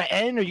 okay, is that an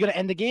end? Are you going to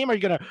end the game? Are you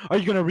going to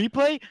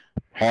replay?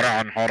 Hold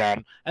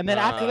on. And then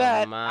after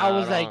that, I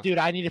was like, dude,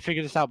 I need to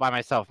figure this out by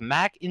myself.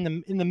 Mac, in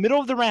the middle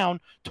of the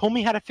round, told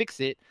me how to fix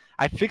it.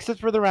 I fixed it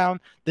for the round.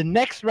 The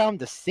next round,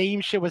 the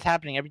same shit was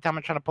happening every time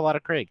I'm trying to pull out a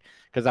Krig.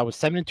 Because I was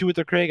 7-2 with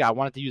the Krig. I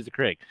wanted to use the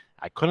Krig.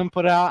 I couldn't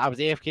put it out. I was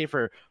AFK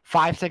for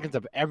 5 seconds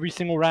of every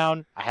single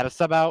round. I had a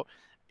sub out.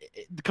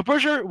 The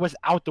composure was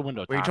out the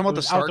window. Wait, you're talking about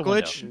the start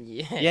glitch?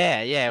 Yeah,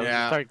 it was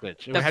a start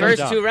glitch. The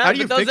first 2 rounds,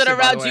 but those are the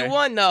rounds you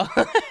won, though.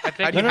 I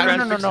think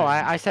No.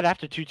 I said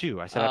after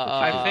 2-2. I said after 2-2.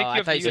 I think you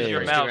have to use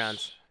your mouse.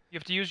 Rounds. You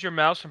have to use your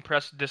mouse and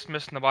press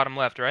dismiss in the bottom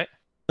left, right?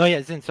 No,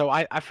 yeah, Zin. So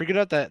I figured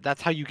out that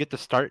that's how you get the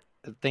start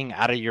thing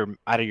out of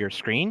your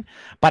screen,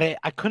 but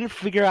I couldn't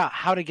figure out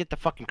how to get the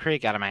fucking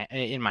Krig out of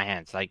in my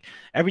hands. Like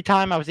every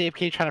time I was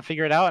AFK trying to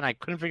figure it out, and I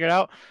couldn't figure it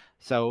out.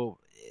 So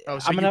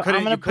I'm gonna put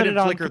it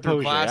on flicker through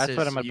composure. classes. That's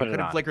what I'm gonna put it on. You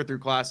couldn't flicker through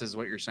classes, is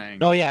what you're saying.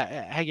 No,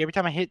 yeah. Hey, every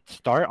time I hit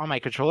start on my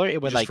controller,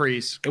 it would just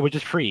freeze. It would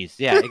just freeze.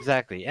 Yeah,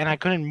 exactly. And I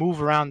couldn't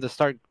move around the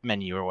start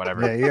menu or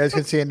whatever. Yeah, you guys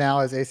can see it now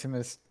as Asim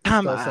is.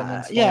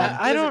 Yeah,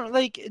 I don't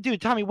dude.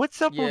 Tommy,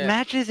 what's up with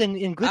matches and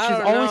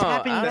glitches always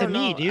happening to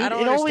me, dude?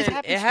 It always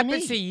happens to me. It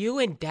happens to you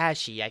and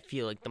Dashy. I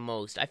feel like the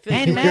most. I feel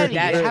and like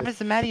Maddie. It happens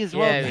to Maddie as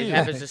well. Yeah, too. it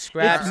happens to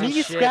Scraps. It's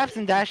me, Scraps,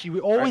 and Dashy. We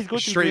always go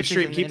through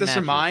straight. Keep this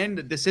in mind.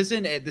 This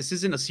isn't a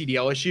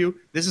CDL CDL issue.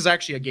 This is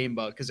actually a game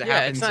bug because it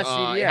happens. It's not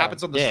CDL. It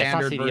happens on the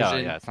standard version.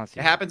 Yeah, it's not CDL.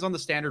 It happens on the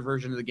standard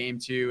version of the game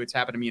too. It's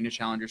happened to me in a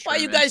Challengers. Why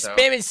you guys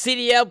spamming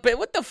CDL? But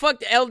what the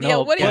fuck, LDL?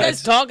 No, what are you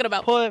guys talking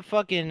about? Put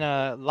fucking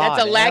LOD.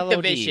 That's a lack LOD.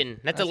 division.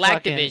 That's a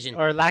lack division.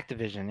 Or lack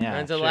division, yeah.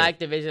 That's a lack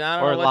division. I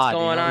don't know what's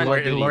going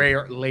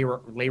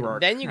on.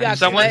 Then you got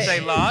someone Clay. say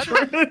Lod.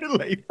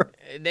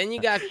 Then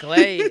you got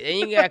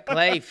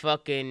Clay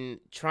fucking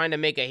trying to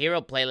make a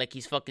hero play like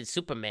he's fucking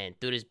Superman.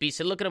 Dude, this beast.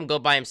 Look at him go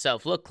by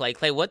himself. Look,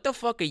 Clay, what the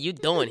fuck are you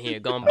doing here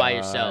going by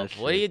yourself?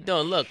 What are you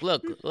doing? Look.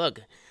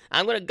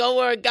 I'm going to go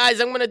where, guys,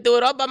 I'm going to do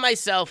it all by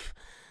myself.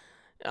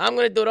 I'm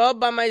going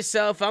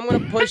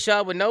to push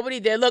up with nobody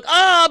there. Look,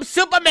 I'm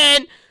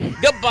Superman.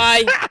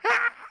 Goodbye.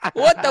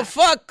 What the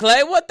fuck,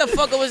 Clay? What the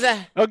fuck was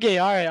that? Okay,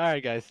 all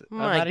right, guys.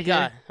 My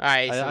God. All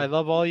right. I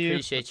love all you.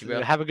 Appreciate you,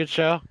 bro. Have a good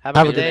show. Have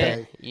a good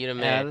day. You the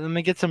man. Let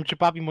me get some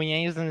Chipapi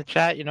Muñeños in the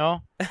chat, you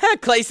know?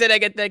 Clay said I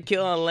get that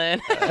kill on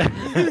land.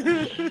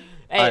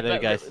 Hey, all right, later,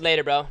 guys.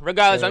 Later, bro.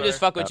 Regardless, I'm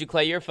just fucking with you,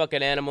 Clay. You're a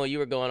fucking animal. You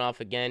were going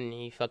off again.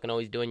 You fucking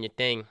always doing your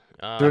thing.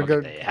 Have a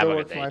good day.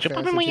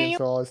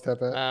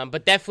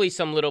 But definitely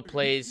some little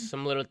plays,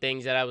 some little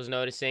things that I was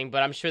noticing.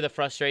 But I'm sure the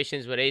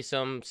frustrations with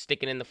Asim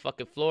sticking in the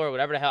fucking floor,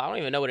 whatever the hell. I don't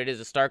even know what it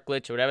is, a start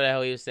glitch or whatever the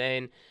hell he was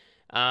saying.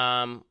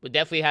 Would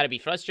definitely had to be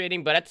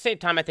frustrating. But at the same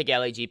time, I think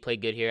LAG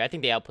played good here. I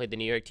think they outplayed the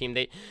New York team.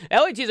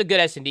 LAG is a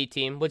good S&D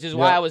team, which is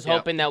why I was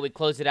hoping that we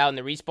close it out in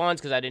the respawns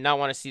because I did not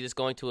want to see this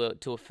going to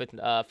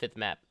a fifth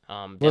map.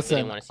 Listen,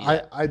 didn't want to see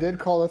that. I did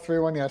call a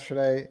 3-1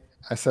 yesterday.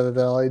 I said that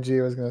the LAG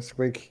was going to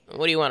squeak.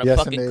 What do you want, a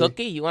fucking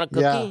cookie? You want a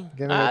cookie? Yeah,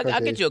 give me a cookie.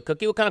 I'll get you a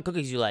cookie. What kind of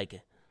cookies you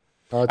like?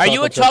 Are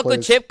you a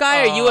chocolate chip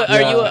guy?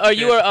 Are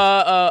you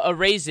a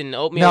raisin,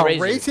 oatmeal raisin?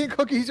 No, raisin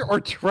cookies are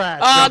trash.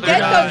 Oh, get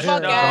the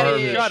fuck out of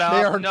here. Shut up.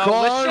 They are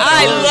garbage.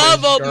 I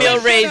love oatmeal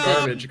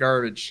raisin.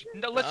 Garbage.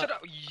 No, listen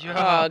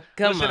up.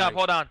 Come on. on.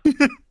 Hold on.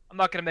 I'm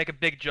not going to make a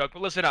big joke,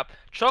 but listen up.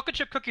 Chocolate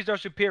chip cookies are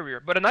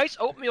superior, but a nice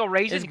oatmeal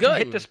raisin It's can good.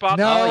 hit the spot.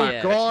 No,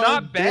 It's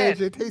not bad.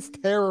 It tastes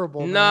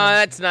terrible. No, man.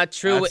 that's not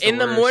true. That's In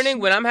the worst. morning,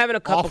 when I'm having a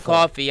cup of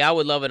coffee, I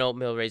would love an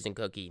oatmeal raisin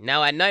cookie.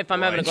 Now, at night, if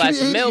I'm having a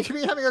glass of You milk, should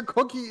be having a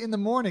cookie in the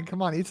morning.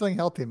 Come on, eat something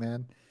healthy,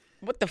 man.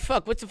 what the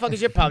fuck? What the fuck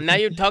is your problem? Now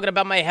you're talking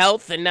about my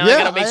health, and now I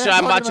gotta make sure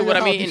I'm watching what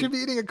I'm You eating. should be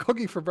eating a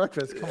cookie for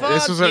breakfast. Come on. Fuck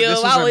This was you. an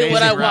I'll eat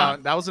what I amazing round.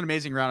 want. That was an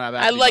amazing round.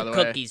 I like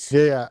cookies.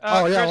 Yeah.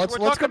 Oh yeah. Chris,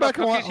 Let's go back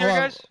and watch.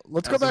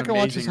 Let's go That's back an and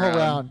watch this amazing whole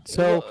round.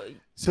 round.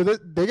 So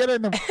they get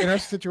in an interesting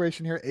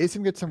situation here.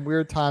 Asim gets some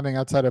weird timing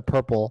outside of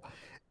purple,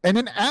 and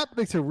then App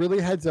makes a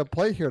really heads up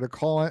play here to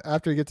call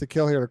after he gets a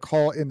kill here to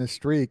call in the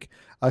streak,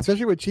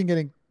 especially with Chin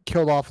getting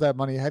killed off that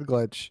money head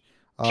glitch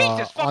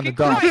Jesus on the fucking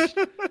dot. Christ.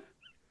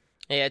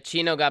 Yeah,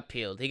 Chino got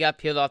peeled. He got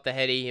peeled off the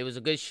heady. It was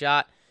a good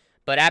shot,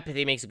 but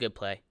Apathy makes a good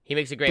play. He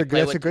makes a great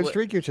play. That's a good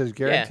streak, which is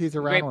guarantees a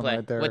round great one play.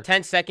 right there. With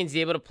 10 seconds,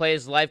 he's able to play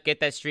his life,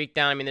 get that streak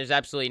down. I mean, there's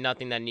absolutely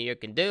nothing that New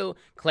York can do.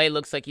 Clay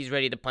looks like he's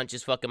ready to punch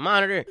his fucking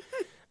monitor.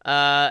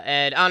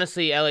 And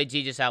honestly, LAG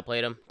just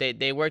outplayed them.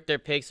 They worked their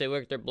picks, they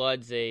worked their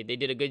bloods. They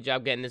did a good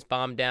job getting this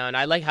bomb down.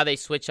 I like how they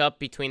switch up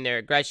between their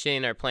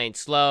aggression, they're playing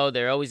slow,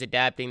 they're always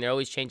adapting, they're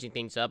always changing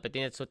things up. I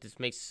think that's what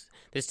makes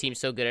this team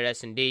so good at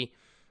S&D.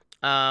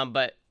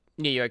 But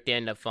New York, they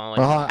end up falling.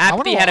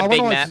 Apathy had a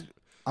big map.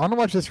 I want to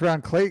watch this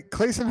round. Clay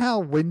somehow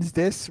wins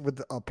this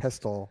with a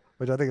pistol,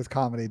 which I think is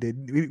comedy,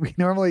 dude. We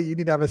normally you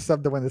need to have a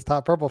sub to win this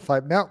top purple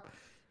fight. Nope.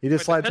 He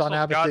just slides on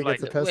Apathy and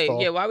gets a pistol.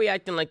 Wait, yeah, why are we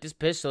acting like this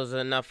pistols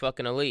are not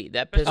fucking elite?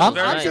 That pistol. I'm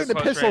nice. saying the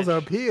pistol's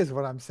OP is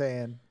what I'm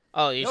saying.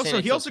 Oh, you're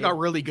saying he also got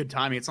really good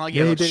timing. It's not like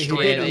he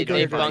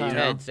they bunked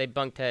heads. They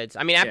bunked heads.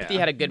 I mean, Apathy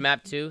had a good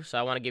map too, so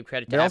I want to give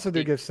credit to They Apathy. also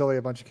do give Silly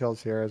a bunch of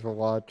kills here, as we'll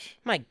watch.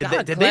 My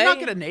God, did they not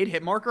get a nade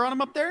hit marker on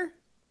him up there?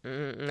 I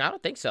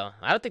don't think so.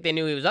 I don't think they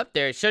knew he was up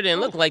there. It sure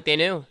didn't look like they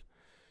knew.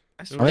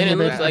 I didn't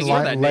look like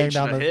that nade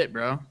should have hit,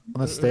 bro.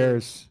 On the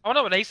stairs. I don't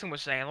know what Asim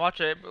was saying.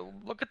 Watch it.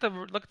 Look at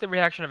the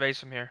reaction of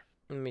Asim here.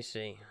 Let me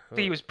see. I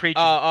think he was preaching.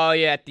 Oh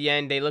yeah, at the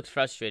end they looked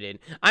frustrated.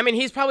 I mean,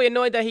 he's probably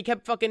annoyed that he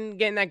kept fucking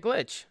getting that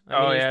glitch.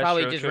 I mean, he's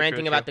probably just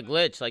ranting about the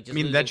glitch, like just.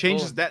 I mean, that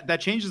changes that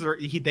changes their.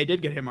 They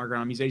did get him marker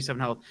on him. He's 87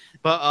 health,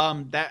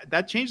 but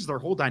that changes their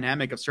whole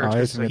dynamic of Surge.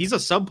 He's a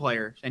sub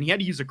player, and he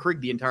had to use a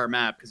Krig the entire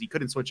map because he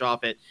couldn't switch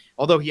off it.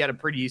 Although he had a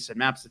pretty decent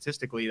map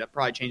statistically, that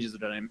probably changes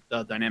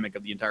the dynamic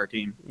of the entire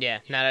team. Yeah,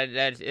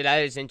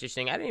 that is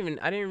interesting. I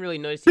didn't really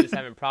notice he was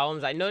having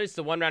problems. I noticed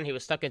the one round he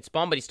was stuck in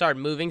spawn, but he started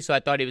moving, so I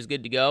thought he was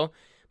good to go.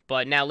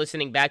 But now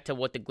listening back to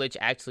what the glitch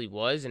actually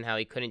was and how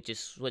he couldn't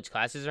just switch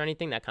classes or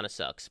anything, that kind of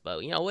sucks.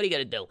 But, what are you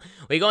going to do?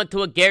 We're going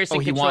to a Garrison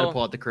control. Control. Wanted to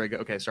pull out the Krig.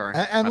 Okay, sorry.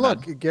 And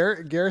look,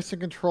 Garrison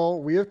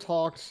Control, we have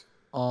talked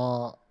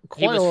quite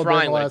a little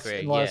bit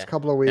in the last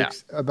couple of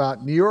weeks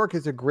about New York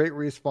is a great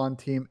respawn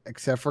team,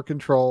 except for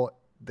Control.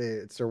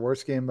 It's their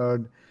worst game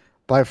mode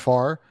by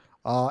far.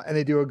 And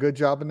they do a good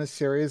job in this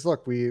series.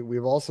 Look,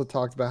 we've also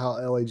talked about how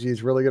LAG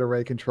is really good at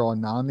raid control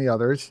and not on the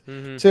others.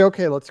 Mm-hmm. Say,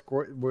 okay,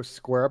 we'll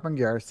square up on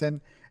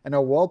Garrison. And a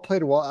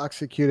well-played,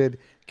 well-executed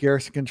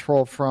Garrison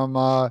Control from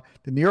the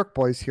New York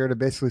boys here to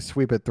basically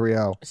sweep it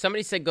 3-0.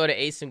 Somebody said go to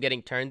Asim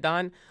getting turned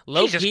on.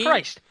 Jesus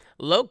Christ.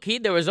 Low-key,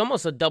 there was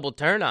almost a double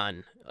turn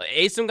on.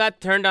 Asim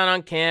got turned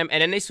on cam,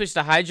 and then they switched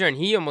to Hydra, and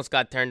he almost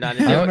got turned on.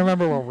 I don't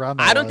remember what round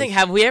that I don't was. think.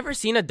 Have we ever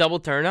seen a double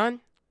turn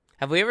on?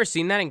 Have we ever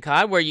seen that in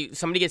COD where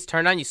somebody gets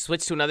turned on, you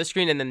switch to another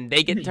screen, and then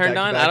they get turned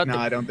on? I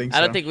don't think so.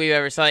 I don't think we've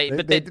ever saw it.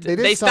 But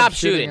They stopped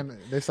shooting.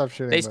 They stopped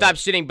shooting. They stopped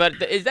shooting. But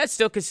is that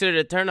still considered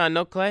a turn on?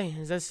 No, Clay?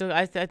 Is that still?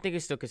 I think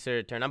it's still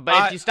considered a turn on.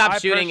 But if you stop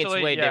shooting, it's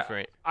way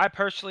different. I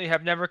personally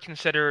have never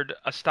considered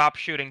a stop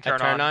shooting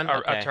turn on.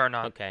 Okay. A turn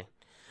on. Okay.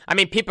 I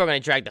mean, people are going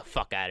to drag the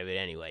fuck out of it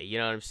anyway. You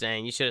know what I'm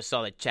saying? You should have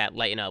saw the chat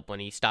lighten up when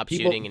he stopped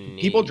shooting. And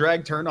people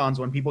drag turn-ons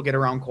when people get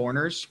around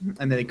corners,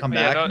 and then they come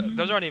back.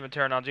 Those aren't even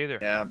turn-ons either.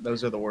 Yeah,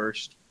 those are the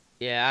worst.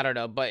 Yeah, I don't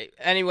know. But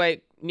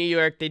anyway, New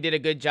York, they did a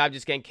good job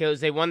just getting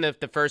kills. They won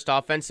the first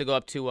offense to go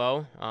up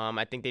 2-0.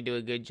 I think they do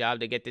a good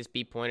job to get this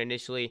B point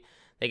initially.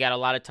 They got a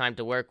lot of time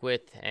to work with,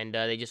 and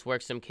they just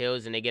work some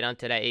kills, and they get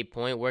onto that 8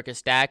 point, work a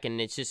stack,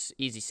 and it's just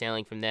easy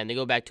sailing from them. They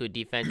go back to a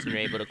defense, and they're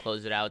able to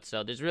close it out.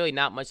 So there's really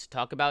not much to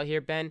talk about here,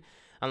 Ben,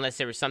 unless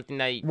there was something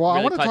that really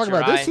I want to talk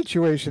about eye. this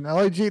situation.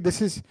 LAG,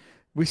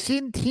 we've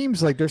seen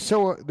teams like they're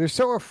so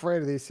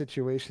afraid of these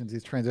situations,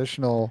 these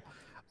transitional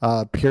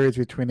periods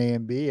between A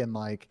and B, and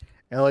like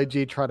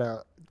LAG try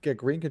to get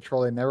green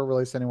control. They never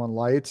release anyone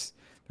lights.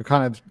 They're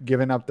kind of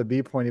giving up the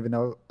B point, even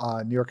though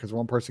New York has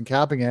one person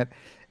capping it.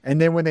 And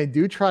then when they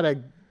do try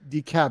to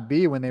decap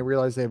B, when they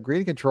realize they have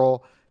green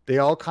control, they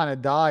all kind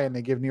of die, and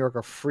they give New York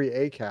a free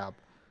A cap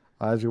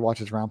as we watch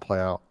this round play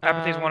out.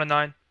 Apathy's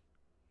 1-9.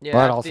 Yeah,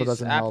 that also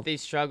doesn't help.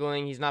 Apathy's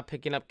struggling. He's not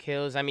picking up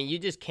kills. I mean, you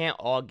just can't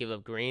all give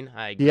up green.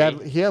 I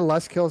agree. He had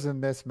less kills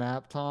in this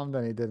map, Tom,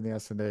 than he did in the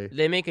S&D.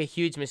 They make a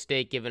huge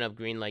mistake giving up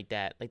green like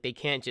that. Like, they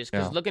can't just...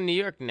 Because look at New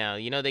York now.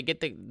 You know, they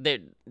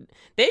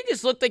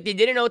just looked like they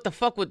didn't know what the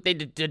fuck they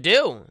to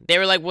do. They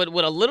were like, with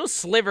a little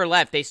sliver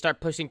left, they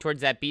start pushing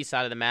towards that B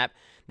side of the map.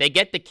 They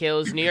get the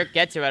kills. New York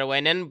gets it right away.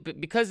 And then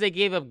because they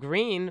gave up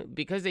green,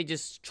 because they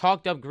just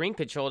chalked up green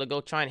control to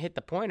go try and hit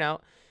the point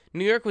out,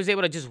 New York was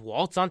able to just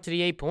waltz onto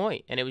the 8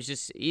 point, and it was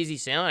just easy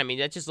sailing. I mean,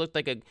 that just looked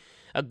like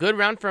a good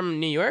round from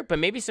New York, but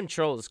maybe some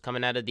trolls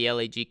coming out of the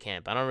LAG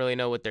camp. I don't really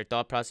know what their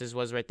thought process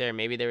was right there.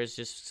 Maybe there was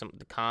just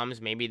the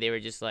comms. Maybe they were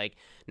just like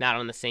not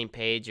on the same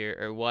page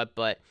or what.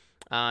 But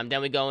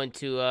then we go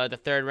into the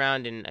third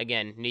round, and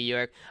again, New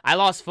York. I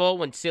lost full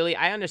when Silly.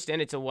 I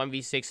understand it's a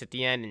 1v6 at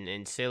the end,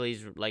 and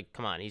Silly's like,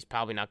 come on, he's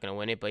probably not going to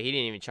win it, but he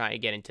didn't even try to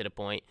get into the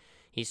point.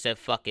 He said,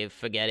 fuck it,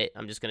 forget it.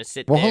 I'm just going to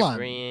sit there. Hold on.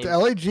 Green. The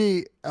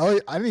LAG,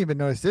 I didn't even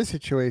notice this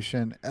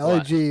situation.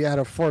 LAG had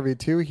a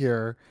 4v2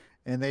 here,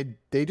 and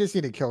they just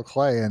need to kill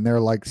Clay, and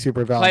they're like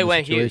super valid Clay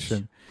went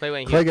situation.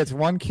 Huge. Clay gets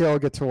one kill,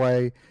 gets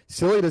away.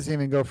 Silly doesn't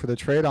even go for the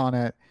trade on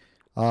it.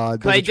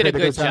 Clay did a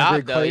good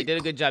job, though. He did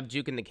a good job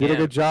juking the camp. Did a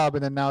good job,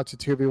 and then now it's a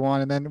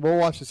 2v1. And then we'll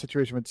watch the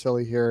situation with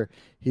Silly here.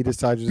 He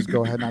decides to just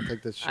go ahead and not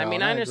take this shot. I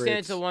mean, I understand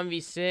it's a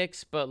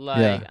 1v6, but,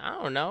 like, I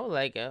don't know.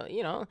 Like,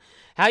 you know,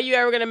 how you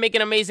ever going to make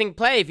an amazing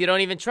play if you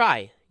don't even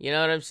try? You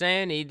know what I'm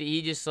saying?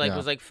 He just, like,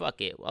 was like, fuck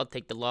it. I'll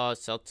take the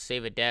loss. I'll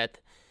save a death.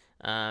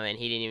 And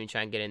he didn't even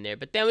try and get in there.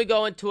 But then we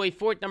go into a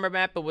fourth number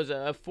map. It was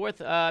a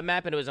fourth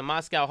map, and it was a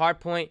Moscow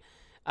hardpoint.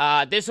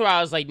 This is where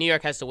I was like, New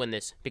York has to win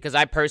this, because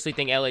I personally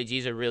think LAG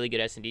is a really good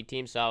S&D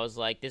team. So I was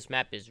like, this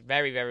map is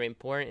very, very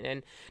important,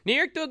 and New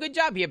York do a good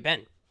job here,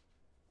 Ben.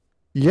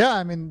 Yeah,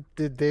 I mean,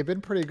 they've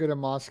been pretty good in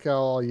Moscow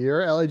all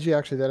year. LAG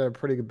actually did a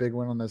pretty big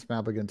win on this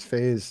map against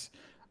FaZe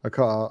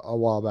a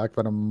while back,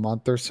 about a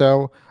month or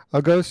so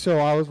ago. So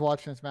I was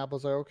watching this map. I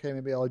was like, okay,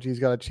 maybe LAG's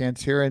got a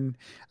chance here. And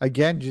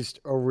again, just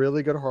a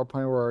really good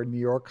hardpoint where New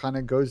York kind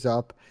of goes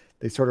up.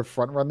 They sort of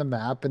front run the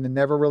map, and it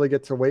never really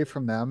gets away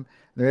from them.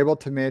 They're able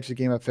to manage the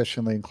game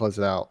efficiently and close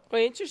it out.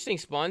 Well, interesting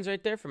spawns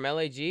right there from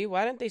LAG.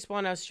 Why didn't they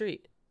spawn out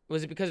street?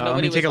 Was it because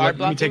nobody was hard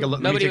blocking? Let me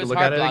take a look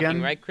at it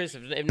again. Right, Chris?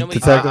 If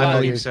nobody's hard blocking, I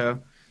believe so.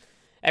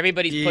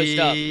 Everybody's pushed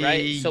up,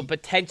 right? So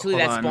potentially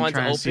that spawn's I'm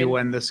trying open. to see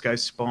when this guy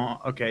spawned.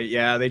 Okay,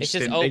 yeah, they just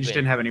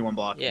didn't have anyone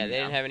blocking. Yeah, they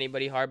didn't have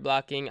anybody hard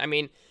blocking. I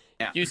mean,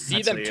 you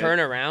see them really turn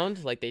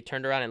around, like they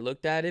turned around and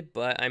looked at it,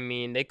 but I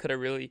mean, they could have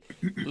really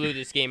blew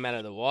this game out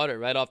of the water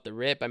right off the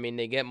rip. I mean,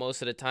 they get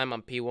most of the time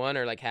on P1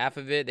 or like half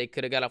of it. They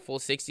could have got a full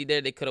 60 there.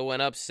 They could have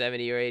went up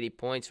 70 or 80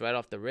 points right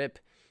off the rip.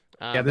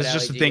 Yeah, this is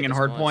just the thing in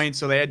hardpoint.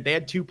 So they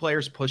had two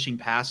players pushing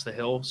past the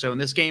hill. So in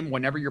this game,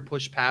 whenever you're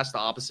pushed past the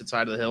opposite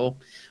side of the hill,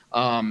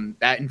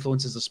 that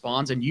influences the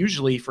spawns. And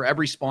usually for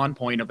every spawn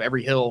point of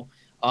every hill,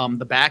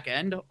 the back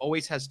end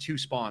always has two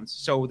spawns.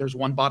 So there's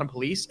one bottom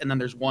police, and then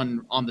there's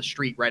one on the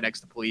street right next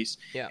to police.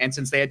 Yeah. And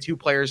since they had two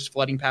players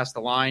flooding past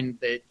the line,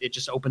 it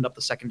just opened up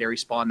the secondary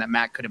spawn that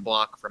Matt couldn't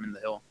block from in the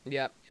hill.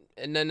 Yeah.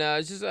 And then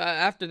it's just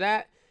after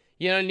that,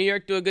 you know, New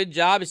York do a good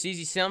job. It's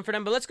easy sailing for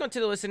them. But let's go to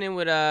the listening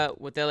with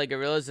LA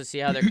Gorillas to see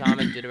how they're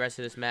commenting to the rest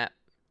of this map.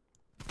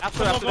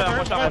 Cut out,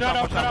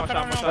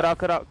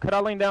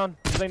 laying down.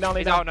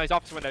 He's out. No, he's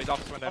office window.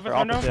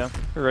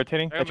 We're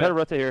rotating. I try to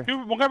rotate here.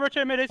 One guy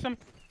rotate mid, Asim.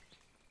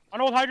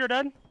 On old Hydra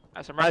dead.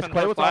 Nice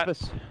play with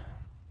office.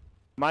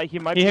 He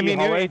might be hit me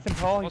hallway. Asim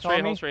tall. He saw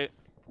me. Straight.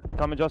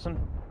 Coming, Justin.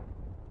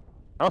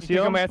 I don't see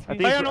him. I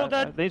think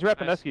he's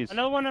repping Eskies.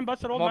 Another one in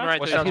busted old Right.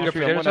 match.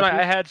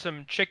 I had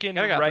some chicken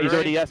rice. He's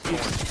already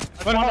Eskies.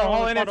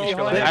 Hold in.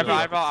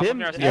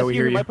 Yeah, we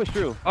hear you. might push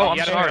through. Oh, I'm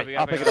sorry.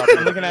 I'll pick it up.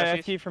 I'm looking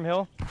at ST from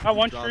Hill.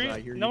 One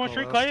street. No one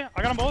street, Clay.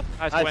 I got them both.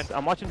 Nice.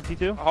 I'm watching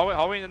T2.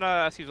 Hallway and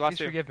ST's last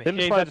two. Forgive me.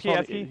 He's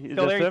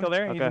still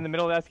there. He's in the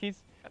middle of the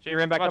skis. He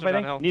ran back up, I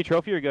think. Need a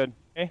trophy or good?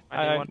 Okay.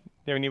 Yeah,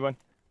 we need one.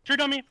 Street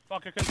on me.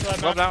 Fuck, I couldn't throw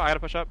that Globe back. now, I gotta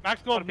push up.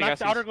 Max globe,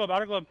 max outer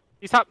globe.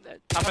 He's top.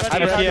 I'm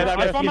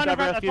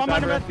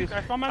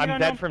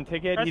dead from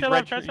ticket. He's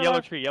red,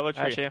 yellow tree.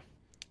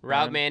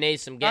 Route man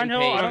Ace, I'm getting Downhill,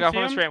 paid. I I'm don't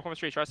going see from him. the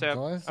street. Try to stay up.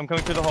 I'm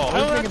coming through the hole.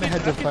 I was thinking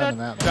ahead to find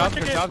the map.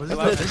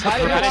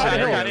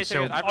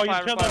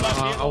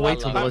 I'll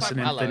wait till the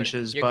listen-in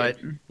finishes, but...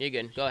 You're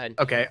good. Go ahead.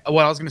 Okay,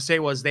 what I was going to say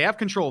was they have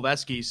control of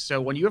Eskies, so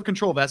when you have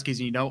control of Eskies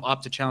and you don't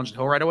opt to challenge the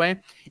hill right away,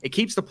 it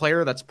keeps the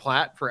player that's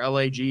plat for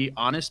LAG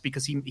honest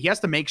because he has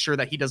to make sure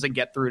that he doesn't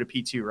get through to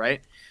P2, right?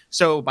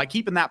 So by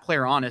keeping that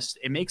player honest,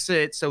 it makes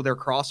it so their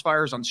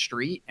crossfires on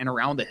street and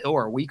around the hill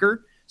are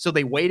weaker. So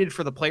they waited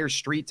for the player's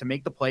street to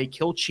make the play,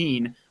 kill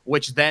Cheen,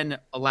 which then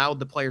allowed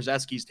the player's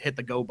Eskies to hit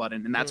the go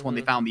button, and that's when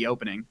they found the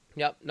opening.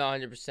 Yep, no,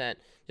 100%.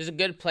 There's a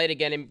good play to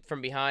get him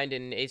from behind,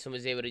 and Asim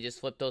was able to just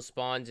flip those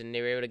spawns, and they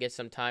were able to get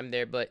some time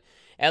there. But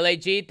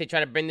LAG, they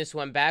try to bring this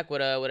one back with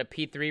a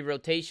P3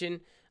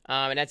 rotation,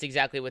 and that's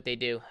exactly what they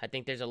do. I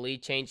think there's a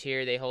lead change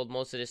here. They hold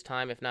most of this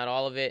time, if not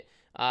all of it.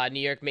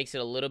 New York makes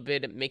it a little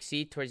bit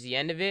mixy towards the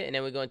end of it, and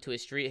then we go into a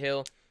street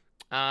hill.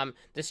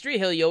 The street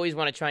hill, you always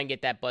want to try and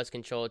get that buzz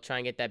control, try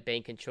and get that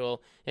bank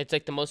control. It's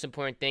like the most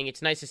important thing.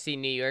 It's nice to see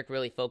New York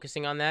really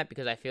focusing on that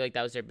because I feel like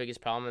that was their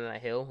biggest problem in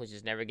that hill, was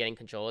just never getting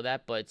control of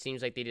that. But it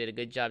seems like they did a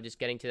good job just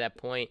getting to that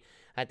point.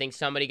 I think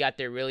somebody got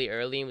there really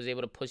early and was able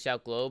to push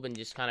out Globe and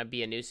just kind of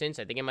be a nuisance.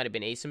 I think it might have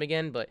been Asim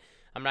again, but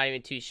I'm not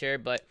even too sure.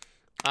 But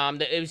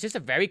it was just a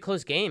very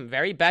close game,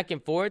 very back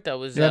and forth. That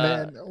was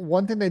man,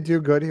 one thing they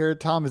do good here,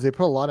 Tom, is they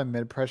put a lot of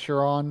mid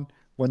pressure on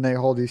when they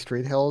hold these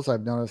street hills.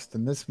 I've noticed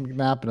in this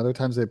map and other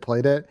times they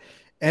played it.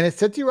 And it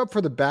sets you up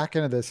for the back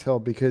end of this hill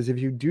because if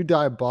you do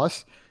die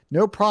bust,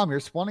 no problem.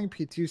 You're spawning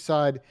P2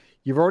 side.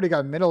 You've already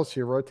got middle, so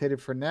you're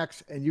rotated for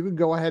next. And you can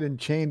go ahead and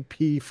chain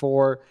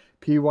P4,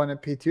 P1, and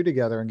P2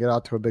 together and get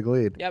out to a big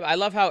lead. Yeah, I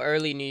love how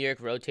early New York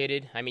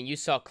rotated. I mean, you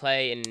saw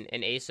Clay and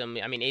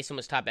Asim. I mean, Asim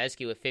was top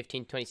Esky with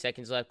 15, 20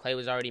 seconds left. Clay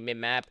was already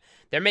mid-map.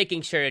 They're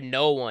making sure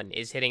no one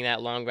is hitting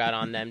that long route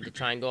on them to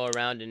try and go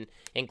around and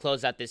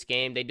close out this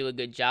game. They do a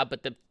good job,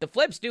 but the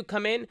flips do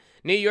come in.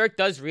 New York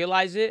does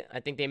realize it.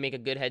 I think they make a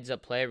good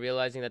heads-up play,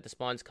 realizing that the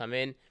spawns come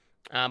in.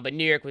 But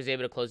New York was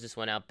able to close this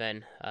one out,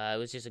 Ben. It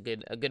was just a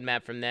good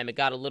map from them. It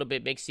got a little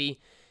bit mixy.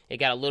 It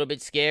got a little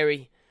bit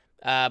scary.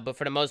 But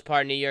for the most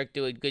part, New York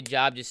do a good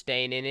job just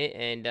staying in it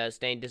and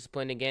staying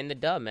disciplined again. The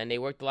dub, man. They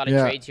worked a lot of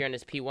trades here on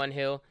this P1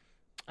 hill,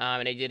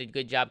 and they did a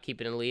good job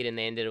keeping the lead, and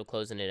they ended up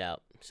closing it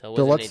out. So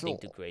it wasn't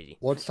anything too crazy.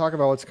 Let's talk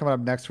about what's coming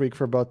up next week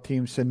for both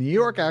teams. So New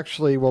York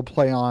actually will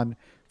play on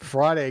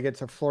Friday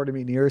against a Florida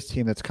Meteors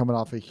team that's coming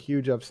off a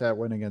huge upset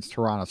win against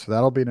Toronto. So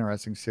that'll be an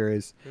interesting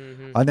series.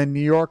 And then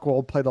New York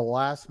will play the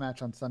last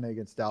match on Sunday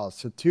against Dallas.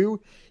 So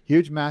two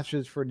huge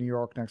matches for New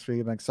York next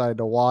week. I'm excited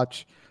to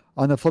watch.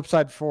 On the flip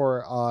side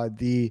for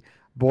the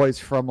boys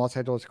from Los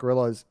Angeles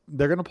Guerrillas,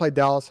 they're going to play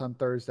Dallas on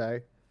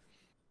Thursday.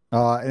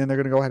 And then they're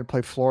going to go ahead and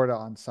play Florida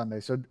on Sunday.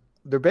 So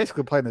they're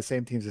basically playing the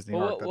same teams as New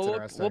York. That's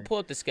interesting. We'll pull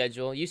up the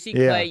schedule. You see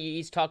Clay,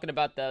 he's talking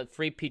about the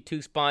free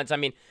P2 spawns. I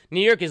mean, New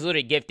York is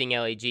literally gifting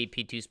LAG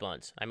P2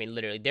 spawns. I mean,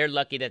 literally. They're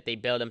lucky that they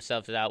bailed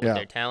themselves out with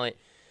their talent.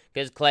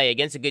 Because, Clay,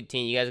 against a good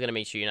team, you guys got to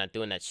make sure you're not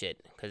doing that shit.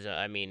 Because,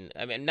 I mean,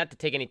 not to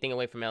take anything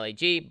away from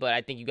LAG, but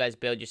I think you guys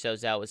bailed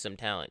yourselves out with some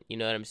talent. You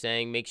know what I'm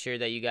saying? Make sure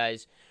that you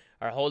guys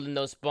are holding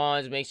those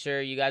spawns. Make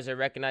sure you guys are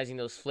recognizing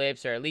those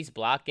flips or at least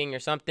blocking or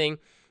something.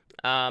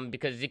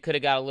 Because it could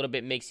have got a little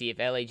bit mixy if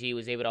LAG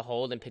was able to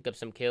hold and pick up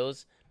some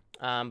kills.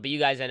 But you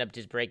guys end up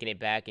just breaking it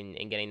back and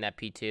getting that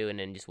P2 and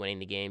then just winning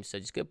the game. So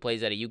just good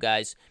plays out of you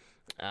guys.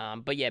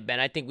 But yeah, Ben,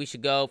 I think we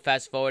should go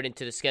fast forward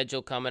into the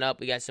schedule coming up.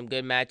 We got some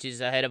good matches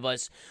ahead of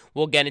us.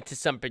 We'll get into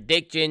some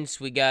predictions.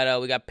 We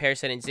got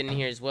Parasite and Asim in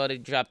here as well to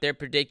drop their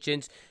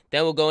predictions.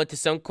 Then we'll go into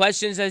some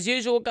questions as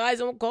usual, guys,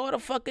 and we'll call it a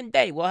fucking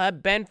day. We'll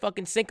have Ben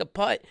fucking sink a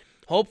putt,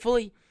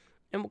 hopefully,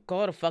 and we'll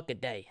call it a fucking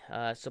day.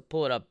 So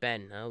pull it up,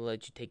 Ben. I'll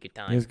let you take your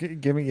time. Just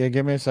give me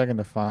a second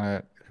to find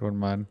it, if you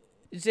wouldn't mind.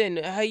 Zen,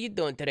 how you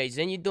doing today?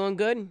 Zen, you doing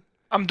good?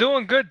 I'm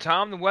doing good,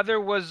 Tom. The weather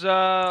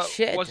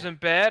wasn't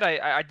bad.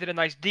 I did a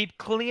nice deep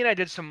clean. I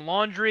did some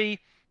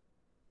laundry.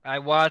 I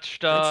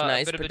watched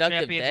nice. a bit of the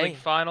Champions League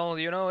final.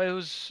 You know, it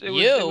was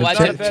you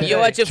watching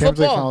Champions football?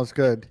 League final was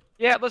good.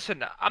 Yeah,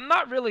 listen, I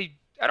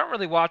don't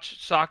really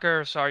watch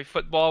soccer. Sorry,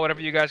 football, whatever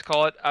you guys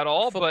call it, at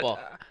all. Football.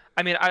 But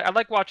I mean, I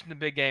like watching the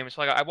big games.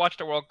 Like I watched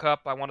the World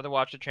Cup. I wanted to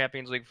watch the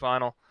Champions League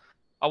final.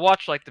 I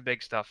watch like the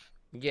big stuff.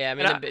 Yeah, I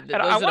mean, I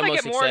want to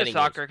get more into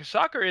soccer because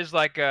soccer is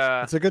like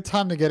it's a good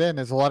time to get in.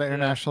 There's a lot of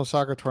international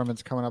soccer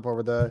tournaments coming up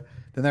over the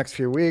next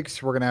few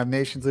weeks. We're gonna have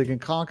Nations League and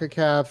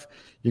CONCACAF.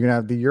 You're gonna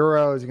have the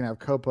Euros. You're gonna have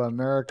Copa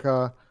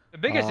America. The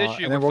biggest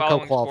issue and then with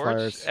World Cup following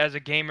sports qualifiers. as a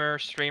gamer,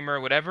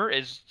 streamer, whatever,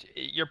 is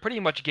you're pretty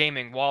much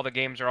gaming while the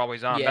games are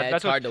always on. Yeah,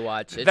 That's it's hard to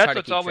watch. It's that's hard to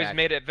what's keep always track.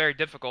 made it very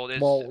difficult.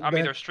 Is Well, I'm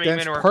then- either streaming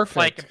that's or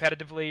playing perfect.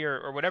 competitively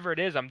or whatever it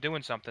is, I'm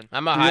doing something.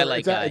 I'm a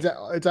highlight guy.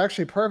 It's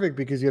actually perfect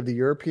because you have the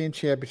European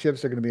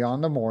Championships are going to be on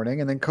in the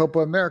morning, and then Copa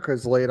America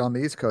is late on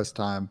the East Coast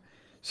time.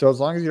 So as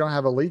long as you don't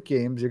have elite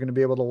games, you're going to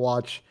be able to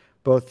watch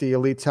both the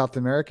elite South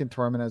American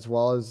tournament as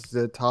well as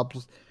the top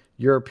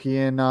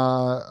European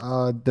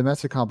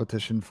domestic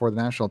competition for the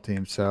national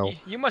team. So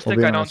You must it'll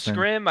think be I don't interesting.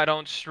 scrim, I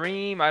don't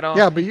stream, I don't.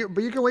 Yeah, but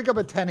you can wake up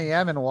at 10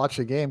 a.m. and watch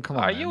a game. Come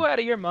on. Are man. you out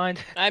of your mind?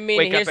 I mean,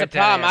 Wake here's up the at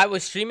 10 problem. a.m. I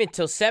was streaming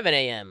till 7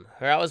 a.m.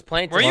 or I was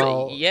playing till Were you?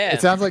 Well, yeah. It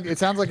sounds like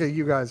a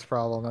you guys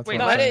problem. That's Wait,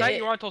 what I'm last saying. night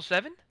you were on till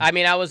 7? I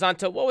mean, I was on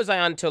till, what was I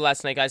on till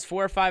last night, guys?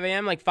 4 or 5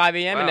 a.m., like 5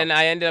 a.m., Wow. and then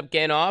I ended up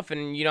getting off,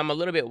 and, I'm a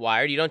little bit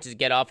wired. You don't just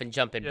get off and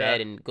jump in Yeah.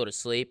 bed and go to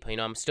sleep.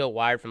 I'm still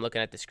wired from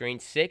looking at the screen.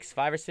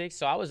 5 or 6,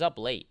 so I was up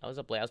late. I was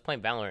playing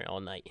Valorant all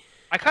night.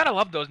 I kind of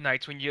love those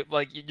nights when you're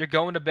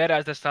going to bed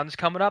as the sun's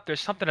coming up. There's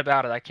something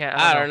about it.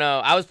 I don't know.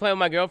 I was playing with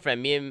my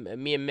girlfriend, me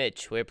and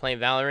Mitch. We were playing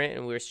Valorant,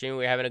 and we were streaming.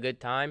 We were having a good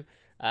time.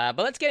 But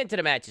let's get into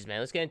the matches, man.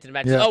 Let's get into the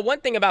matches. Yeah. Oh,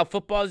 one thing about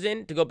football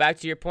to go back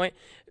to your point,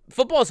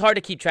 football is hard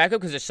to keep track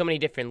of because there's so many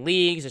different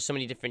leagues, there's so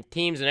many different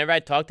teams. Whenever I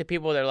talk to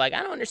people, they're like,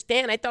 I don't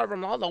understand. I thought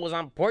Ronaldo was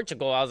on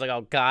Portugal. I was like,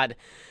 oh, God.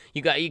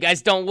 You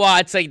guys don't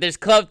watch. Like, there's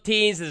club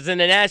teams, there's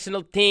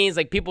international teams.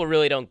 Like, people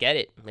really don't get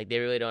it. Like, they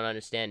really don't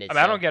understand it. I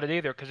mean, I don't get it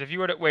either. Because if you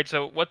were to wait,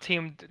 so what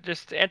team?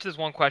 Just to answer this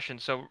one question.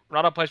 So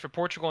Ronaldo plays for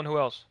Portugal, and who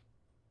else?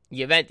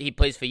 He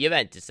plays for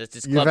Juventus. That's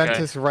his club.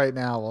 Juventus right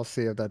now. We'll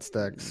see if that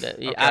sticks.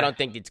 I don't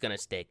think it's gonna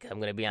stick. I'm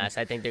gonna be honest.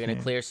 I think they're gonna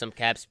clear some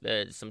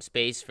some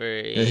space for.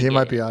 Yeah, he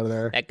might be out of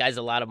there. That guy's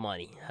a lot of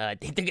money. I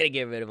think they're gonna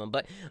get rid of him.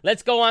 But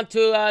let's go on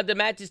to the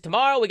matches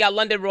tomorrow. We got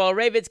London Royal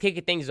Ravens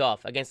kicking things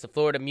off against the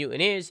Florida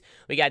Mutineers.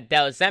 We got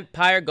Dallas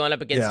Empire going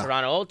up against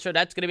Toronto Ultra.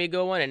 That's gonna be a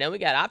good one. And then we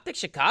got Optic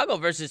Chicago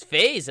versus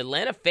FaZe,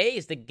 Atlanta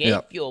FaZe, the Game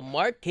Fuel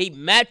marquee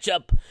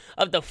matchup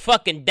of the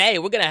fucking day.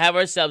 We're gonna have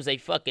ourselves a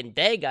fucking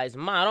day, guys.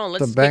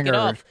 Let's kick it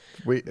off.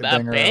 A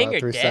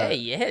banger day,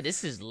 yeah.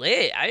 This is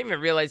lit. I didn't even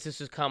realize this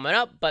was coming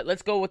up. But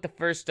let's go with the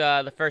first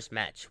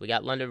match. We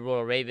got London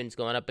Royal Ravens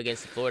going up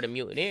against the Florida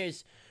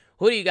Mutineers.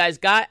 Who do you guys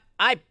got?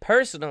 I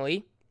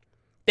personally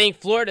think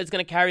Florida's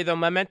going to carry the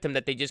momentum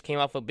that they just came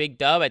off a big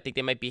dub. I think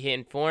they might be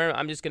hitting form.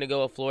 I'm just going to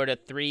go with Florida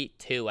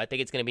 3-2. I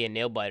think it's going to be a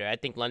nail biter. I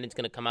think London's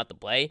going to come out to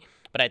play,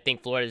 but I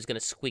think Florida's going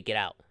to squeak it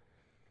out.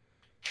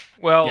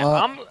 Well,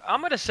 I'm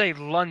going to say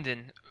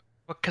London.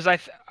 Because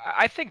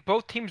I think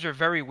both teams are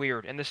very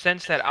weird in the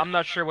sense that I'm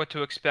not sure what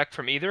to expect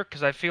from either.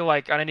 Because I feel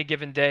like on any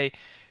given day,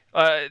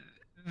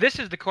 this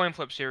is the coin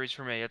flip series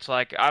for me. It's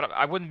like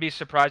I wouldn't be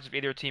surprised if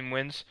either team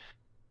wins.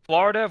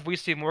 Florida, if we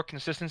see more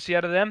consistency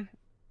out of them,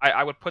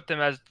 I would put them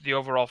as the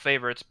overall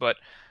favorites. But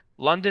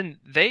London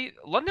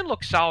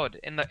looks solid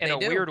in a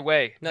weird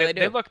way. No,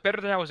 they look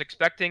better than I was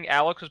expecting.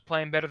 Alex was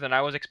playing better than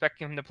I was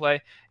expecting him to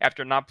play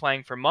after not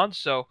playing for months.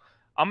 So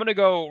I'm gonna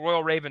go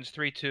Royal Ravens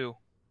 3-2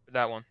 for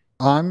that one.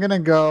 I'm going to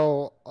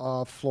go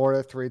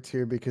Florida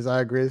 3-2 because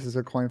I agree this is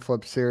a coin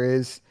flip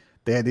series.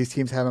 These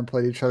teams haven't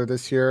played each other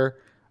this year.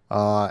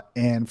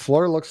 And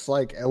Florida looks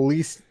like, at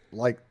least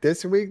like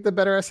this week, the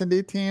better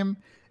S&D team.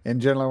 And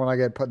generally, when I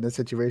get put in this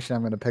situation,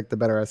 I'm going to pick the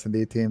better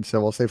S&D team.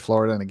 So we'll say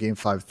Florida in a Game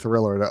 5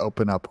 thriller to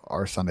open up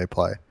our Sunday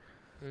play.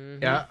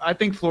 Mm-hmm. Yeah, I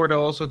think Florida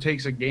also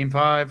takes a Game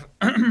 5.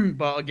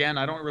 But again,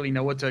 I don't really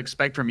know what to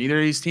expect from either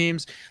of these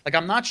teams. Like,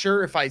 I'm not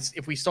sure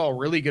if we saw a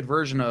really good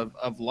version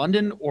of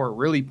London or a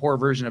really poor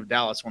version of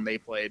Dallas when they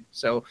played.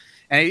 So,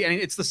 and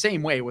it's the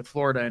same way with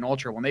Florida and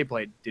Ultra when they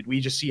played. Did we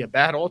just see a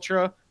bad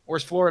Ultra, or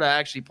is Florida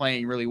actually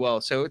playing really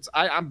well? So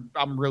I'm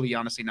really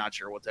honestly not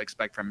sure what to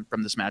expect from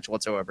this match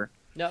whatsoever.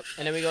 Yep.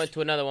 And then we go into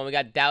another one. We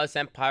got Dallas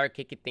Empire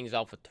kicking things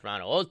off with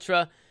Toronto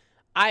Ultra.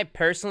 I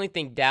personally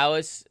think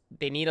Dallas,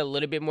 they need a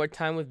little bit more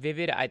time with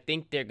Vivid. I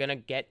think they're going to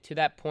get to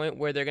that point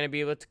where they're going to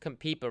be able to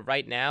compete. But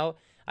right now,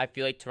 I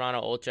feel like Toronto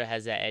Ultra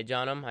has that edge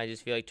on them. I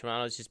just feel like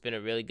Toronto's just been a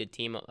really good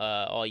team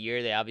all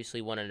year. They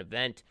obviously won an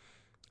event.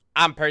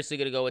 I'm personally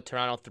going to go with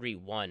Toronto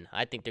 3-1.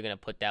 I think they're going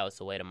to put Dallas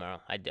away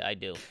tomorrow. I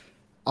do.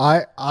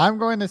 I'm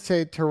going to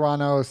say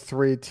Toronto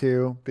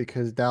 3-2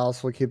 because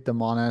Dallas will keep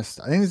them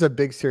honest. I think it's a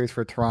big series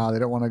for Toronto. They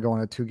don't want to go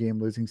on a 2-game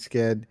losing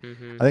skid.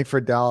 Mm-hmm. I think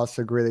for Dallas,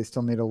 I agree they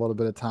still need a little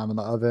bit of time in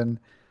the oven.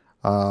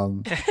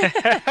 Not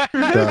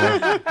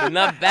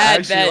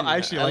bad, Ben. I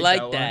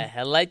like that. One.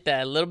 I like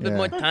that. A little bit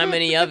more time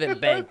in the oven,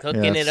 Ben.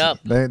 Cooking it up.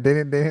 They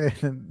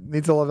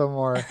needs a little bit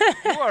more.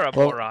 You are a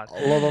moron.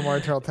 A little bit more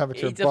internal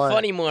temperature. He's a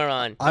funny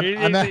moron.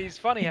 He's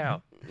funny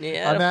how.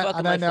 Yeah,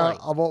 and I know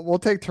we'll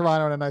take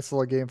Toronto in a nice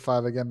little Game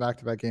 5 again,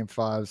 back-to-back Game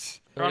 5s.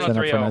 Toronto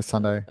 3-0 for a nice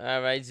Sunday.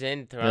 All right,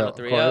 Zin. Toronto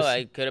 3-0.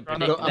 I could have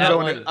predicted that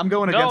one. I'm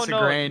going against the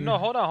grain. No,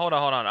 hold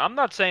on. I'm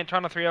not saying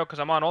Toronto 3-0 because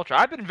I'm on Ultra.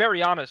 I've been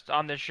very honest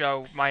on this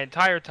show my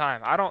entire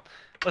time. I don't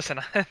listen.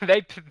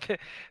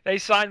 They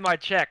signed my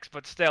checks,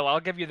 but still, I'll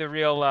give you the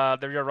real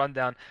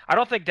rundown. I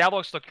don't think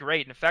Dallas looked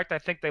great. In fact, I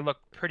think they look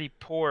pretty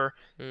poor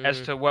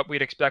as to what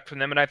we'd expect from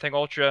them, and I think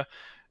Ultra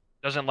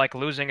doesn't like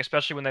losing,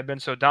 especially when they've been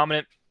so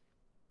dominant.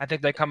 I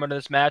think they come into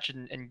this match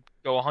and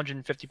go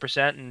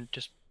 150% and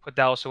just put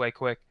Dallas away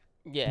quick.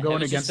 Yeah, Going it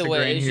was against just the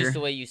grain it's here. just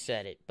the way you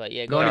said it. But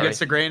yeah, Going against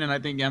the grain, and I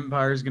think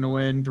Empire's going to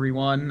win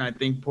 3-1. I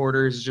think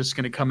Porter is just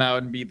going to come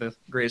out and be the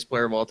greatest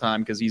player of all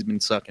time because he's been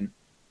sucking.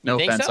 No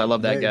offense, so? I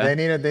love that guy. They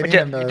need him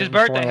to It's his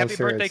birthday. perform Happy this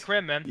birthday, series.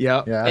 Crim, man.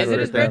 Yep. Yeah, Is it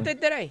his birthday. birthday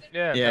today?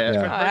 Yeah. Yeah. His Oh,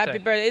 birthday. happy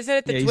birthday! Isn't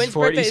it the Yeah, twins'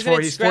 birthday? Isn't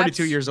it he's Scraps?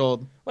 42 years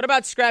old. What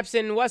about Scraps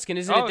and Weskin?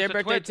 Isn't it their it's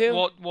the birthday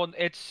twins. too? Well,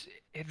 it's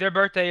their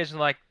birthday is in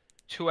like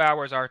 2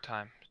 hours our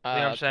time. You know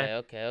what I'm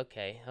saying?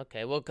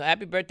 Okay. Well,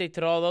 happy birthday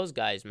to all those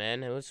guys,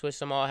 man. Let's wish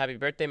them all a happy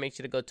birthday. Make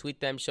sure to go tweet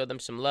them, show them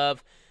some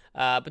love.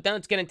 But then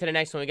let's get into the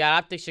next one. We got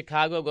Optic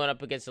Chicago going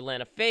up against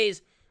Atlanta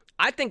FaZe.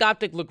 I think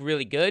Optic look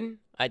really good.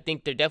 I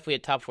think they're definitely a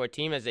top 4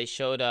 team as they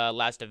showed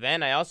last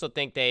event. I also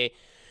think they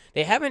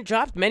haven't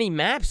dropped many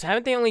maps.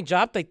 Haven't they only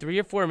dropped like 3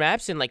 or 4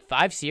 maps in like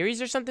 5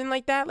 series or something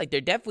like that? Like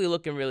they're definitely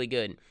looking really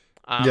good.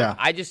 Yeah.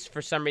 I just,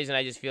 for some reason,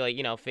 I just feel like,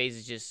 FaZe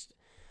is just,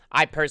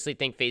 I personally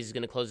think FaZe is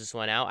going to close this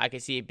one out. I can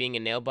see it being a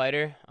nail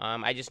biter.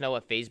 I just know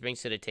what FaZe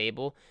brings to the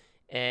table.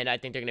 And I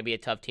think they're going to be a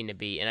tough team to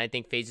beat. And I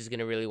think FaZe is going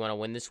to really want to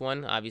win this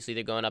one. Obviously,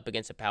 they're going up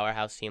against a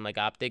powerhouse team like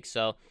Optic.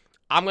 So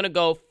I'm going to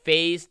go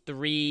FaZe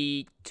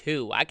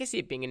 3-2. I can see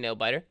it being a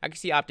nail-biter. I can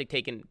see Optic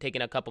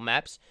taking a couple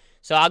maps.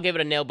 So I'll give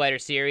it a nail-biter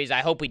series. I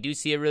hope we do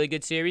see a really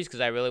good series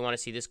because I really want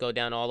to see this go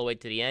down all the way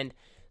to the end.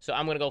 So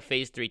I'm going to go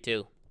FaZe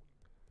 3-2.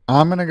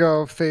 I'm going to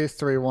go FaZe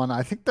 3-1.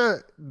 I think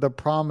the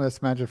problem with this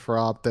matchup for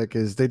Optic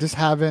is they just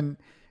haven't,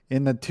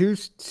 in the 2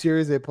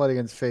 series they played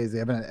against FaZe, they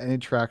haven't had any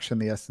traction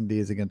in the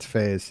S&Ds against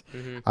FaZe.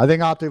 Mm-hmm. I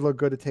think Optic look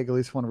good to take at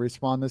least one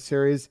respawn this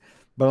series,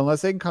 but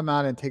unless they can come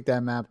out and take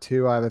that map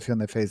too, I have a feeling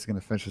that FaZe is going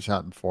to finish this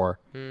out in 4.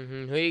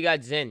 Mm-hmm. Who you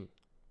got, Zin?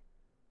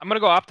 I'm gonna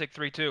go Optic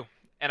 3-2,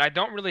 and I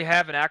don't really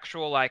have an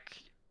actual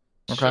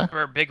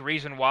super big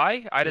reason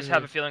why. I just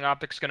have a feeling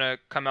Optic's gonna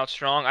come out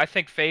strong. I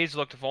think FaZe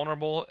looked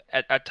vulnerable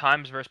at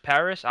times versus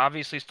Paris.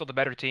 Obviously, still the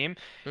better team.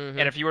 Mm-hmm.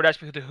 And if you were to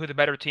ask me who the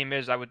better team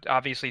is, I would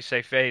obviously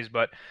say FaZe.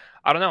 But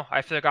I don't know.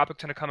 I feel like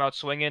Optic's gonna come out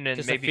swinging and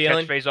Just maybe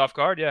catch FaZe off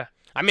guard. Yeah.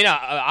 I mean,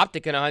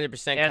 Optic can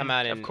 100% come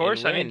out and of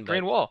course, and win, I mean,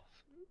 green wall.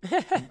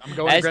 I'm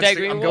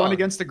going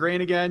against the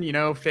grain again.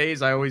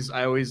 FaZe. I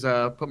always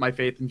put my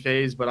faith in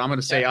FaZe, but I'm going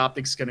to say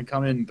Optic's going to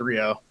come in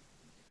 3-0.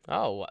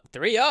 Oh,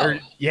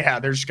 3-0. Yeah,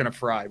 they're just going to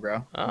fry,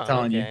 bro. I'm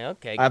telling you.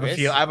 Okay. I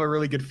have a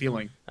really good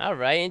feeling. All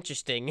right,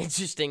 interesting. You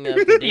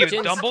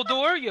Predictions. have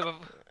Dumbledore. You have.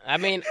 I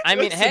mean,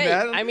 Listen,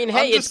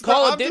 hey, it's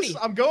Call of Duty.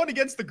 I'm going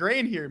against the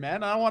grain here,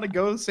 man. I don't want to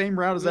go the same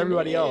route as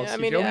everybody else. I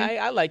mean,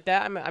 I like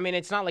that. I mean,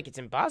 it's not like it's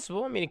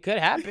impossible. I mean, it could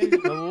happen.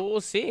 We'll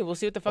see. We'll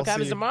see what the fuck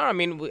happens tomorrow. I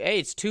mean, hey,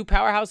 it's 2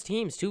 powerhouse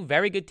teams, 2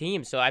 very good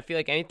teams. So I feel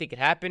like anything could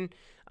happen.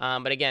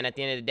 But again, at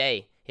the end of the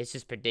day, it's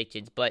just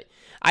predictions. But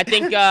I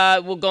think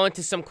we'll go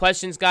into some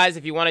questions, guys.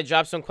 If you want to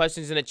drop some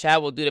questions in the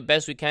chat, we'll do the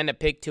best we can to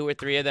pick 2 or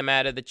 3 of them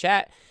out of the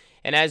chat.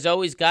 And as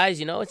always,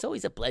 guys, it's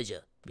always a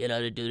pleasure.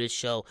 To do this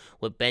show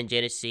with Ben, and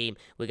Asim.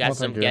 We got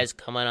some guests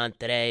coming on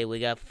today.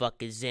 We got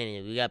fucking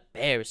Zenny. We got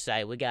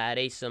Parasite. We got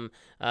Asim.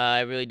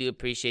 I really do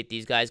appreciate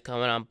these guys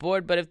coming on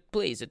board. But if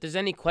there's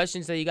any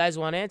questions that you guys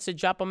want answered,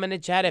 drop them in the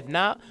chat. If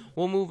not,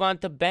 we'll move on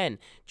to Ben.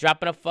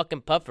 Dropping a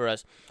fucking puff for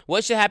us.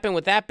 What should happen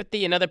with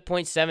Apathy? Another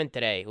 0.7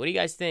 today. What do you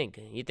guys think?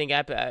 You think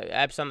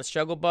App's on the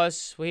struggle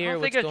bus here? I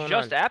don't think it's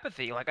just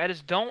Apathy. I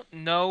just don't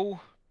know.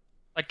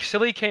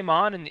 Silly came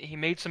on and he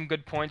made some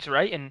good points,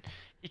 right? And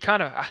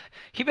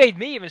he made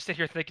me even sit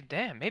here thinking,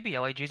 damn, maybe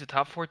LAG's a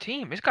top 4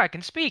 team. This guy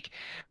can speak.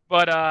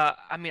 But, I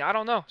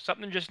don't know.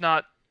 Something just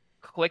not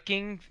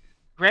clicking.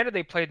 Granted,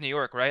 they played New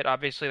York, right?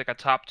 Obviously, a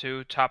top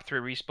 2, top 3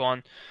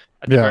 respawn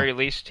at the very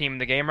least team in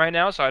the game right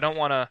now. So I don't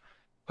want to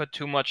put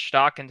too much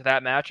stock into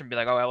that match and be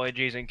like, oh, LAG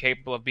is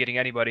incapable of beating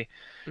anybody.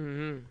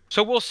 Mm-hmm.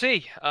 So we'll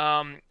see.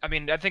 I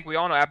think we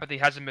all know Apathy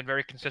hasn't been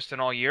very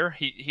consistent all year.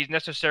 He's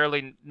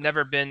necessarily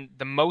never been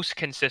the most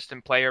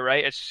consistent player,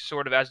 right? It's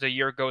sort of as the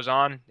year goes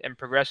on and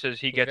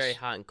progresses, he gets very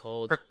hot and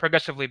cold,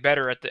 progressively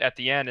better at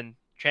the end. And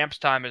Champs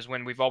time is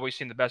when we've always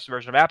seen the best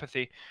version of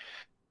Apathy.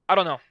 I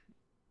don't know.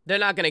 They're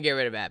not going to get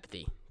rid of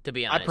Apathy, to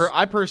be honest.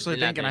 I personally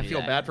think, and I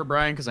feel bad for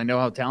Brian because I know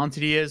how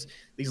talented he is.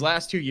 These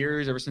last 2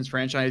 years, ever since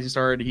franchising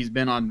started, he's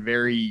been on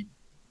very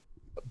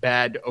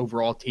bad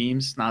overall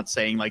teams. Not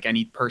saying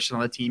any person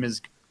on the team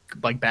is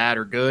bad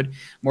or good.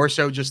 More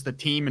so just the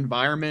team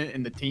environment,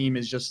 and the team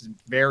is just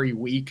very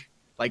weak.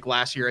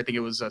 Last year, I think it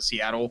was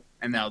Seattle,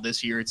 and now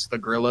this year it's the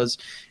Gorillas.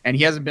 And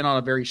he hasn't been on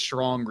a very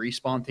strong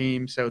respawn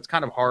team, so it's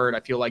kind of hard, I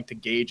feel like, to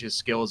gauge his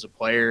skill as a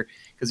player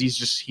because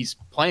he's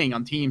playing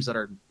on teams that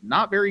are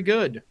not very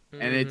good.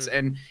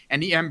 And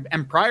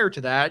and prior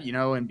to that, in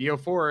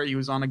BO4, he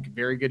was on a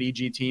very good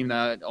EG team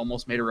that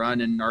almost made a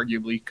run and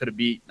arguably could have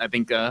beat, I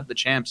think, the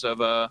champs of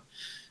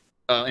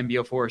in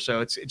BO4.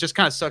 So it just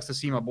kind of sucks to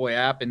see my boy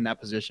App in that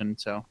position.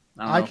 So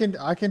I can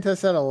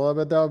test that a little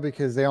bit though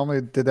because they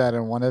only did that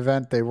in one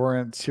event. They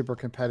weren't super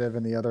competitive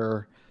in the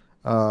other.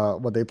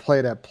 They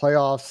played at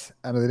playoffs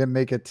and they didn't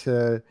make it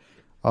to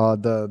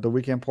the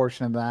weekend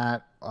portion of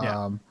that.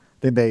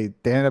 Then they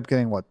ended up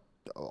getting what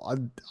I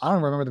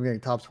don't remember them getting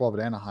top 12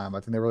 at Anaheim. I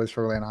think they really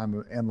struggled at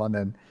Anaheim and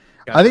London.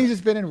 I think he's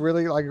just been in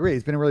really, I agree.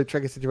 He's been in really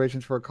tricky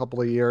situations for a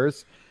couple of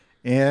years.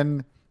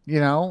 And,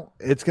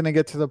 it's going to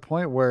get to the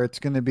point where it's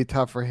going to be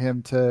tough for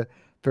him to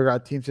figure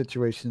out team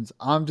situations.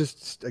 I'm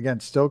just, again,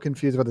 still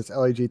confused about this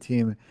LAG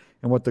team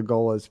and what the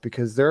goal is,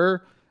 because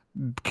they're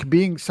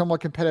being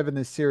somewhat competitive in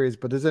this series,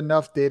 but there's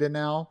enough data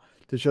now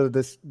to show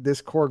that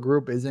this core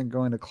group isn't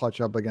going to clutch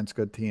up against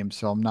good teams.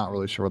 So I'm not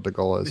really sure what the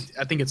goal is.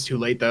 I think it's too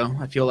late, though.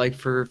 I feel like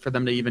for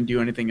them to even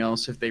do anything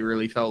else, if they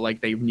really felt like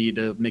they need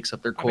to mix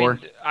up their core.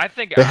 I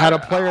think they had a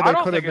player they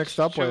could have mixed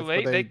up with,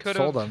 but they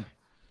sold him.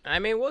 I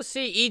mean, we'll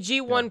see.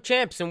 EG won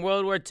champs in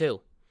World War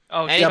II.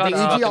 Oh, yeah,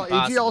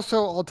 but EG also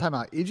all time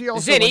out. EG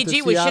also went to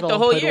EG was shit the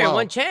whole year. Well.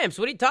 Won champs.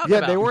 What are you talking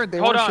about? Yeah, they weren't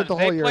shit the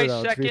whole year,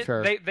 though, to be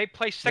fair. They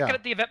placed second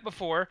at the event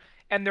before,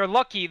 and they're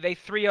lucky they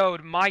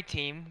 3-0'd my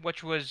team,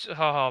 which was,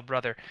 oh,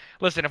 brother.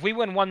 Listen, if we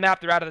win one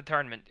map, they're out of the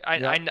tournament.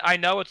 I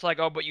know it's like,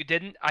 oh, but you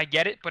didn't. I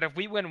get it. But if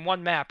we win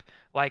one map,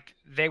 like,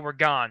 they were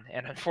gone.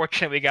 And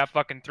unfortunately, we got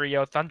fucking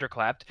 3-0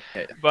 thunderclapped.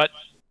 But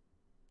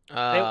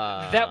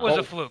that was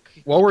a fluke.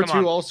 World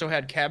War II also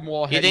had cab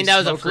wall heading, you think that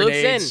was a fluke,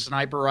 grenades,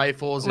 sniper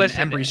rifles, and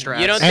embry strats.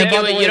 You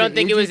don't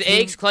think it was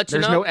eggs clutching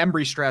There's up? no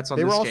embry strats on this game.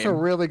 They were also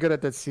really good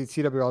at the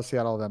CWL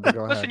Seattle event.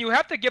 Go ahead. Listen, you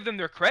have to give them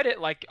their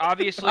credit. Like,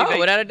 obviously,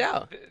 without a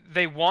doubt,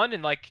 they won,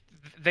 and like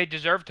they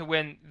deserve to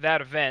win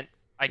that event,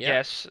 I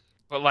guess.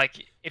 But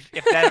like, if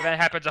that event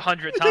happens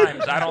 100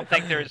 times, I don't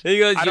think there's. He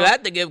goes, you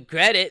have to give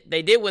credit.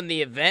 They did win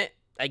the event,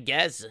 I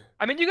guess.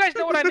 I mean, you guys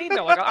know what I mean,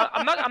 though. Like,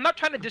 I'm not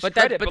trying to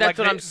discredit, but like, that's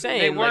what I'm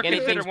saying. They weren't like,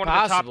 considered one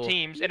of the top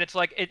teams, and it's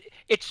like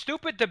it's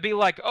stupid to be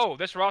like, oh,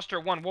 this roster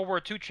won World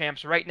War II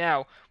champs right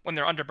now when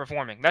they're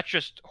underperforming. That's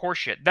just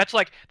horseshit. That's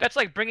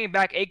like bringing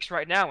back Aches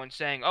right now and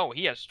saying, oh,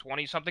 he has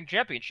 20-something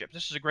championships.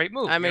 This is a great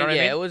move. I mean, you know what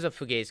I mean? it was a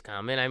fugazi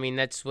comment. I mean,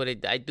 that's what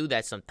I do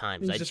that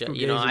sometimes. He's just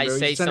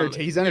fugazi,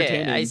 he's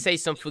entertaining. I say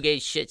some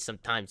fugazi shit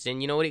sometimes,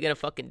 and you know what are you gonna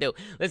fucking do?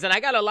 Listen,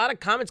 I got a lot of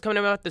comments coming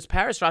about this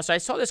Paris roster. I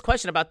saw this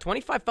question about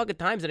 25 fucking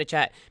times in the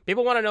chat.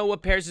 People want to know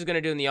what Paris is going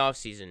to do in the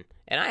offseason,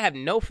 and I have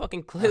no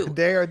fucking clue.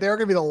 They're going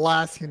to be the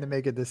last team to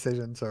make a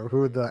decision, so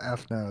who the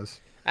F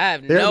knows? I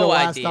have They're no the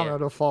last idea. domino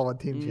to fall on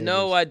team changes.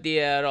 No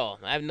idea at all.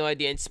 I have no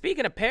idea. And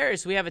speaking of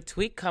Paris, we have a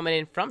tweet coming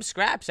in from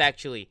Scraps,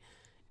 actually,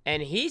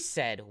 and he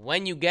said,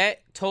 when you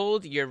get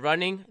told you're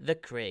running the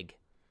Krig.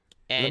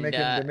 And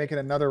they're making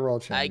another role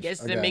change. I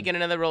guess they're making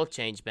another role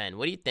change, Ben.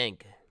 What do you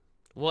think?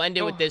 We'll end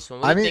it with this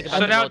one.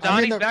 So now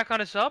Donnie's back on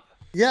his up?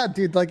 Yeah,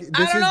 dude. Like,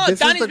 I don't know.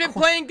 Donnie's been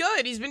playing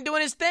good. He's been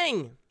doing his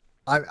thing.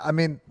 I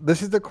mean,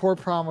 this is the core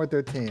problem with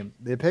their team.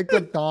 They picked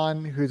up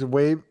Don, who's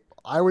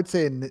I would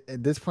say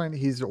at this point,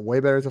 he's way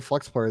better as a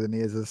flex player than he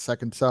is as a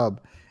second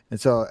sub. And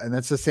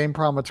that's the same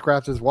problem with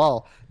Scraps as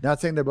well. Not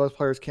saying that both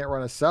players can't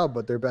run a sub,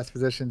 but their best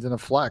position's in a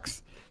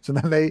flex. So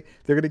then they're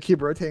going to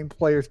keep rotating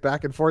players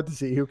back and forth to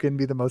see who can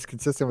be the most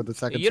consistent with the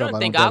second sub. You don't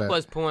think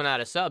Aqua's pulling out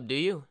a sub, do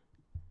you?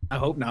 I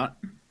hope not.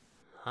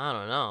 I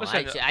don't know.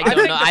 Listen,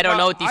 I don't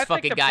know what these fucking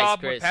guys, I think the problem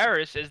Chris. with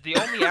Paris is the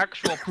only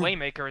actual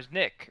playmaker is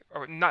Nick.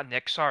 Or not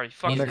Nick, sorry.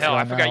 Fucking Nick's hell, I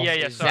right forgot. now.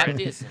 Yeah, sorry.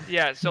 Zaptius.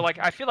 Yeah, so like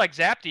I feel like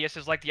Zaptius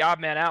is like the odd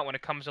man out when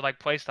it comes to like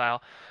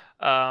playstyle.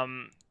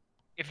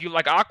 If you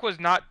like Aqua's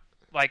not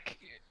like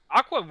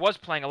Aqua was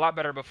playing a lot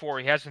better before.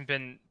 He hasn't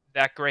been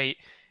that great.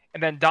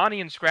 And then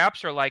Donnie and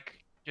Scraps are like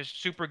just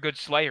super good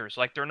slayers.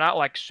 Like they're not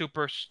like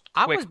super quick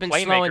Aqua's been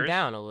playmakers. slowing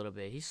down a little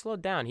bit. He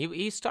slowed down.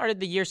 He started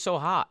the year so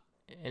hot.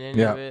 And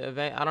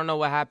then I don't know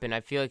what happened.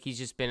 I feel like he's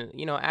just been,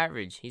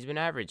 average. He's been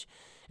average.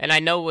 And I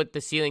know what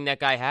the ceiling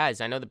that guy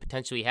has. I know the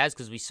potential he has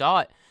because we saw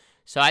it.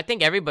 So I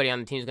think everybody on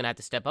the team is going to have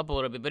to step up a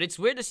little bit. But it's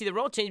weird to see the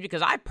role change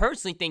because I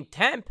personally think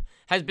Temp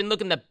has been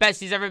looking the best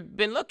he's ever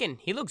been looking.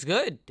 He looks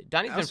good.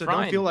 Donnie's been frying.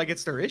 I don't feel like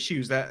it's their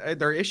issues. That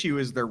their issue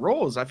is their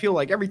roles. I feel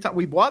like every time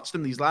we've watched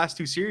them these last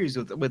two series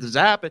with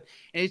Zap, and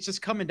it's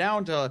just coming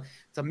down to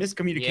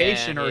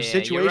miscommunication or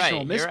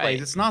situational misplays.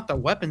 Right. It's not the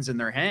weapons in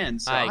their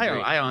hands. So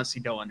I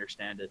honestly don't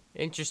understand it.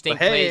 Interesting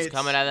plays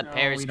coming out of the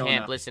Paris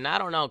camp. Listen, I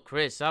don't know,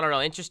 Chris. I don't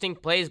know. Interesting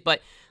plays.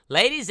 But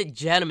ladies and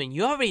gentlemen,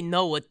 you already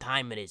know what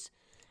time it is.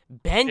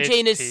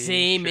 Benji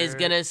Asim is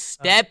going to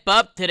step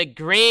up to the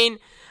green.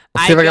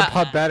 See if I can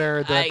putt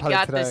better than I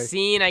got the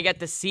scene. I got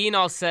the scene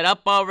all set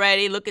up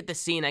already. Look at the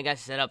scene I got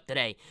set up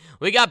today.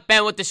 We got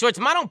Ben with the shorts.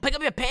 Ma, don't pick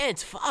up your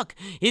pants. Fuck.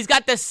 He's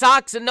got the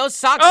socks and no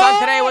socks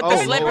on today with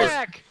the slippers.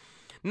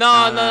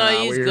 No,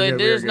 he's good.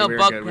 There's no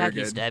buck pack.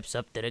 He steps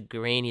up to the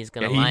green. He's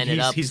going to line it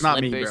up. He's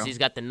slippers. not me, bro. He's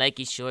got the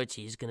Nike shorts.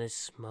 He's going to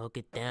smoke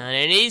it down.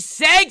 And he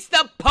sinks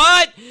the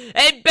putt.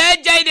 And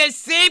Benji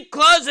Asim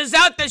closes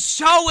out the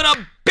show with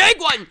a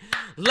big one.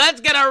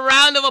 Let's get a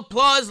round of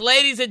applause,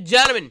 ladies and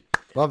gentlemen.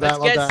 Let's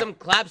get some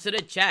claps to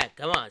the chat.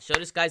 Come on, show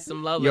this guy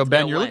some love. Yo,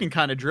 Ben, you're looking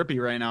kind of drippy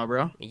right now,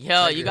 bro.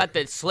 Yo, you got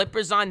the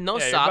slippers on, no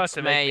socks,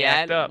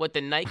 man. With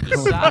the Nike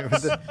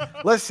socks.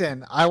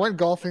 Listen, I went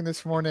golfing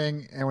this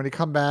morning, and when you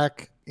come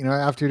back,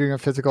 after you're doing a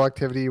physical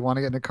activity, you want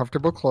to get into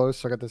comfortable clothes.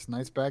 So I got this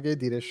nice baggy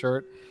Adidas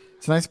shirt.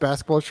 It's nice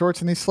basketball shorts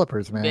and these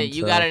slippers, man.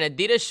 You got an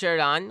Adidas shirt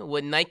on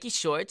with Nike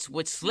shorts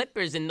with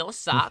slippers and no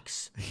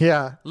socks.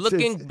 Yeah.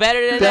 Looking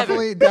better than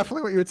definitely, ever.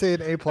 Definitely what you would say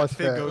an A+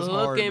 fit.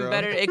 Looking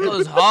better. It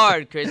goes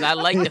hard, Chris. I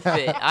like the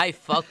fit. I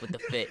fuck with the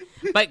fit.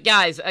 But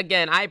guys,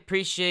 again, I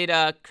appreciate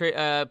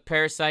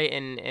Parasite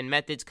and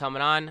Methodz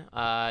coming on.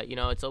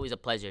 It's always a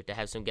pleasure to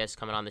have some guests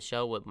coming on the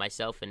show with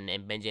myself and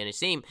Ben and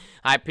Asim.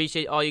 I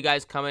appreciate all you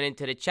guys coming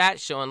into the chat,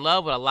 showing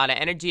love with a lot of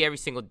energy every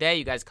single day.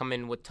 You guys come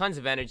in with tons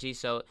of energy,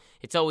 so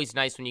it's always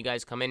nice when you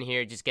guys come in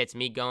here. It just gets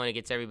me going. It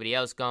gets everybody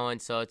else going,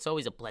 so it's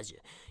always a pleasure.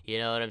 You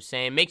know what I'm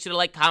saying? Make sure to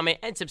like, comment,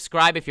 and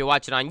subscribe if you're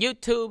watching on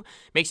YouTube.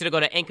 Make sure to go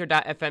to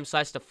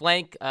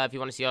anchor.fm/theflank if you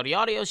want to see all the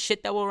audio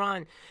shit that we're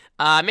on.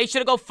 Make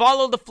sure to go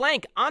follow The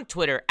Flank on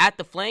Twitter,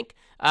 @TheFlank.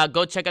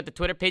 Go check out the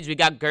Twitter page. We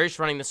got Gersh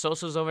running the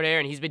socials over there,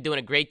 and he's been doing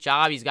a great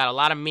job. He's got a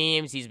lot of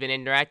memes. He's been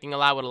interacting a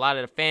lot with a lot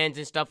of the fans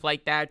and stuff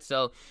like that.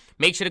 So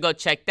make sure to go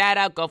check that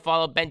out. Go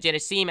follow Ben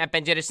Asim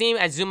 @Ben Asim,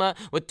 @ZooMaa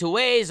with 2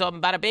 A's,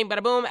 bada bing,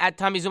 bada boom,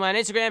 @TommyZooMaa on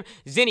Instagram,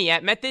 Zinni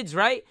 @Methodz,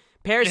 right?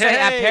 Parasite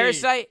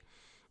 @Parasite.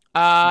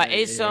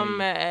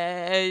 Asim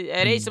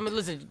at Asim.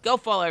 Listen, go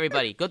follow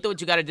everybody. Go do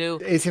what you got to do.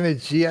 Asim at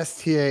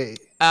GSTA.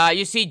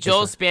 You see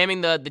Joel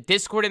spamming the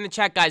Discord in the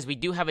chat. Guys, we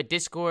do have a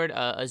Discord,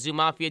 a Zoo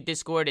Mafia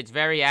Discord. It's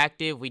very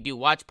active. We do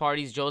watch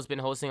parties. Joel's been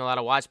hosting a lot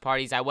of watch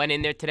parties. I went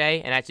in there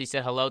today and actually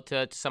said hello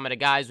to some of the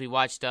guys. We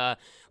watched a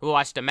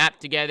map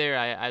together.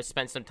 I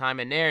spent some time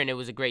in there, and it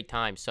was a great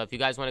time. So if you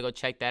guys want to go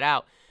check that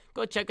out,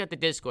 go check out the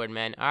Discord,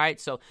 man. All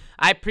right, so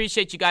I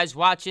appreciate you guys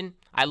watching.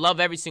 I love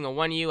every single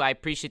one of you. I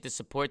appreciate the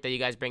support that you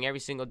guys bring every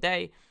single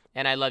day,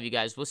 and I love you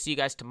guys. We'll see you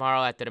guys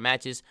tomorrow after the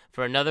matches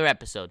for another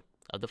episode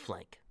of The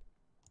Flank.